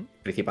estudio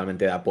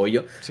principalmente de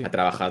apoyo, ha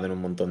trabajado en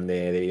un montón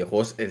de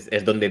videojuegos,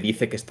 es donde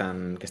dice que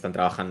están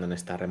trabajando en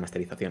estas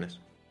remasterizaciones.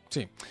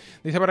 Sí.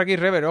 Dice por aquí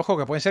Rever, ojo,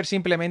 que puede ser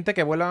simplemente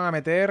que vuelvan a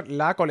meter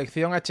la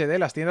colección HD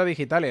en las tiendas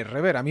digitales.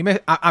 Rever, a mí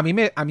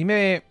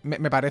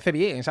me parece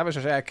bien, ¿sabes?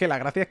 O sea, es que la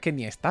gracia es que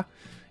ni está.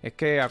 Es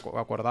que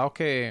acordaos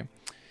que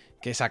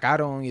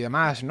sacaron y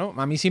demás, ¿no?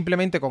 A mí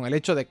simplemente con el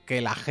hecho de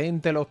que la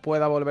gente los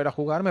pueda volver a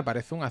jugar me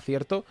parece un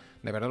acierto,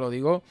 de verdad lo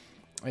digo,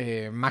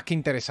 más que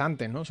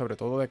interesante, ¿no? Sobre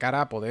todo de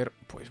cara a poder,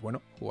 pues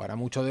bueno, jugar a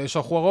muchos de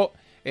esos juegos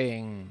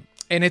en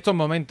estos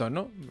momentos,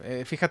 ¿no?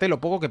 Fíjate lo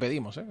poco que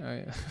pedimos,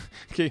 ¿eh?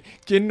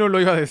 ¿Quién nos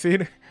lo iba a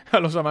decir a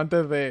los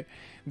amantes de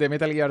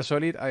Metal Gear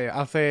Solid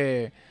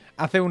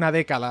hace una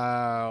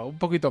década, un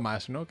poquito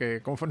más, ¿no?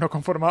 Que nos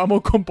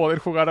conformábamos con poder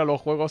jugar a los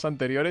juegos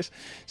anteriores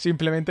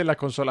simplemente en las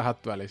consolas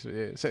actuales.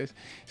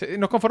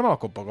 Nos conformamos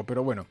con poco,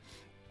 pero bueno.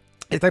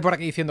 Estáis por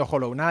aquí diciendo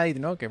Hollow Knight,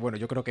 ¿no? Que bueno,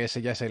 yo creo que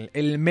ese ya es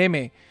el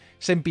meme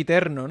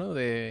sempiterno, ¿no?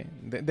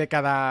 De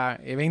cada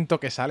evento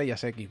que sale, ya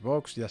sea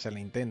Xbox, ya sea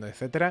Nintendo,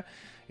 etcétera.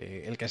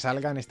 El que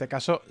salga, en este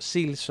caso,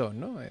 Silson,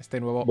 ¿no?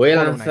 Este nuevo Voy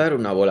a Hollow lanzar Knight.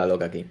 Una bola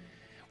loca aquí.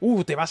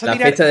 Te vas a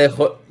tirar...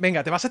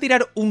 Venga, te vas a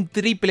tirar un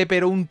triple,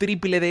 pero un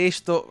triple de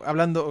esto,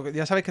 hablando...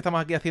 Ya sabes que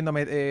estamos aquí haciendo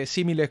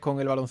símiles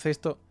con el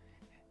baloncesto.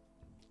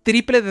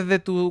 ¿Triple desde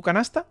tu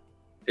canasta?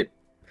 Sí.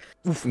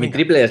 Mi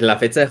triple es la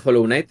fecha de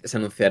Hollow Knight se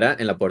anunciará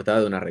en la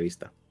portada de una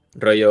revista.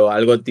 Rollo,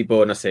 algo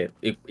tipo, no sé...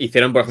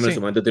 Hicieron, por ejemplo, en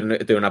su momento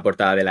tuve una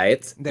portada de la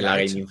Edge, de la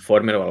Game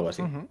Informer o algo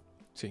así.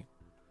 Sí.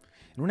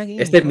 En una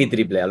Game Este es mi Informer.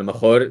 triple. A lo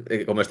mejor,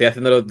 como estoy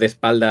haciéndolo de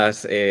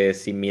espaldas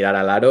sin mirar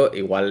al aro,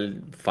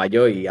 igual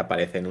fallo y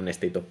aparece en un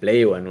State of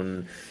Play o en No,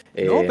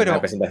 una pero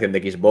presentación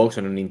de Xbox o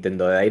en un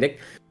Nintendo Direct.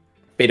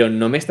 Pero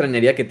no me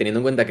extrañaría que, teniendo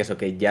en cuenta que eso,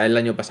 que ya el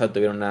año pasado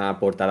tuvieron una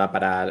portada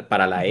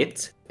para la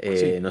Edge,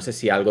 Sí. no sé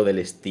si algo del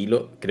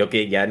estilo, creo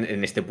que ya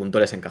en este punto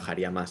les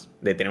encajaría más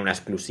de tener una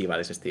exclusiva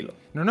de ese estilo.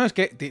 No, es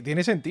que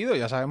tiene sentido.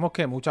 Ya sabemos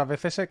que muchas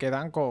veces se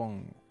quedan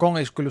con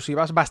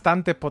exclusivas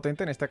bastante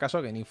potentes, en este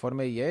caso Game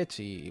Informe y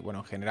Edge, y bueno,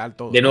 en general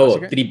todo. De ¿no? nuevo,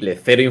 Así que- triple,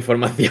 cero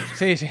información.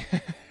 Sí.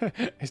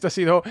 Esto ha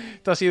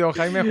sido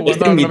Jaime Este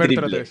jugando es al mi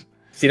Roberto triple. 3.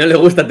 Si no le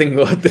gusta,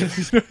 tengo otro.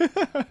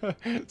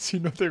 Si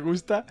no te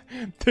gusta,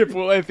 te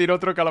puedo decir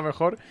otro que a lo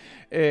mejor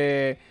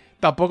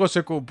tampoco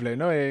se cumple,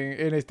 ¿no?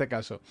 En este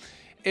caso.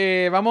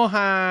 Vamos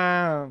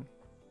a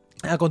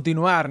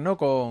continuar, ¿no?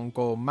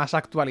 Con más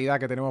actualidad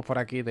que tenemos por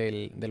aquí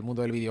del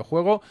mundo del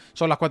videojuego.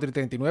 Son las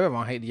 4:39,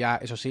 vamos a ir ya,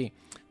 eso sí,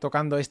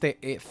 tocando este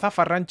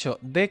zafarrancho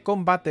de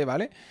combate,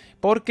 ¿vale?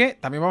 Porque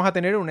también vamos a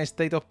tener un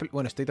State of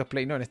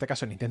Play, no, en este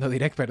caso Nintendo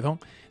Direct, perdón,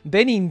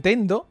 de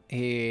Nintendo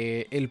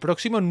el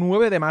próximo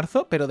 9 de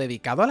marzo, pero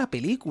dedicado a la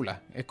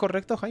película. ¿Es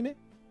correcto, Jaime?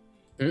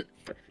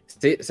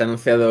 Sí, se ha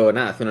anunciado,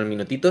 nada, hace unos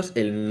minutitos,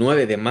 el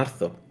 9 de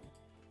marzo.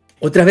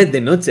 Otra vez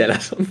de noche a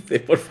las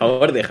 11, por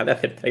favor, dejad de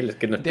hacer trailers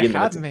que no entiendo.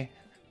 Dejadme.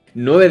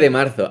 9 de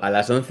marzo a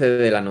las 11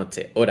 de la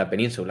noche, hora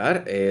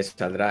peninsular,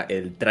 saldrá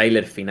el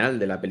tráiler final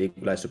de la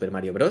película de Super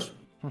Mario Bros.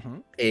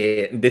 Ujú.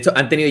 De hecho,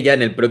 han tenido ya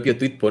en el propio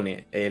tweet,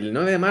 pone el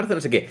 9 de marzo,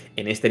 no sé qué.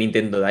 En este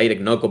Nintendo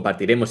Direct no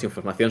compartiremos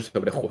información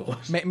sobre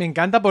juegos. Me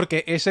encanta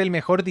porque es el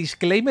mejor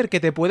disclaimer que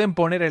te pueden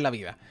poner en la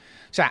vida.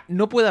 O sea,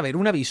 no puede haber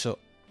un aviso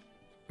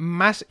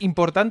más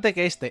importante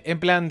que este, en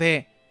plan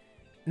de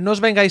no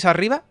os vengáis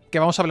arriba, que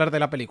vamos a hablar de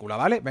la película,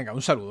 ¿vale? Venga,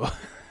 un saludo.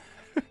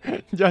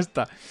 Ya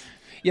está.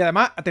 Y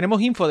además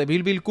tenemos info de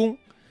Bill Kun,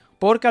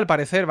 porque al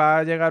parecer va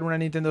a llegar una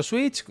Nintendo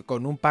Switch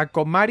con un pack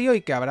con Mario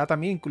y que habrá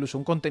también incluso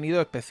un contenido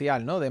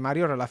especial, ¿no? De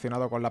Mario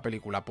relacionado con la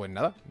película. Pues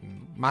nada,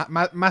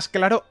 más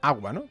claro,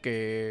 agua, ¿no?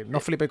 Que no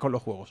flipéis con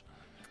los juegos.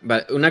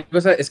 Vale, una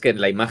cosa es que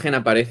en la imagen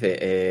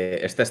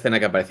aparece esta escena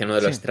que apareció en uno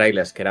de los Sí.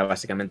 trailers, que era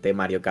básicamente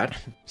Mario Kart.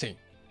 Sí.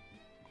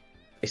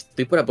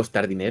 Estoy por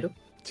apostar dinero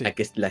Sí. a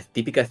que es la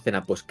típica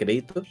escena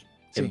post-créditos,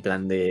 Sí. en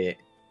plan de...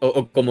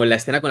 O como la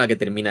escena con la que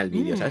termina el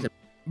vídeo, ¿sabes?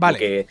 Vale.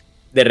 Que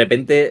de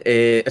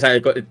repente... o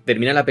sea,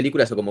 termina la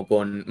película eso como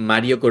con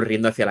Mario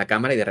corriendo hacia la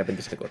cámara y de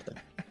repente se corta.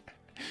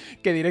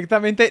 Que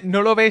directamente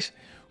no lo ves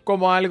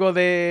como algo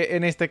de,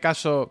 en este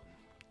caso,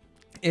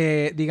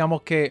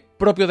 digamos que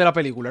propio de la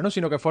película, ¿no?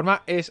 Sino que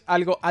es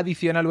algo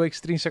adicional o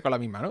extrínseco a la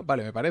misma, ¿no?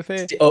 Vale, me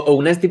parece... Sí, o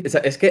una o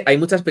sea, es que hay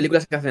muchas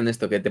películas que hacen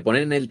esto, que te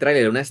ponen en el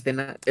tráiler una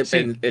escena...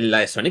 Sí. En la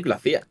de Sonic lo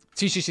hacía.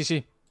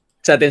 Sí.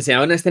 O sea, te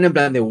enseñaba una escena en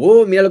plan de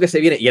wow, mira lo que se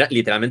viene. Y era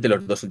literalmente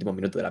los 2 últimos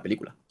minutos de la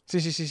película. Sí.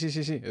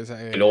 O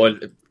sea, Y luego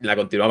la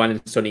continuaban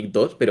en Sonic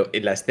 2, pero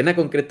en la escena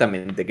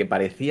concretamente que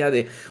parecía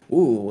de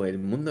el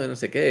mundo de no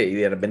sé qué, y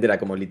de repente era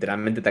como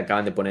literalmente te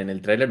acaban de poner en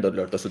el tráiler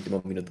los 2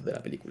 últimos minutos de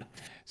la película.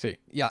 sí.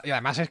 Y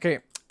además es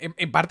que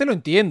en parte lo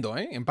entiendo,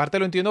 ¿eh? En parte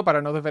lo entiendo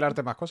para no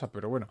desvelarte más cosas,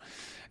 pero bueno.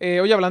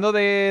 Oye, hablando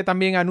de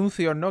también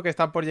anuncios, ¿no? Que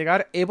están por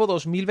llegar, Evo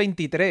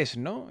 2023,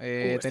 ¿no?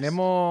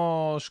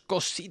 Tenemos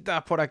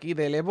cositas por aquí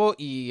del Evo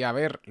y, a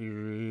ver,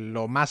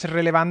 lo más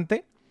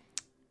relevante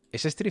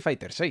es Street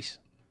Fighter 6.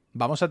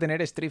 Vamos a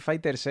tener Street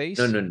Fighter 6.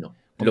 No.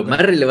 ¿Cómo Lo que más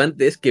no?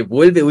 relevante es que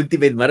vuelve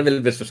Ultimate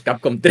Marvel vs.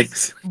 Capcom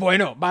 3.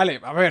 Bueno, vale,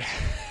 a ver.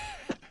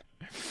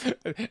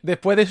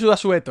 Después de su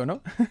asueto,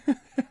 ¿no?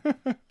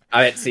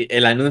 A ver, sí,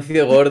 el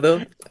anuncio gordo,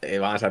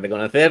 vamos a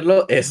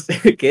reconocerlo, es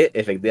que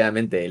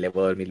efectivamente el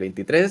Evo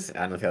 2023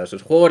 ha anunciado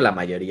sus juegos, la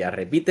mayoría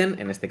repiten,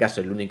 en este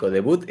caso el único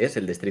debut es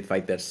el de Street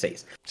Fighter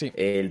 6. Sí.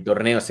 El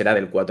torneo será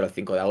del 4 al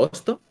 5 de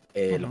agosto,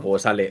 el juego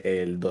sale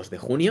el 2 de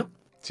junio.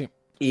 Sí.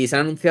 Y se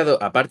han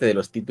anunciado, aparte de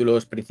los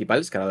títulos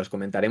principales, que ahora los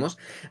comentaremos,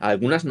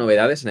 algunas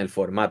novedades en el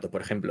formato.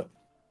 Por ejemplo,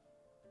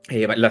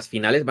 las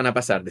finales van a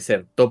pasar de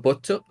ser top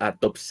 8 a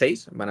top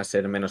 6, van a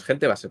ser menos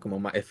gente, va a ser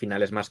como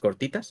finales más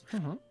cortitas.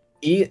 Ujú.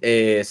 Y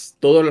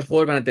todos los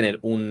juegos van a tener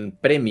un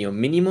premio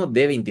mínimo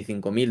de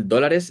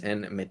 $25.000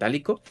 en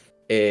metálico,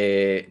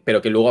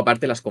 pero que luego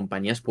aparte las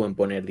compañías pueden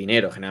poner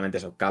dinero, generalmente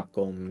eso,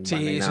 Capcom, Sí,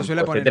 Bandai se Namco,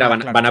 suele poner etcétera, más,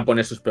 van, claro. van a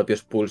poner sus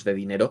propios pools de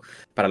dinero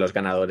para los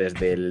ganadores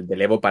del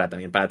Evo, para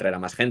atraer a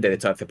más gente. De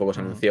hecho, hace poco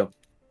se anunció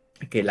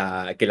que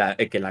la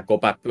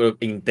copa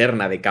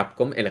interna de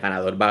Capcom, el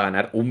ganador va a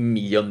ganar $1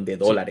 millón.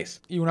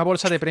 Y una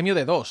bolsa de premio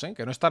de 2, ¿eh?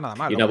 Que no está nada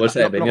mal. Y una bolsa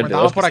de Lo premios de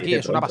comentábamos 2, por que aquí, sí, de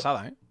es una pronto.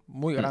 pasada, ¿eh?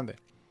 Muy grande.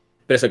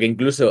 Pero eso, que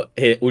incluso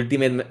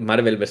Ultimate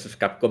Marvel vs.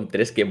 Capcom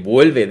 3, que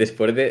vuelve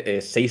después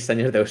de 6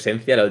 años de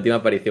ausencia, la última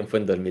aparición fue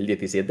en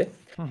 2017.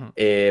 Ujú.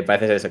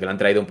 Parece ser eso, que lo han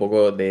traído un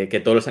poco de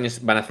que todos los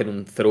años van a hacer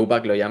un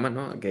throwback, lo llaman,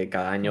 ¿no? Que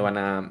cada año van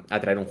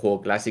a traer un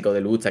juego clásico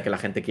de lucha que la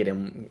gente quiere,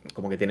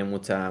 como que tiene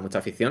mucha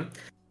afición.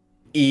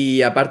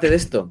 Y aparte de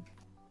esto,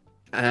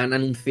 han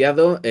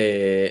anunciado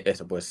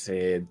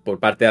por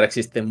parte de Arc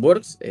System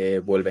Works,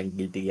 vuelven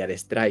Guilty Gear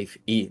Strive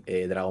y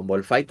Dragon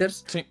Ball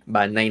Fighters. Sí.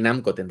 Bandai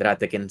Namco tendrá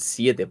Tekken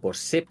 7 por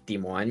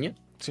 7º año.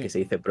 que se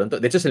dice pronto.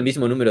 De hecho, es el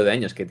mismo número de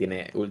años que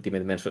tiene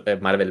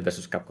Marvel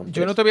vs. Capcom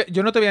 3.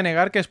 Yo no te voy a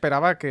negar que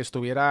esperaba que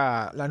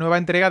estuviera la nueva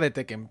entrega de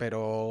Tekken,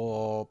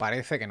 pero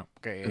parece que no.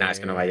 Nada, es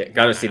que no vaya.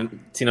 Claro,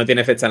 si no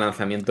tiene fecha de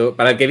lanzamiento.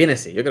 Para el que viene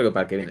sí, yo creo que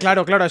para el que viene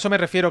Claro, a eso me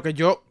refiero, que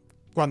yo,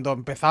 cuando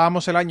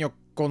empezábamos el año,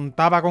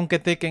 contaba con que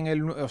Tekken, el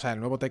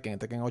nuevo Tekken,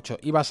 Tekken 8,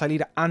 iba a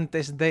salir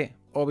antes de,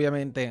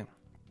 obviamente,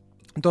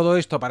 todo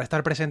esto para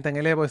estar presente en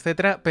el Evo,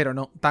 etcétera, pero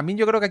no. También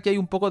yo creo que aquí hay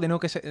un poco de no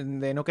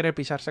querer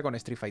pisarse con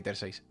Street Fighter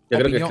 6. Yo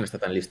creo que es que no está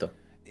tan listo.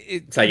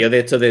 O sea, yo de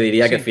hecho te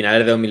diría que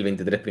finales de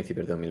 2023,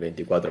 principios de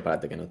 2024 para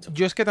Tekken 8.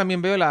 Yo es que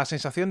también veo la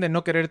sensación de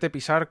no quererte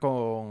pisar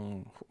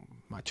con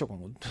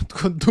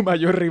tu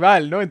mayor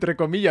rival, ¿no? Entre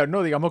comillas,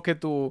 ¿no? Digamos que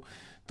tu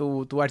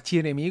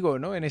archienemigo,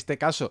 ¿no? En este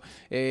caso.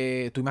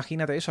 Tú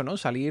imagínate eso, ¿no?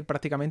 Salir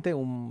prácticamente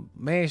un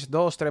mes,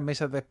 2, 3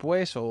 meses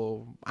después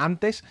o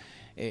antes.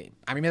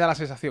 A mí me da la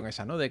sensación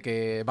esa, ¿no? De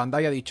que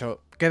Bandai ha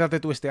dicho, quédate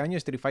tú este año,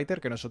 Street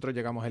Fighter, que nosotros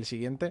llegamos el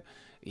siguiente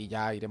y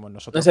ya iremos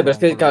nosotros. No sé, pero es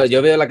que, claro,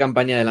 yo veo la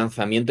campaña de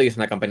lanzamiento y es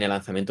una campaña de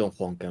lanzamiento de un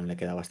juego que aún le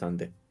queda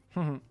bastante.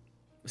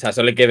 O sea,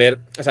 solo hay que ver...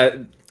 O sea,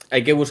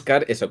 hay que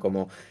buscar eso,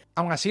 como...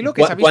 Aún así, lo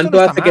que se ha visto ¿Cuánto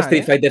no está hace mal, que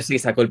Street Fighter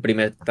 6 sacó el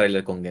primer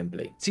tráiler con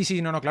gameplay?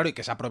 Sí, no, claro, y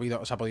que se ha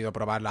podido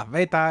probar las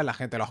betas, la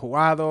gente lo ha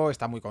jugado,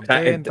 está muy O sea,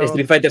 contento.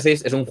 Street Fighter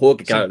 6 es un juego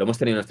que, claro, lo hemos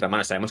tenido en nuestra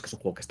mano, sabemos que es un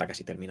juego que está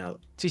casi terminado.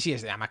 Sí,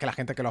 además que la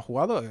gente que lo ha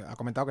jugado ha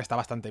comentado que está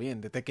bastante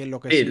bien. De Tekken lo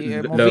que Sí, sí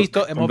hemos lo-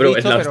 visto, bro,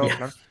 es la pero... hostia.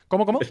 Claro.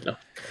 ¿Cómo?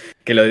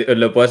 Que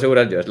lo puedo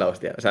asegurar yo, es la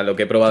hostia. O sea, lo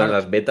que he probado Claro.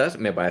 en las betas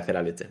me parece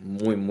la leche.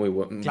 Muy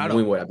Claro,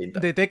 muy buena pinta.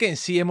 De Tekken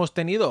sí hemos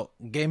tenido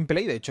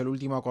gameplay, de hecho el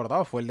último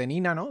acordado fue el de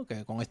Nina, ¿no?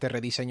 Que con este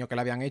rediseño que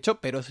le habían hecho,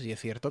 pero sí es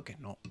cierto que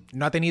no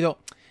ha tenido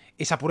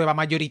esa prueba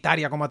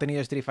mayoritaria como ha tenido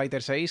Street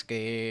Fighter 6,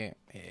 que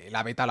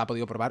la beta la ha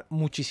podido probar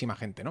muchísima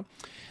gente, ¿no?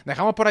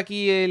 Dejamos por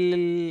aquí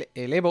el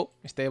Evo,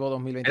 este Evo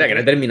 2020. Mira, que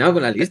no he terminado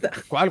con la lista.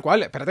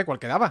 ¿Cuál? Espérate, ¿cuál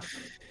quedaba?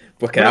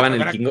 Pues quedaban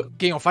Bueno, el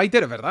King of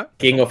Fighters, ¿verdad?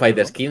 King of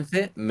Fighters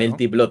 15,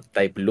 Melty Blood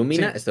Type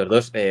Lumina, Sí. estos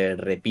dos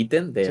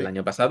repiten del Sí.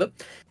 año pasado,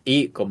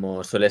 y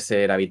como suele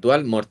ser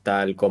habitual,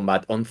 Mortal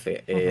Kombat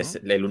 11 es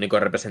el único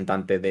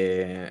representante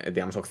de,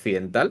 digamos,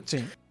 occidental.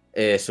 Sí.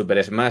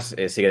 Super Smash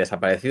sigue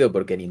desaparecido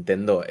porque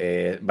Nintendo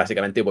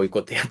básicamente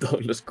boicotea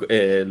todos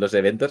los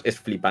eventos, es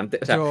flipante.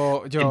 O sea,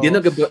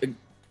 entiendo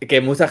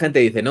que mucha gente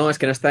dice, no, es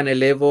que no está en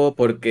el Evo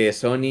porque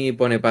Sony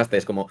pone pasta,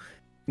 es como...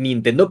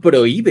 Nintendo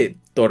prohíbe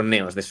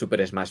torneos de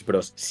Super Smash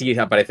Bros. Si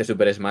aparece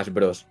Super Smash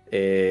Bros.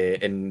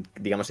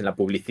 Digamos, en la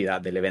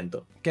publicidad del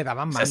evento. Que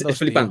daban O sea, mandos. es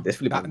flipante, tío. es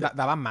flipante.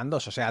 Daban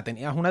mandos. O sea,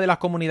 tenías una de las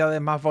comunidades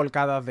más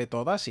volcadas de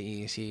todas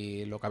y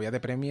si lo que había de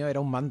premio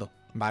era un mando,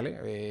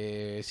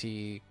 ¿vale?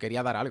 Si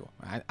quería dar algo.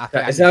 O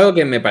sea, es algo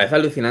que me parece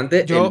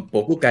alucinante el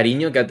poco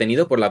cariño que ha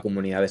tenido por la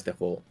comunidad de este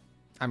juego.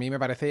 A mí me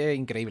parece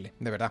increíble,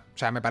 de verdad. O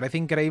sea, me parece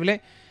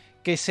increíble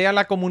que sea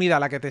la comunidad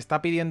la que te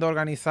está pidiendo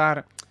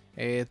organizar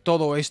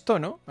todo esto,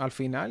 ¿no? Al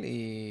final,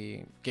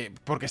 y que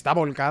porque está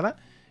volcada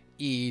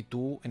y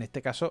tú, en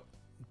este caso,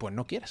 pues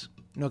no quieras.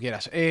 No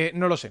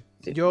lo sé.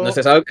 Sí. Yo... No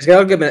sé, es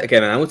algo que me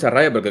da mucha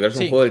rabia porque creo que es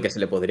un Sí. juego del que se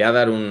le podría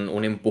dar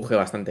un empuje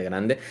bastante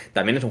grande.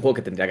 También es un juego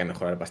que tendría que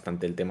mejorar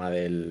bastante el tema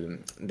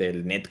del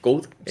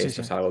netcode. Sí, Eso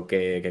sí. es algo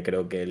que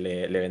creo que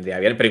le vendría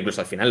bien, pero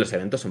incluso al final los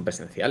eventos son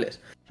presenciales.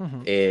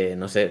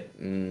 No sé,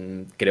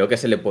 creo que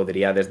se le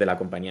podría desde la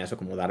compañía eso,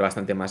 como dar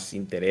bastante más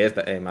interés,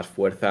 más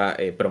fuerza,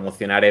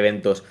 promocionar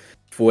eventos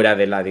fuera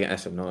de la...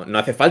 Eso, no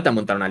hace falta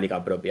montar una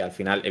liga propia. Al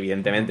final,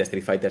 evidentemente,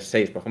 Street Fighter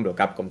 6, por ejemplo,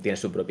 Capcom tiene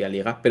su propia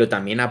liga, pero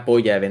también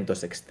apoya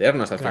eventos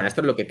externos. Al final,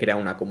 esto es lo que crea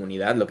una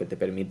comunidad, lo que te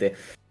permite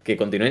que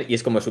continúen. Y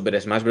es como Super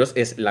Smash Bros.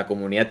 Es la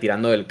comunidad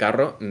tirando del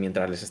carro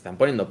mientras les están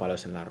poniendo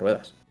palos en las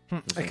ruedas.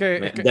 No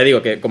sé, ya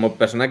digo que como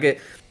persona que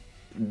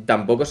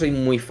tampoco soy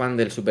muy fan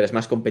del Super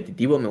Smash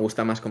competitivo, me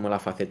gusta más como la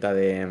faceta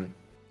de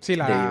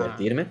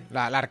divertirme.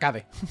 La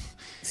arcade.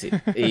 Sí,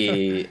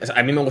 y o sea,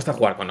 a mí me gusta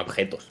jugar con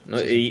objetos, ¿no?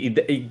 Sí.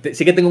 Y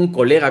sí que tengo un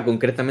colega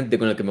concretamente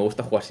con el que me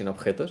gusta jugar sin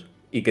objetos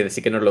y que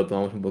sí que nos lo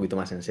tomamos un poquito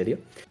más en serio,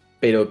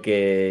 pero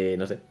que,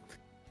 no sé.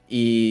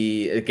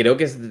 Y creo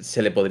que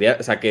se le podría...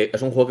 O sea, que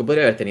es un juego que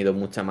podría haber tenido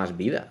mucha más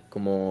vida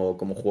como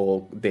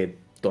juego de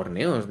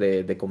torneos,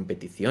 de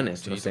competiciones,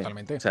 Sí, no sé.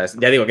 totalmente. O sea,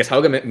 ya digo que es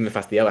algo que me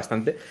fastidia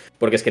bastante,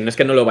 porque es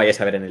que no lo vayáis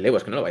a ver en el Evo,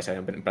 es que no lo vais a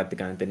ver en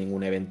prácticamente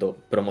ningún evento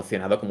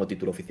promocionado como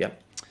título oficial.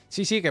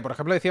 Sí, que por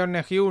ejemplo decía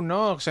Hugh,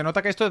 no, se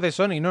nota que esto es de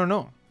Sony,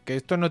 no, que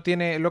esto no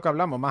tiene lo que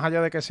hablamos, más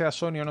allá de que sea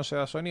Sony o no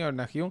sea Sony,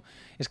 Hugh,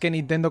 es que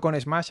Nintendo con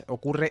Smash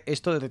ocurre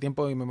esto desde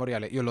tiempos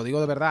inmemoriales, y os lo digo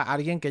de verdad,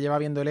 alguien que lleva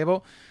viendo el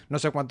Evo no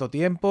sé cuánto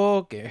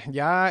tiempo, que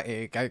ya,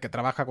 que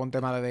trabaja con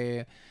tema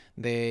de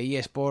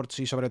eSports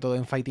y sobre todo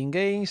en Fighting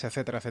Games,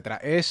 etcétera, etcétera,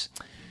 es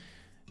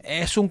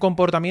un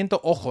comportamiento,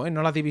 ojo,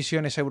 no las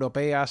divisiones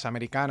europeas,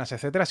 americanas,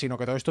 etcétera, sino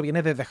que todo esto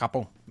viene desde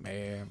Japón.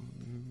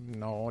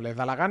 No les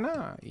da la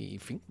gana y, en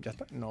fin, ya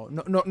está.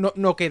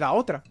 No queda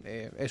otra.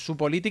 Es su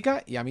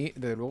política y a mí,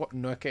 desde luego,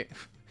 no es que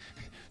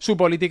su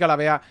política la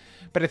vea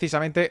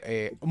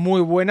precisamente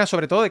muy buena,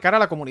 sobre todo de cara a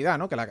la comunidad,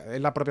 ¿no? Que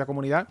es la propia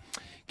comunidad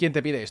 ¿Quién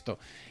te pide esto?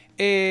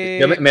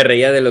 Yo me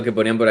reía de lo que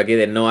ponían por aquí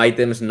de no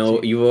items, no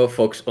Evo,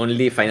 Fox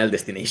only, Final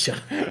Destination.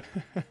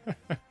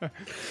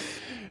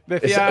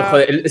 Decía...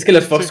 Joder, es que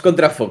los Fox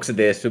contra Fox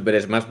de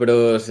Super Smash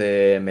Bros.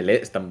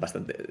 Melee están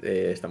bastante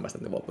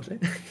guapos, ¿eh?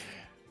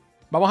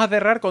 Vamos a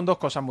cerrar con dos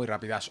cosas muy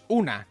rápidas.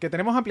 Una, que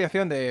tenemos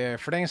ampliación de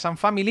Friends and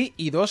Family,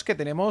 y dos, que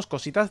tenemos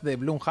cositas de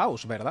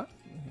Blumhouse, ¿verdad?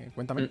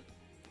 Cuéntame.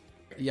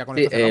 Y ya con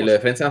Sí, esto cerramos. lo de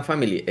Friends and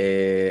Family,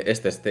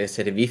 este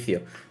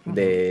servicio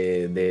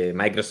de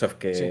Microsoft,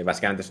 que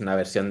básicamente es una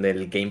versión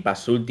del Game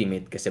Pass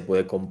Ultimate que se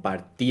puede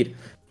compartir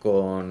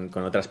con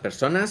otras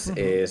personas,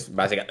 es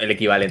básicamente el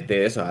equivalente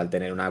de eso, al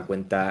tener una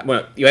cuenta...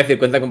 Bueno, iba a decir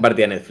cuenta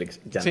compartida en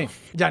Netflix, ya Sí, no.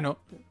 ya no.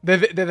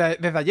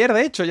 Desde ayer,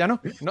 de hecho, ya no,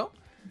 ¿no?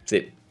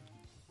 Sí.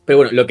 Pero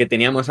bueno, lo que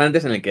teníamos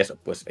antes en el que eso,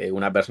 pues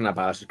una persona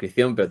paga la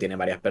suscripción, pero tiene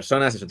varias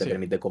personas, eso te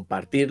permite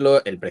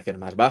compartirlo, el precio es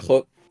más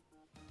bajo.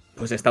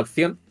 Pues esta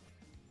opción,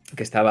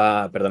 que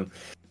estaba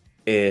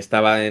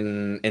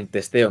en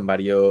testeo en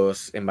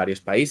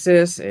varios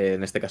países,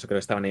 en este caso creo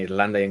que estaba en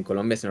Irlanda y en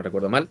Colombia, si no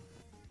recuerdo mal,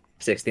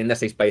 se extiende a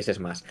 6 países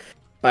más.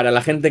 Para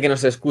la gente que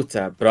nos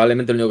escucha,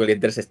 probablemente lo único que le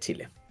interese es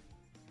Chile.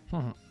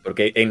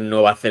 Porque en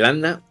Nueva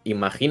Zelanda,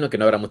 imagino que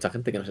no habrá mucha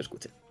gente que nos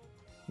escuche.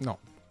 No.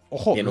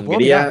 Ojo, Y en lo puedo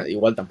Hungría, mirar, ¿eh?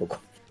 igual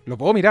tampoco. Lo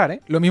puedo mirar,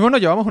 ¿eh? Lo mismo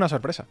nos llevamos una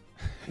sorpresa.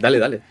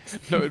 Dale.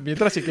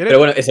 Mientras, si quieres... Pero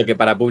bueno, eso, que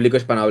para público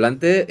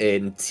hispanohablante,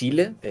 en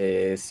Chile,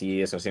 si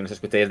nos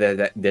escucháis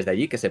desde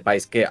allí, que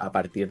sepáis que a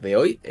partir de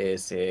hoy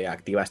se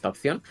activa esta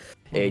opción.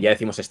 Ya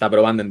decimos, se está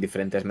probando en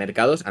diferentes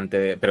mercados,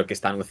 pero que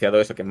está anunciado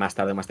eso, que más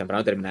tarde o más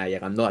temprano terminará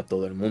llegando a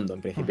todo el mundo.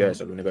 En principio,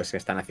 eso, lo único es que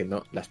están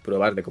haciendo las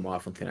pruebas de cómo va a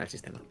funcionar el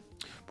sistema.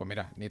 Pues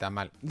mira, ni tan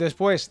mal.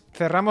 Después,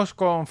 cerramos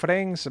con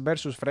Friends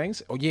versus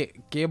Friends. Oye,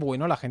 qué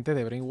bueno la gente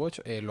de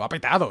Brainwatch. Lo ha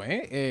petado,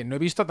 ¿eh? No he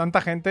visto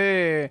tanta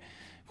gente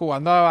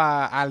jugando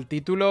al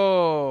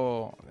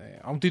título,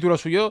 a un título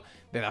suyo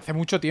desde hace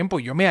mucho tiempo.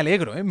 Y yo me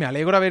alegro, ¿eh? Me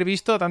alegro haber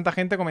visto a tanta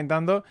gente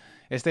comentando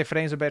este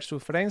Friends vs.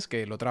 Friends,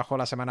 que lo trajo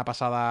la semana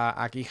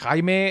pasada aquí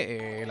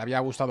Jaime, le había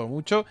gustado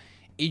mucho.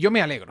 Y yo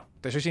me alegro,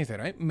 te soy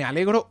sincero, ¿eh? Me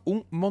alegro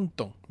un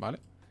montón, ¿vale?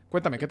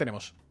 Cuéntame, ¿qué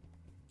tenemos?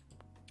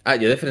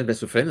 Yo de Friends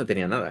vs. Friends no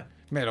tenía nada.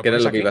 ¿Qué era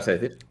pones lo aquí? que ibas a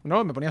decir?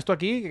 No, me ponías tú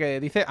aquí que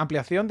dice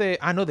ampliación de...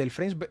 no, del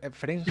Friends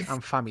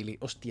and Family.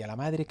 Hostia, la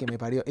madre que me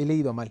parió. He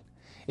leído mal.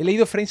 He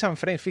leído Friends and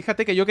Friends.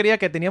 Fíjate que yo creía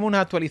que teníamos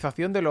una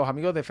actualización de los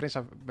amigos de Friends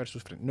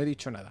vs. Friends. No he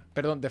dicho nada.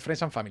 Perdón, de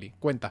Friends and Family.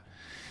 Cuenta.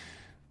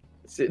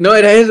 Sí, no,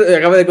 era eso,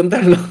 acabo de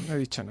contarlo. No he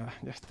dicho nada,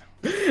 ya está.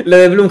 Lo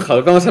de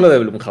Blumhouse, vamos a lo de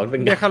Blumhouse,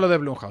 venga. Déjalo de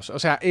Blumhouse. O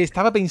sea,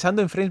 estaba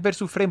pensando en Friends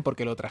vs. Friends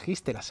porque lo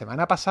trajiste la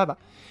semana pasada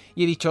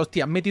y he dicho,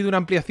 hostia, han metido una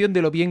ampliación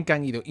de lo bien que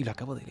han ido. Y lo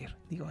acabo de leer.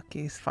 Digo,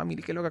 ¿qué es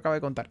Family? ¿Qué es lo que acabo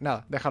de contar?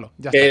 Nada, déjalo,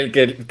 ya está.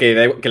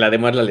 Que la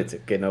demo es la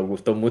leche, que nos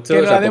gustó mucho.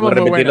 Que O sea, la demo como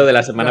es muy repetirlo buena. de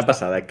la semana Ya está.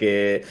 pasada,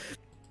 que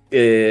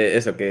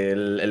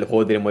el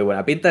juego tiene muy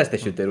buena pinta, este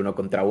shooter 1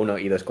 contra 1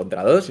 y 2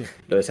 contra 2, Sí.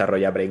 lo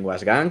desarrolla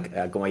Brainwash Gang,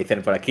 como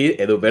dicen por aquí,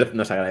 Edu Bert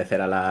nos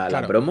agradecerá la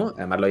Claro. promo,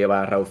 además lo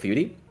lleva Raw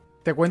Fury.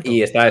 Te cuento.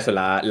 Y está eso,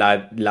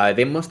 la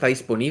demo está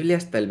disponible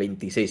hasta el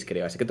 26,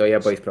 creo, así que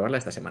todavía podéis probarla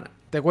esta semana.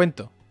 Te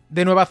cuento.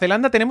 De Nueva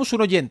Zelanda tenemos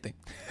un oyente.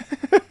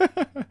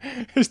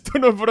 Esto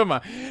no es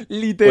broma. Pues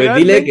Literalmente.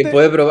 dile que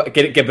puede probar,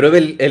 que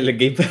pruebe el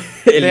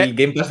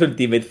Game Pass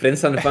Ultimate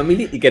Friends and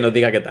Family y que nos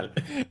diga qué tal.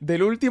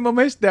 Del último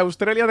mes de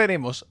Australia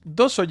tenemos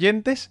 2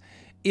 oyentes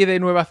y de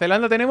Nueva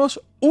Zelanda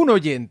tenemos un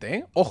oyente,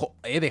 ¿eh? Ojo,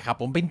 de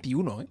Japón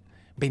 21, ¿eh?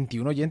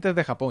 21 oyentes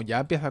de Japón. Ya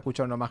empieza a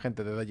escucharnos más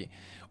gente desde allí.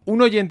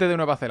 Un oyente de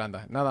Nueva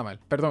Zelanda. Nada mal.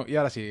 Perdón. Y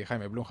ahora sí,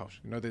 Jaime,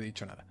 Blumhouse. No te he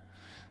dicho nada.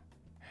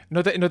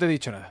 No te he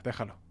dicho nada.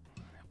 Déjalo.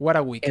 What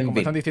a week, como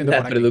están diciendo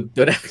por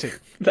aquí. Sí.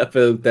 La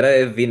productora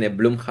de cine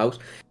Blumhouse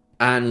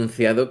ha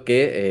anunciado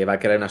que va a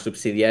crear una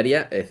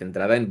subsidiaria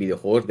centrada en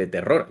videojuegos de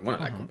terror. Bueno,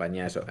 la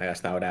compañía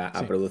hasta ahora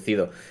ha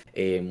producido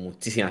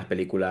muchísimas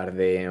películas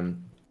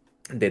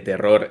de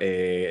terror,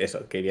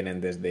 que vienen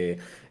desde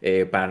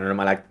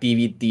Paranormal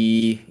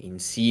Activity,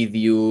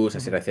 Insidious,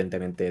 así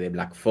recientemente de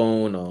Black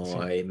Phone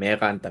o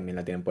Megan, también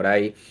la tienen por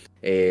ahí.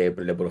 Le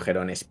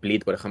produjeron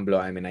Split, por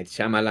ejemplo, a M. Night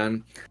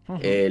Shyamalan. La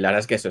verdad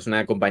es que eso es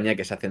una compañía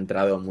que se ha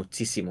centrado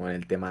muchísimo en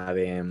el tema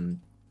del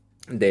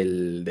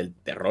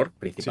terror,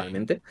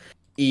 principalmente.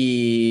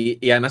 Y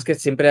además que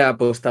siempre ha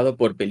apostado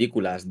por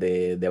películas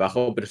de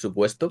bajo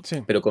presupuesto,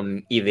 pero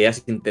con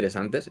ideas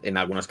interesantes. En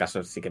algunos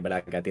casos sí que es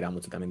verdad que ha tirado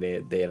mucho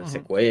también de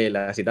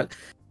secuelas y tal.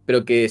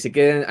 Pero que sí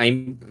que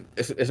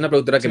es una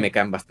productora que me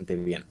caen bastante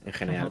bien, en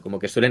general. Como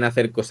que suelen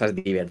hacer cosas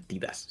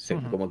divertidas.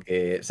 Como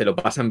que se lo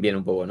pasan bien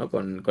un poco, ¿no?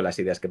 Con las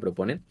ideas que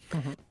proponen.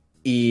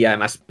 Y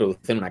además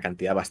producen una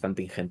cantidad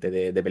bastante ingente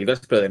de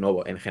películas, pero de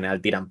nuevo, en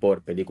general tiran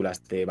por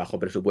películas de bajo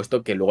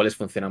presupuesto que luego les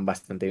funcionan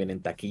bastante bien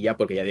en taquilla,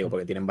 porque ya digo,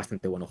 porque tienen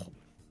bastante buen ojo.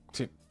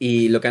 Sí.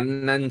 Y lo que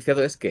han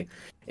anunciado es que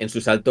en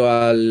su salto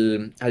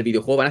al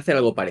videojuego van a hacer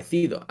algo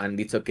parecido. Han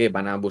dicho que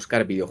van a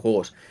buscar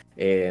videojuegos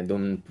de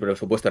un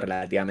presupuesto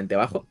relativamente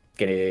bajo,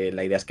 que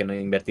la idea es que no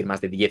invertir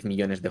más de 10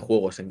 millones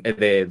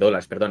de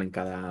dólares, perdón,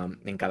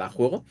 en cada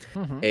juego,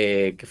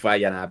 que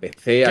vayan a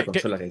PC, a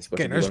consolas de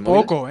dispositivos que no es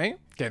móviles. poco, ¿eh?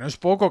 Que no es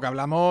poco, que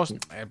hablamos...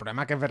 El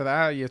problema que es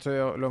verdad, y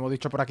esto lo hemos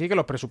dicho por aquí, que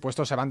los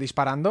presupuestos se van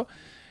disparando,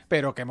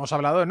 pero que hemos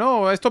hablado de,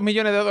 no, estos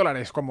millones de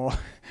dólares, como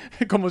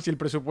si el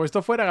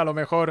presupuesto fueran a lo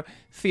mejor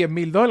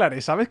 100.000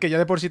 dólares, ¿sabes? Que ya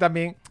de por sí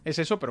también es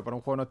eso, pero por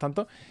un juego no es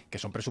tanto, que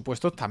son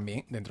presupuestos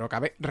también, dentro de lo que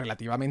cabe,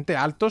 relativamente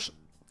altos,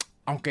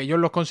 aunque ellos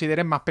los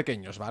consideren más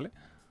pequeños, ¿vale?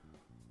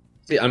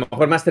 Sí, a lo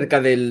mejor más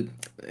cerca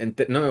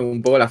 ¿no?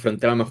 Un poco la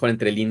frontera a lo mejor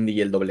entre el indie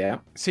y el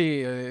AA.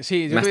 Sí,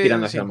 sí. Más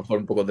tirando hacia a lo mejor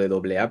un poco de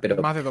AA,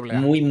 pero más de AA.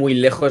 muy, muy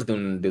lejos de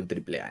un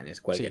AAA en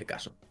cualquier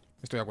caso.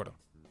 Estoy de acuerdo.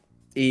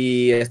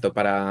 Y esto,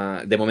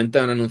 de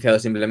momento han anunciado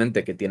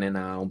simplemente que tienen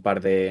a un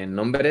par de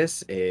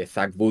nombres,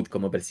 Zach Wood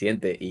como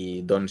presidente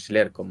y Don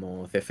Schler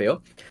como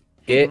CFO,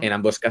 que en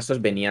ambos casos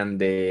venían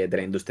de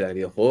la industria del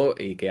videojuego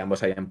y que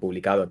ambos habían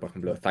publicado. Por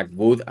ejemplo, Zach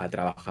Wood ha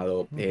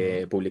trabajado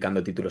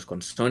publicando títulos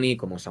con Sony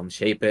como Sound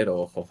Shaper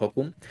o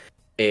Hohokum.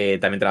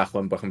 También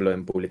trabajó, por ejemplo,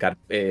 en publicar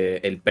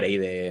el Prey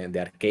de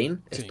Arcane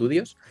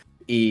Studios.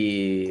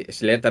 Y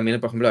Schler también,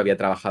 por ejemplo, había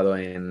trabajado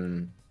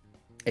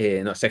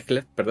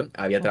Sechler, perdón,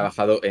 había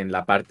trabajado en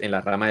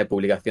la rama de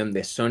publicación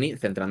de Sony,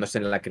 centrándose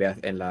en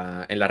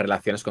las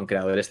relaciones con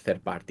creadores third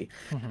party.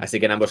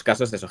 Así que en ambos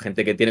casos, eso,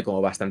 gente que tiene como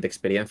bastante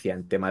experiencia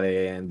en tema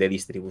de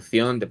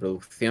distribución, de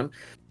producción,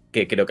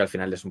 que creo que al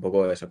final es un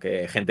poco eso,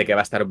 que gente que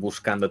va a estar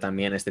buscando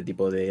también este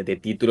tipo de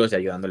títulos y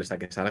ayudándoles a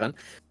que salgan.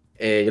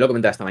 Yo lo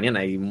comentaba esta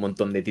mañana, hay un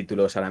montón de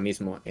títulos ahora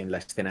mismo en la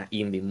escena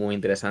indie muy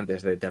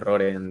interesantes de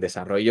terror en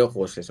desarrollo,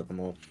 juegos eso,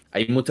 como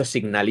hay muchos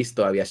Signalis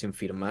todavía sin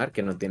firmar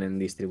que no tienen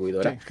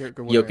distribuidora. Sí,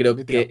 Yo creo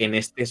que en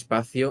este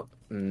espacio,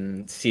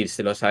 si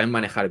se lo saben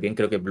manejar bien,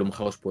 creo que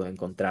Blumhouse puede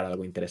encontrar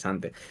algo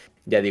interesante.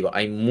 Ya digo,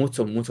 hay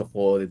mucho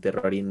juego de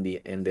terror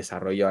indie en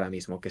desarrollo ahora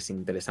mismo que es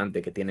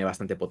interesante, que tiene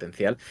bastante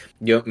potencial.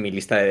 Yo, mi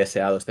lista de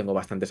deseados, tengo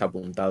bastantes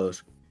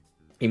apuntados.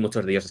 Y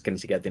muchos de ellos es que ni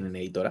siquiera tienen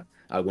editora.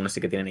 Algunos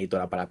sí que tienen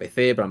editora para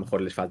PC, pero a lo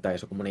mejor les falta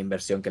eso, como una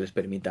inversión que les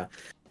permita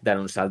dar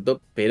un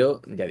salto.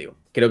 Pero, ya digo,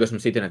 creo que es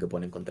un sitio en el que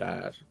pueden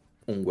encontrar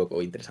un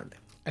hueco interesante.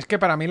 Es que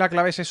para mí la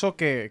clave es eso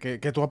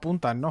que tú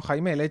apuntas, ¿no,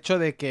 Jaime? El hecho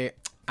de que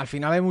al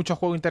final hay mucho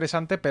juego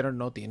interesante, pero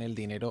no tiene el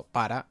dinero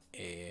para,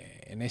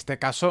 en este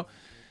caso,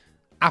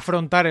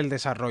 afrontar el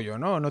desarrollo,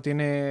 ¿no? No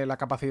tiene la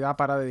capacidad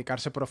para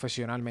dedicarse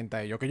profesionalmente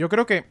a ello. Que yo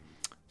creo que,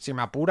 si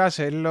me apuras,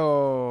 es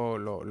lo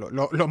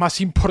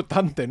más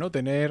importante, ¿no?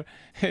 Tener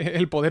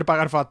el poder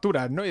pagar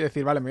facturas, ¿no? Y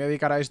decir, vale, me voy a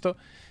dedicar a esto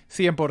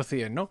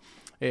 100%, ¿no?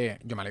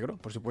 Yo me alegro,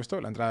 por supuesto,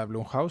 la entrada de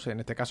Blumhouse, en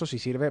este caso, sí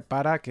sirve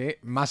para que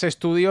más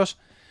estudios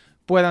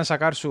puedan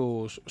sacar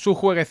sus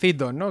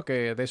jueguecitos, ¿no?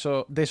 Que de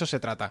eso se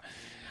trata.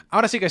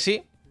 Ahora sí que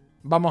sí,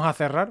 vamos a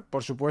cerrar,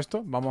 por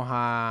supuesto, vamos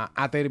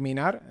a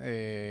terminar,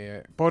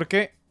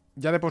 porque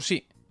ya de por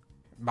sí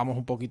vamos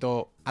un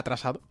poquito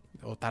atrasados,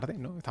 o tarde,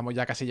 ¿no? Estamos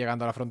ya casi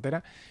llegando a la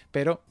frontera,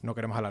 pero no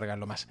queremos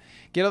alargarlo más.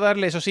 Quiero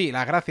darle, eso sí,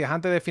 las gracias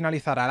antes de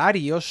finalizar a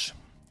Larios,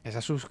 que se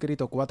ha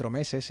suscrito 4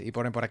 meses y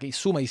ponen por aquí,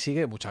 suma y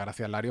sigue. Muchas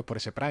gracias, Larios, por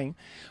ese Prime.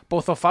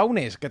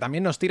 Pozofaunes, que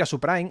también nos tira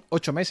su Prime,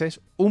 8 meses,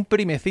 un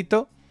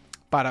primecito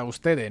para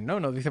ustedes, ¿no?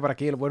 Nos dice por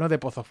aquí el bueno de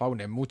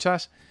Pozofaunes.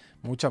 Muchas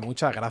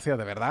gracias,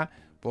 de verdad,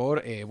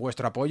 por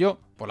vuestro apoyo,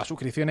 por las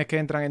suscripciones que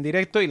entran en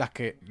directo y las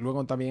que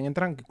luego también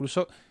entran,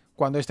 incluso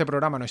cuando este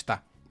programa no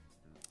está.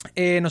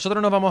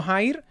 Nosotros nos vamos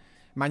a ir.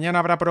 Mañana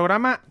habrá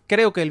programa,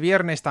 creo que el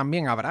viernes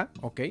también habrá,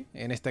 ok,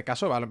 en este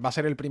caso va a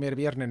ser el primer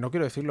viernes, no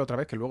quiero decirlo otra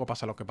vez que luego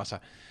pasa lo que pasa,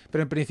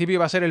 pero en principio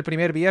va a ser el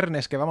primer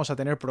viernes que vamos a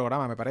tener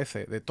programa, me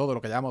parece, de todo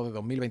lo que llamamos de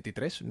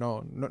 2023,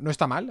 no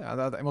está mal,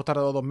 hemos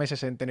tardado 2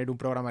 meses en tener un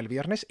programa el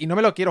viernes y no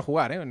me lo quiero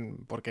jugar,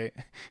 porque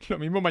lo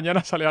mismo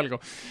mañana sale algo,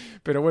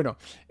 pero bueno,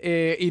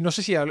 y no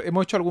sé si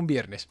hemos hecho algún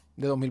viernes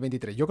de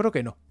 2023, yo creo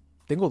que no,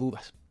 tengo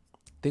dudas,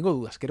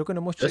 creo que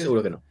no hemos hecho... Yo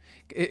seguro que no.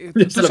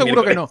 Yo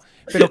seguro que no,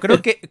 pero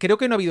creo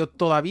que no ha habido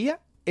todavía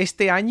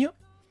este año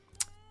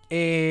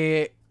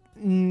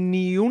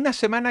ni una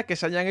semana que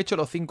se hayan hecho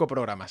los 5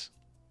 programas.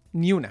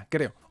 Ni una,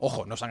 creo.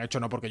 Ojo, no se han hecho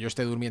no porque yo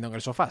esté durmiendo en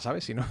el sofá,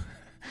 ¿sabes? Sino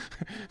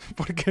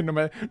porque no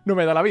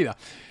me da la vida.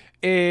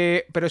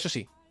 Pero eso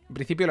sí, en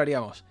principio lo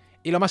haríamos.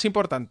 Y lo más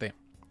importante,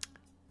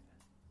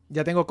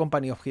 ya tengo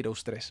Company of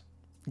Heroes 3.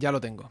 Ya lo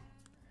tengo.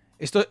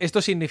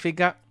 Esto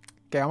significa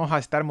que vamos a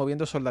estar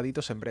moviendo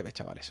soldaditos en breve,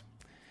 chavales.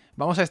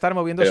 Vamos a estar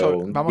moviendo...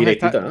 Vamos a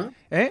estar, ¿no?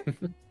 ¿Eh?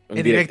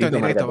 En directo.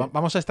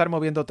 Vamos a estar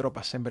moviendo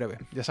tropas en breve.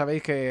 Ya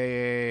sabéis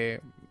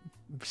que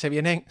se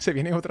vienen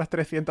otras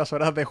 300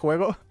 horas de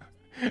juego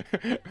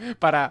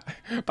para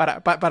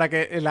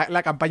que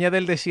la campaña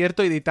del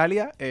desierto y de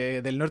Italia,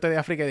 del norte de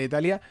África y de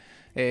Italia,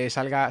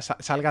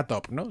 salga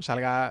top, ¿no?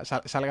 Salga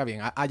bien.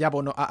 Haya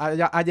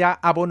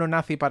abono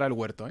nazi para el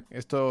huerto, ¿eh?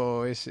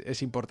 Esto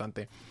es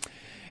importante.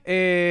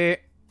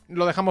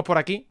 Lo dejamos por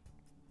aquí.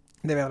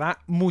 De verdad,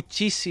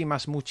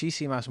 muchísimas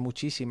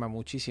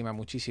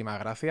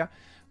gracias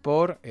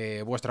por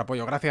vuestro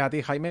apoyo. Gracias a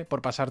ti, Jaime,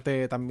 por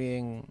pasarte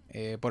también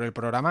por el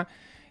programa,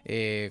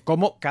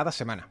 como cada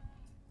semana.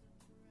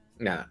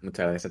 Nada,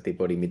 muchas gracias a ti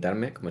por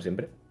invitarme, como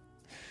siempre.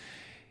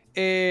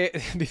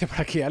 Dice por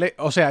aquí, Ale.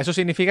 O sea, eso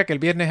significa que el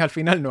viernes al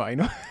final no hay,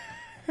 ¿no?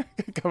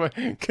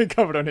 Qué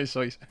cabrones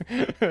sois.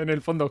 En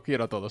el fondo os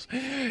quiero a todos.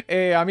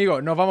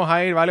 Amigos, nos vamos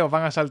a ir, ¿vale? Os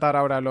van a saltar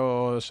ahora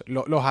los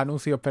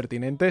anuncios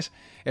pertinentes.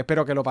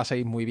 Espero que lo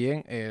paséis muy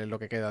bien lo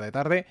que queda de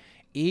tarde.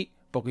 Y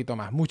poquito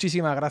más.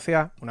 Muchísimas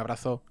gracias. Un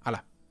abrazo.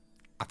 Hala.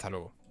 Hasta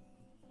luego.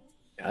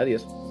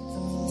 Adiós.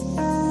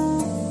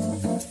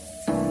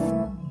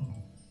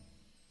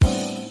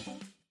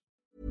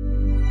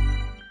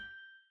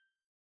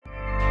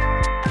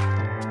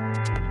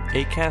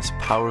 Acast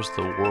powers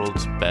the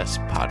world's best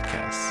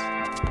podcasts.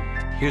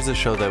 Here's a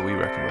show that we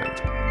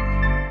recommend.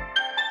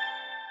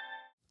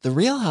 The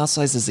Real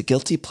Housewives is a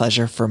guilty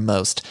pleasure for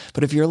most,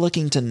 but if you're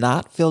looking to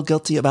not feel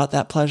guilty about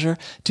that pleasure,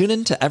 tune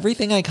in to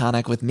Everything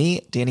Iconic with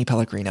me, Danny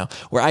Pellegrino,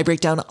 where I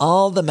break down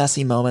all the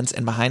messy moments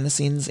and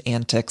behind-the-scenes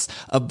antics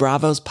of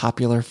Bravo's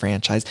popular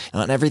franchise.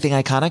 And on Everything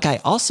Iconic,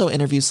 I also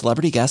interview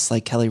celebrity guests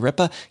like Kelly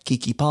Ripa,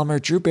 Keke Palmer,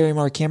 Drew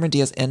Barrymore, Cameron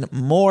Diaz, and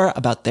more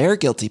about their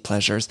guilty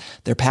pleasures,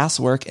 their past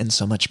work, and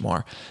so much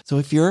more. So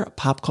if you're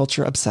pop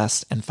culture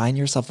obsessed and find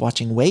yourself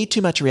watching way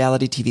too much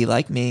reality TV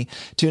like me,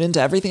 tune in to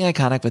Everything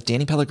Iconic with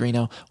Danny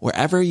Pellegrino,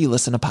 wherever you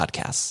listen to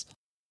podcasts.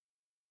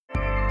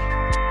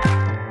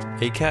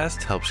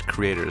 Acast helps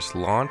creators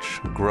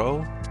launch,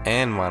 grow,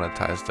 and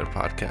monetize their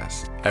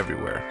podcasts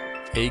everywhere.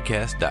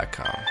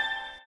 Acast.com.